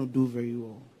 They are going to do very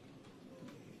well.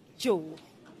 Joe,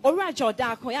 Ra George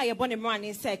Dako, ya born in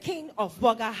Rwanda, say king of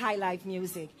Burger High Life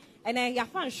music. And then ya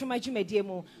fan Nsoroma jumedie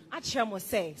mu, achemo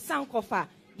say, sound kofa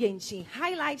yenchi.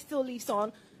 High Life still lives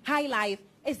on. High Life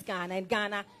is Ghana, and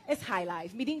Ghana is High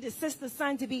Life. Meeting the sister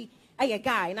son to be a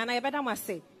guy, and I better must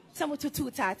say, some to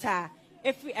two tata,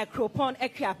 if we a cropon, a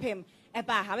crapim, a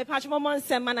bar, have a patch of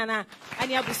months and manana, and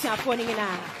your busia phoning in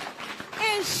a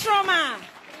Nsoroma,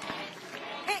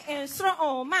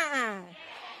 Nsoroma,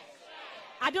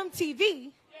 Adum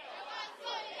TV,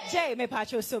 J. Me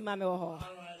patcho so mamma.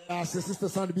 Sister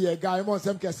son to be a guy, most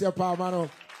some can see a power man.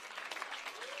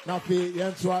 Now, pay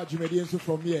Yanswa Jumedian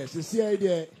from here. See,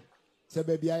 idea. Say,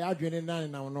 baby, I had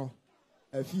 29 now. No,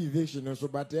 a few vision so,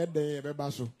 but at the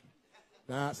Bebaso.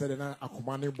 Now, said, a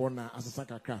commanding bona as a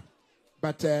sacra.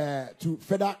 But to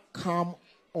further calm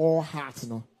all hearts,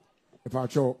 no. If I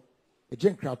show a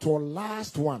jinkra to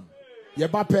last one.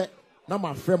 Yebape, now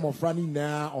my friend of running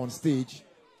now on stage.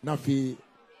 Now, we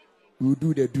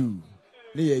do the do.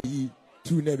 Near ye,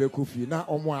 two never coffee. Now,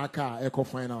 Omwa car, eco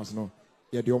finance, no.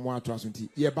 Ye the Omwa Trasunti.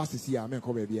 Ye Bassi, I mean,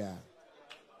 come here.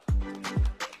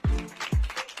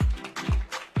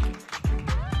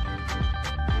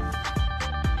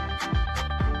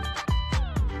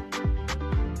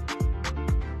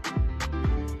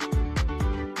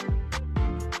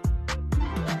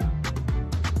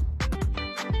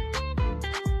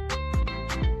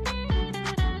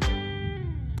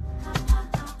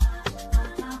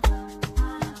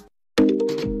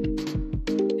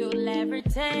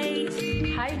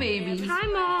 Hi, baby. Hi,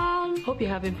 Mom. Hope you're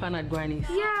having fun at Granny's.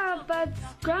 Yeah, but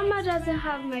Grandma doesn't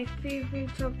have my favorite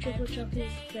top chocolate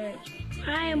spread.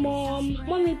 Hi, Mom.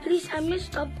 Mommy, please, I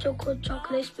missed top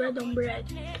chocolate spread on bread.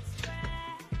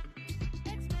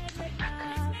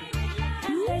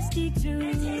 Tasty too,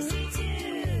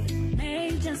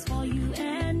 made just for you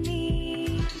and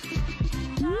me.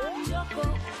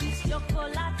 Choco, it's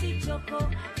chocolate choco,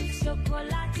 it's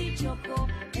chocolate choco,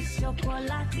 it's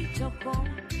chocolate choco.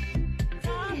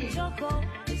 Choco,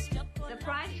 it's chocolate.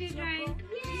 Surprise children!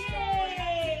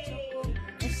 Yay!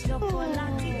 It's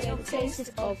chocolate, the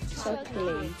taste of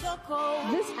chocolate.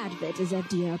 This advert is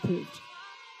FDA approved.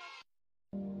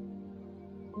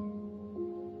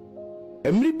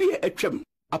 Emri bi etwam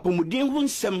apomuden ho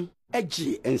nsem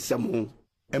agi ensem ho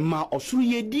emma osoro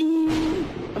yedin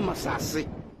emma sase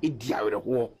ediawere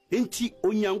ho enti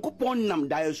onyankopon nam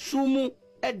da esumu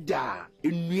eda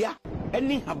enua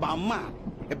eni habama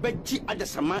ebeji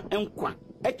adasama enkwa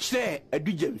ekire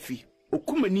adujamfi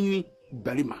okumanini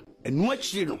barima enu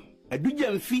akire no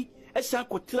adujamfi esa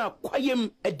kotra kwayem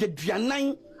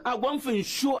ededuanan agwamfa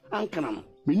nsuo ankana no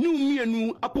menu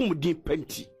mienu apomuden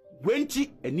panti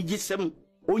wenti enigisem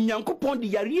onyankopon de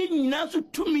yare nyina so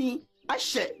tumi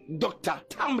ahye Dr.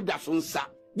 Tamda sonsa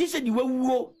dise di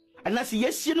wawuo anase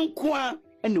yesie no nkoa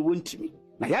ene wontimi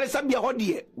na yare sabia ho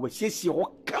de wasiesie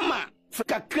ho kama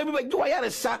frika krabi ba gwa yare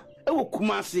sa ewo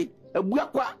kumase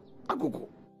abuakwa agogo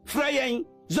frayen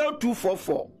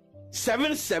 0244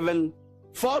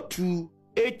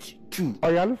 774282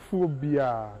 oyalefo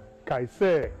bia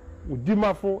kaise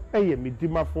udimafo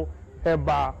midimafo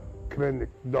heba clinic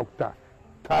Dr.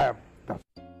 Time.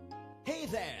 Hey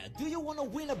there, do you want to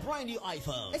win a brand new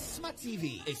iPhone, a smart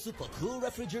TV, a super cool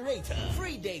refrigerator,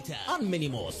 free data, and many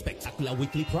more spectacular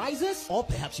weekly prizes? Or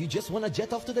perhaps you just want to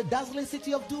jet off to the dazzling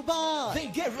city of Dubai?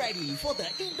 Then get ready for the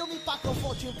Indomie Pack of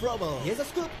Fortune promo. Here's a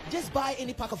scoop. Just buy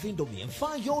any pack of Indomie and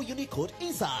find your unique code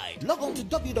inside. Log on to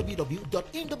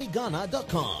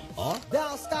www.indomieghana.com or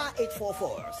dial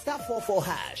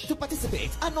 *844*44# to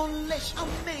participate and unleash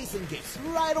amazing gifts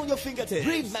right on your fingertips.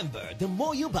 Remember, the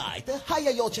more you buy, the higher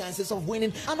your chances of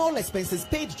winning an all expenses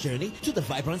paid journey to the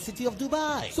vibrant city of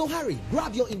Dubai. So hurry,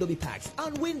 grab your Indomie packs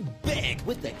and win big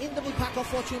with the Indomie Pack of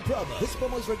Fortune promo. This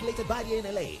promo is regulated by the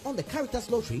NLA on the Caritas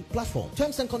Lottery platform.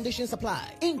 Terms and conditions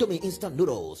apply. Indomie instant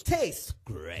noodles tastes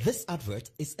great. This advert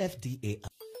is FDA.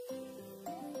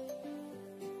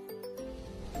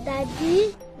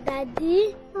 Daddy,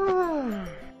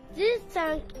 this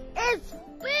tank is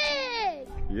big.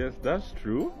 Yes, that's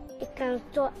true. It can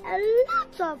store a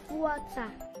lot of water.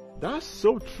 That's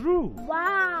so true.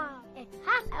 Wow! It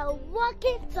has a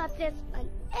working tortoise on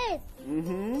it.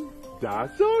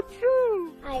 That's so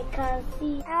true. I can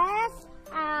see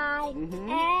S-I-N-T-E-X.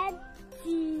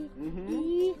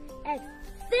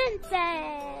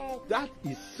 Syntax. That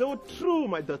is so true,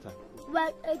 my daughter.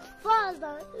 But it falls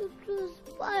and it will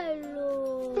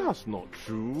spoil. That's not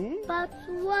true. But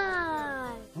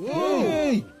why?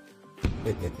 Hey!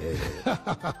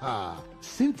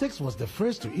 Syntex was the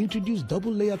first to introduce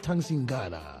double-layer tanks in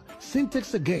Ghana.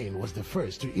 Syntex again was the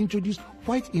first to introduce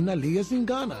white inner layers in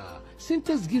Ghana.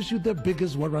 Syntex gives you the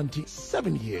biggest warranty,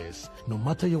 7 years. No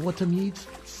matter your water needs,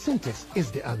 Syntex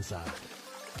is the answer.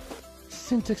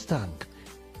 Syntex tank.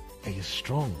 Are you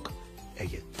strong? Are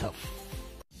you tough?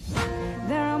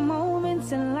 There are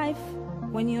moments in life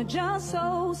when you're just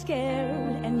so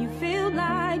scared and you feel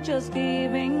like just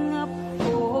giving up.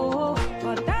 Oh,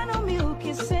 but Dino Milk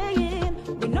is saying,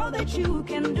 we know that you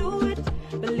can do it.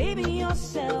 Believe in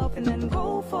yourself and then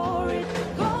go for it.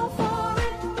 Go for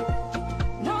it.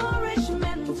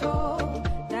 Nourishmental.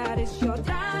 That is your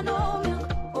Dino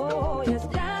Milk. Oh, yes,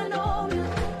 Dino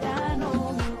Milk.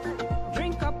 Dino Milk.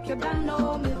 Drink up your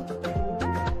Dino Milk.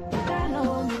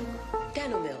 Dino Milk.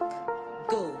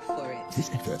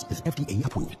 product is FDA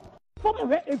approved.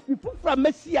 If you put from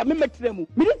Messi, I met them.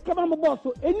 Minutes come on boss,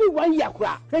 so any 1 year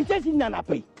crack. Franchise in an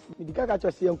pay. The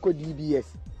character say Uncle DBS.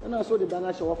 And also the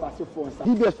banner show off as a phone.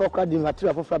 DBS for card in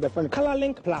material for Faber Fan Color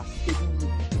Link Plus.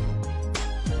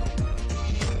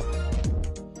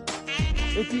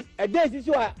 If a day is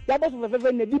you are, that was of a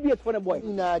DBS for a boy.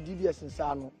 In a DBS in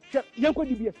Sano. Yanko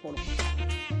DBS for.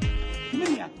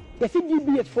 The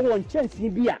DBS for one chance in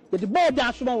beer. The board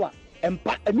down small. And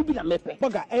maybe a mepe.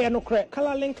 Boga, I no crack.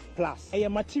 Color Link Plus. I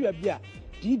am material beer.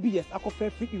 DBS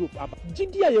akofe free Europe aba.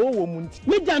 GDA ye wo munti.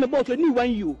 Me jam about a new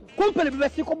one you. Company be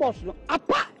se ko boss no.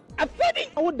 Apa. A feeding.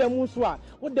 What them so a.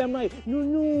 What them no.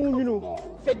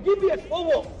 No. Say DBS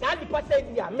over. Say the pass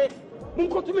dia me. Mun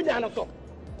ko to me dan so.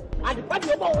 And the party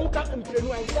over won ka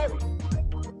entrenu and sorry.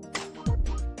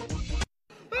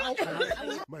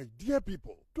 My dear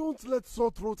people, don't let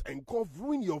sore throat and cough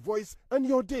ruin your voice and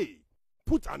your day.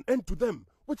 Put an end to them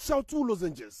with Shout2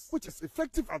 lozenges, which is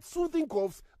effective at soothing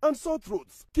coughs and sore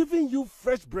throats, giving you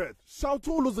fresh breath.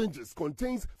 Shout2 lozenges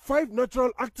contains 5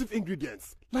 natural active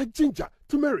ingredients like ginger,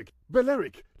 turmeric,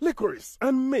 valeric, licorice,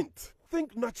 and mint.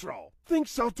 Think natural. Think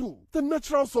Shout2, the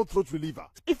natural sore throat reliever.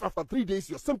 If after 3 days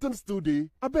your symptoms still dey,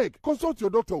 abeg, consult your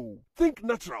doctor. Think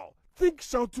natural. Think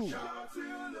Shout2.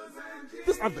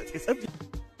 This advert is empty.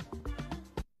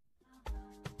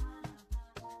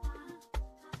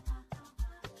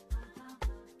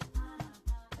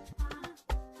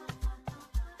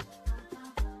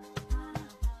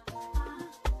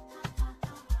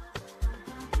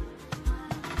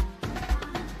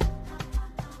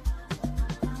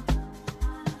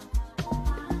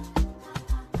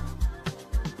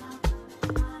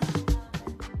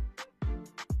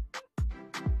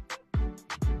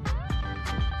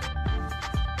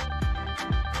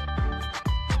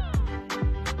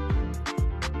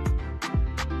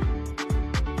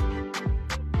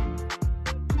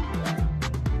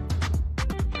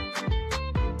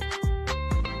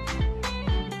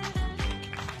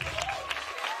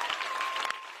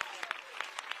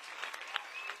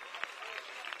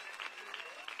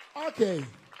 Okay.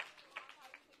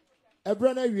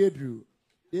 Ebrana Wiedru.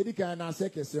 Yedika na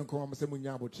sekese nko amse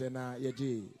munya abotre na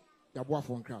yeje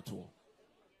yaboafo nkrato.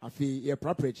 Afi ye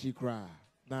praprechi kra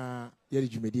na ye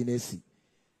djumedi na esi.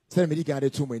 Se medika de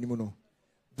to manimu no.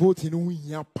 Vote no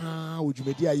hia pa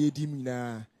odjumedi a yedi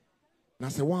nyina. Na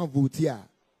se wan vote a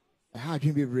ha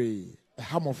adwen bebre.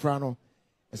 Ha mofra no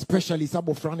especially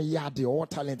sabofra no yade all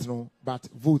talent no but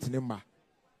vote ne ma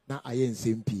na aye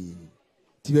nsempie.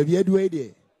 Ti ba bia duwe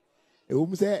de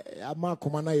say ama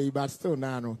komana ye but still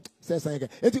na no say say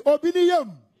eti obiniyam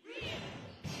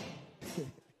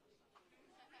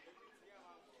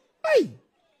ai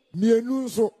mienu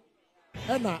so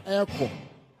na eko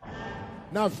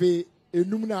na fe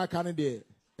enum na aka ne de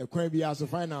ekwan bi aso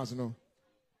finance no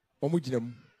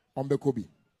omuginam ombeko bi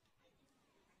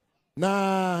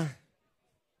na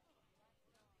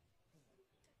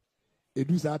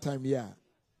edu that time here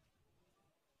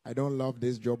I don't love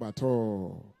this job at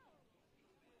all.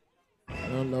 I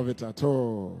don't love it at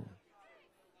all.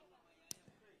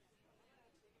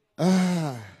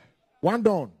 One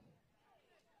down.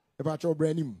 About your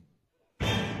brand new.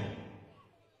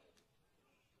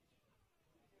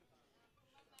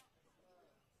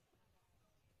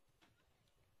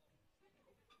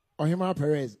 Ohima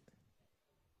Perez.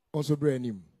 Also brand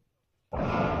new.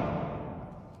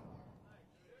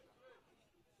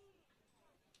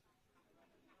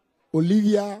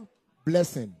 Olivia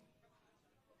Blessing.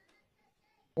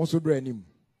 Also brand new.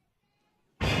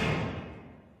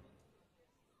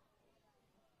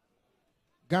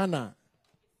 Ghana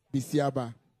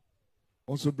Bisiaba.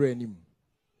 Also brand new.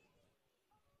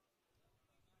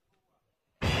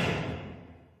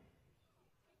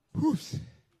 Oops.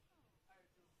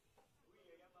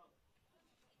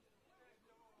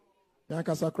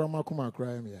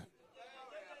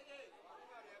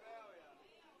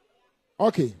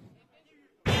 Okay.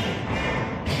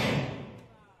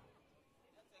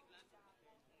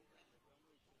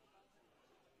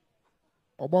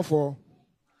 Obafo,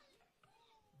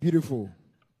 beautiful,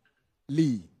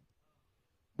 Lee,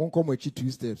 won't come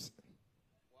 2 steps.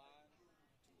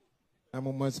 I'm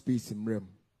on my space in rem.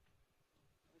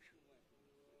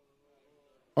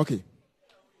 Okay.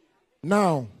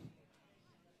 Now,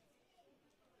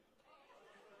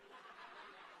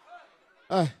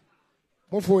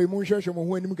 Mofo emotion show mo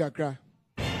ho anim kakra.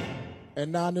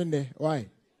 And now ne why?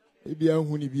 Ebia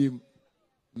hu ni biem.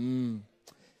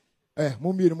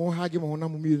 Mumbi mo hagi mo na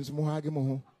mumbi mo hagi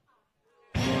mo.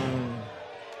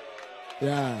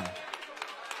 Yeah.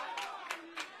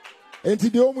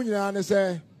 Enti de omu nyina ne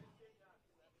say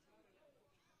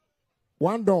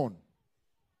one down.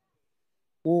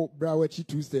 Oh, Brawachi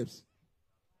 2 steps.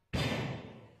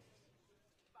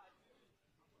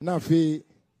 Nafi.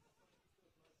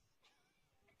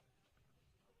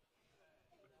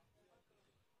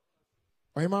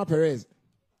 Ohima Perez.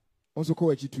 Also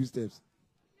call 2 steps.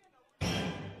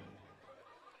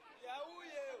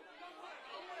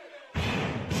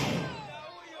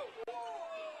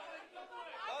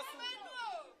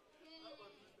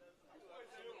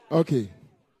 Okay.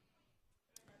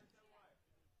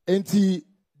 Enti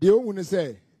the own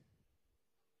say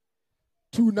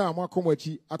 2 now more come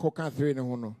wachi akoka 3 ne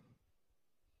ho no.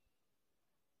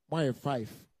 Why 5?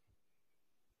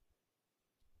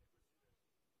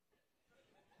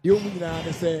 The own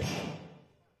na say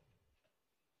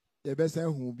the best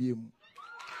who be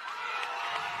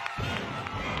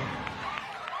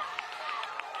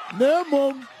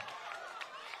Nemom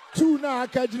 2 na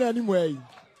akagina anyway.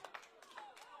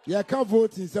 You can't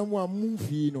vote in someone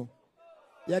move, you know.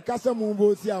 You can't say move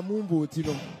vote, you move vote, you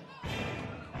know.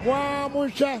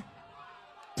 One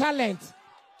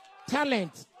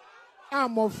talent.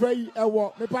 I'm afraid I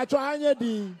walk. Me patro anye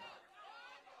di.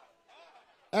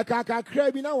 E kaka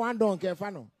krebi na one don ke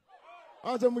fa no.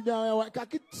 Ozo mu ja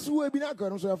kaka suwe bi na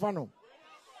ko so fa no.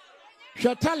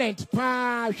 Hwe talent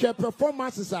pa, hwe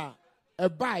performances a e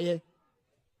baaye.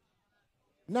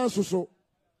 Na so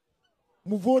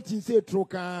mu voting say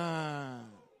troka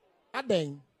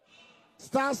aden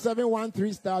star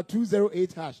 713 star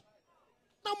 208 hash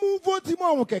na mu voting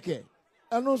mo keke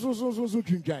eno so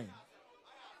twintwan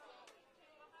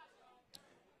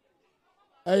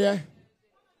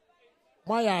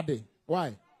my yade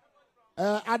why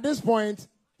at this point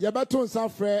you better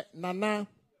suffer nana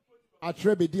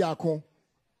atrebe di akon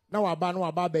na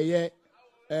waba be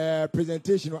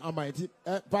presentation amount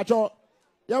pacho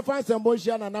you find some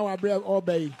bullshit and now I bring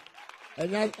obey.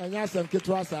 And ya some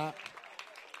kitwasa.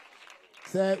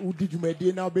 Say, who did you make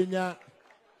now benya?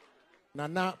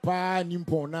 Nana pa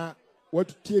nimpona.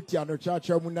 What theatre no church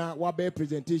muna wabe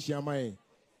presentation my.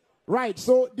 Right,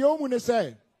 so the omune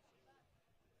say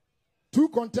 2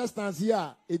 contestants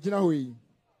here, ejina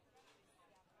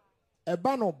a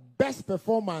ban of best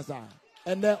performance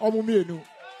and then omumienu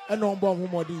and on bomb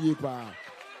modi yepa.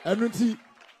 And unti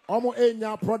omo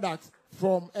enya products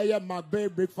from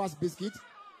McBain breakfast biscuit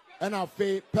and our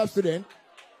Pepsodent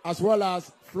as well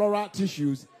as Flora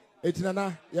tissues.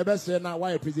 Etinana yebese na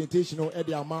why presentation o e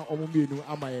de ama omumienu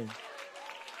amaye.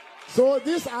 So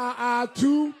these are our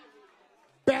 2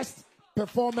 best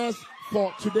performers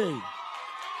for today.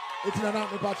 Etinana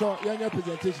me pacho yenye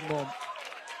presentation mom.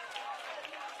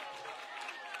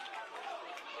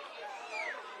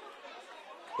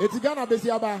 Etigana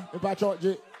besiaba me pacho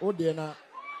je o de na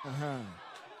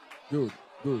Good.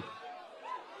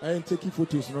 I ain't taking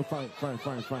photos. No, fine.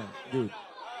 Good.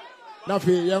 Now,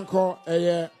 for Yanko,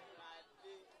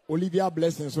 Olivia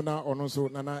Blessing, so now, or also,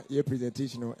 Nana, your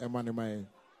presentation, Emmanuel.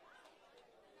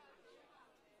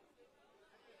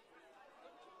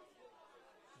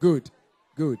 Good.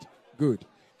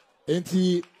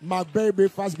 Anti McBain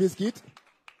breakfast biscuit,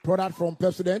 product from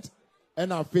Pepsodent,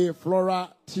 and our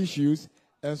Flora tissues,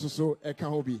 and so a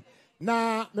can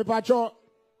Now, me pacho.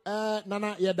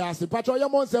 Nana yedasi pacho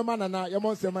yamon sema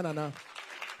nana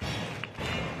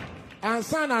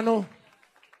ansana no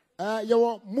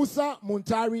yewo Musa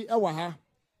Muntari ewa ha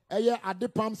eye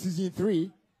Adepam season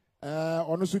 3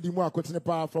 ono so di mu akotene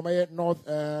pa from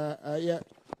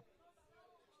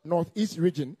northeast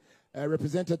region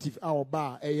representative our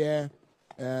bar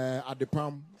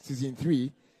Adepam season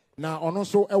 3 na ono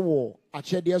so ewo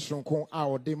achede sonko a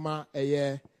odema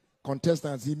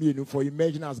contestants for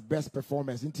emerging as best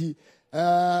performers. Inti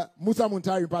Musa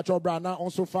Muntari Pacho Brana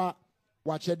also far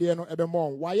watch no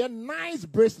ebemon. Why a nice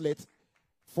bracelet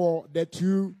for the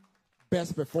 2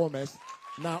 best performers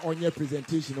now on your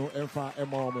presentation emfa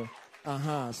emomo.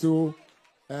 So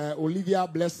Olivia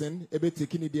Blessing ebe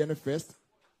taking it first.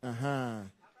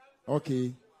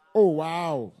 Okay.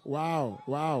 Oh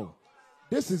wow.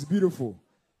 This is beautiful.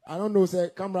 I don't know say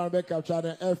camera back capture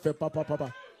the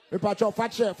papa. Me pacho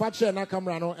fache na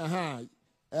camera no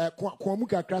kwamu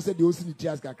kakra se de osini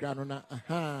tias kakra no na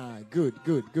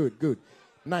good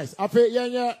nice afa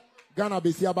yenye Ghana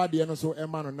besi abade no so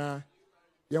ema no na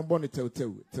yembo ne tew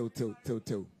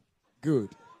good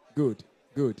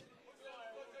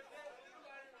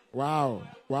wow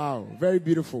very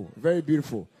beautiful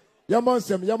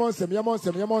yamonsem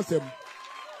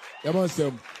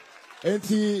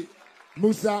enti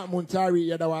Musa Muntari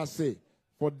yadawase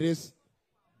for this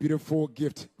beautiful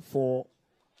gift for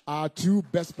our 2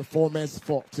 best performers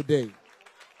for today.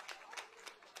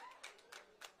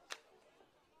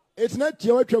 It's not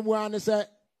your and say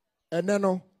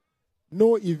no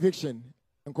eviction.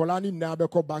 Nkolani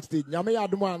Nabeko backstage. Nyame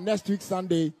Aduma, next week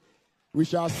Sunday, we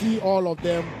shall see all of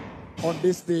them on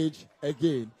this stage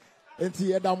again.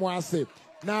 Enti Edamwa say.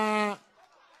 Now,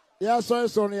 yeah, sorry,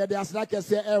 there's like I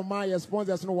say, my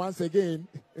sponsors once again.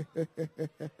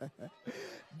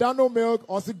 Dano Milk,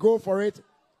 also go for it.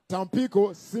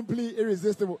 Tampico, simply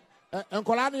irresistible.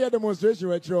 Nkolani demonstration,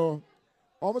 retro.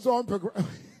 Almost on.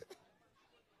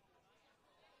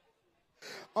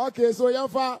 Okay, so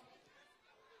Yafa.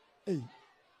 Hey.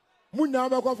 Muna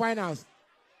Meko Finance.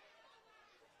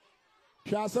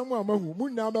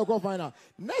 Muna Meko Finance.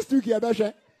 Next week,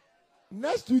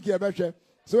 you're better.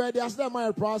 So there's that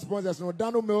my prize sponsors. No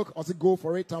Dano Milk, also go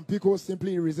for it. Tampico,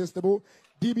 simply irresistible.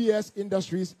 DBS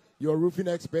Industries, your roofing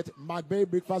expert. McBay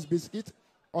Breakfast Biscuit.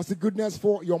 Also goodness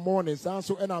for your mornings.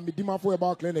 So and I'm Dima for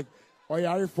about clinic. Or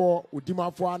yari for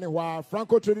Udima for Anewa.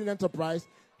 Franco Trading Enterprise.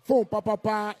 Phone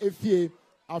Papa Efie.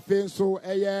 Afenso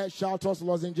Eye Shaltos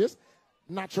Lozenges.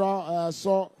 Natural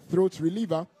sore throat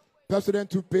reliever, Pepsodent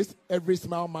toothpaste, Every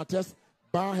Smile Matters,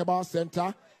 Bar Herbal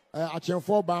Center,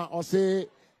 Achenfo Bar, or say,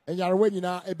 and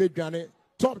Yarwenina Ebedgane,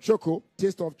 Top Choco,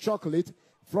 Taste of Chocolate,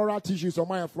 Floral Tissues, or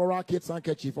my Floral Kids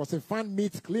Handkerchief, or say, Fan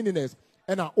Meat Cleanliness,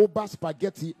 and our Oba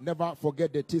Spaghetti, never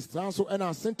forget the taste. Also, and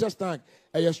our Center Stank,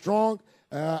 a strong,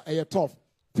 a tough.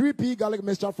 3P garlic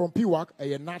mixture from Piwak,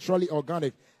 a naturally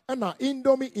organic, and our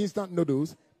Indomie instant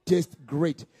noodles taste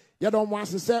great. Yadon wants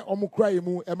to say, Omukra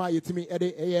mu, Emma Yetimi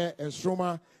Ede Eye and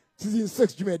Nsoroma season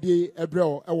 6 Jumedi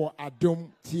Ebreo Ewo Adom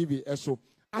TV eso.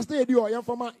 As they do your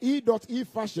former E.E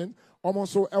Fashion,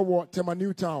 almost so Ewo Tema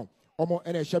Newtown, Omo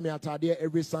Ene Shemi Atade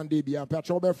every Sunday be a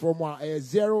patrol from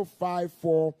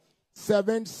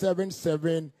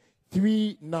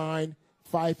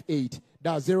 054-777-3958.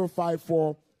 That's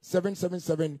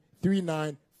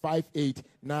 054-777-3958.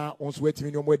 Now on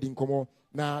sweating your wedding come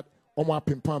now. Oma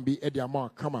Pimpambi Ediama,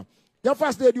 come on. Your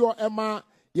first day, your Emma,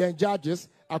 Yen Judges,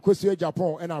 Akwesio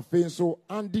Japan, and our friend so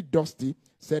Andy Dusty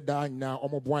said that now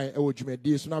Omo Boy,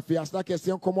 Ewojume, Suna Fias, like a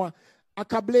Sian Koma,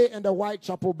 Akable and the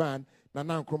Whitechapel Band,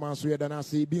 Nana Kroman Suya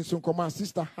see being soon command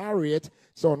Sister Harriet,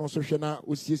 so no Soshana,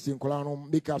 Usis in Colano,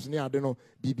 makeups near Adeno,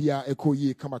 Bibia, Eko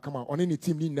Ye, come on any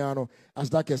team Nino,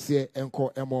 as like I say,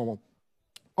 Enko Emo.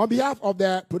 On behalf of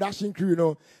the production crew, you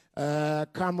know,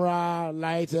 camera,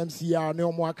 light, MCR, no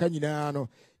more canino.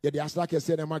 Yeah, the Aslaka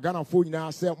said, and my Ghana phone now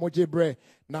said, Moje Bre,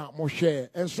 now Moshe,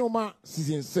 and Nsoroma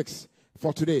season 6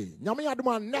 for today. Nyami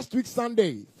Aduma next week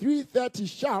Sunday, 3:30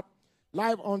 sharp,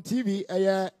 live on TV,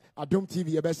 Adom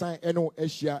TV, Ebesa, Eno,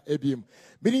 Asia, Ebim.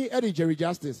 Bini Eddie Jerry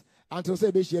Justice, until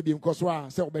say Beshi Ebim, Koswa,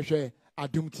 Sel Beshe,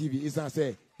 Adom TV, is I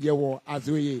say, Yewo,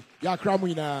 Azoye,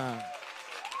 Yakramina.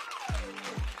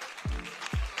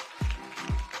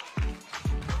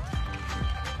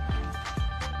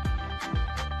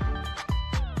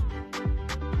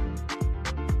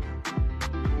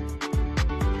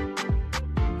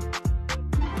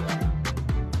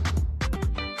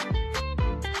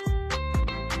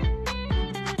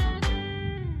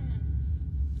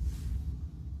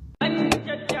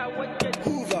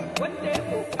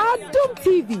 Adom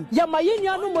TV,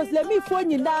 Yamayinianu Muslimi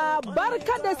Fonina,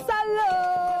 Baraka de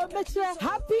Salo, Metre,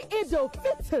 Happy Eid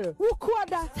al-Fitr,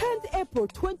 Wukwada, 10th April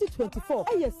 2024.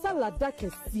 Eye Salada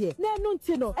Kesie,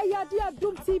 Nenuntino, Eyadi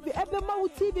Adom TV, Ebemawu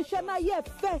TV, Shana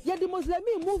Yefe, Yadi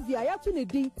Muslimi movie, Ayatuni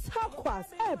di, Takwas,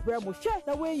 Ebremushe,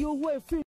 the way you were free.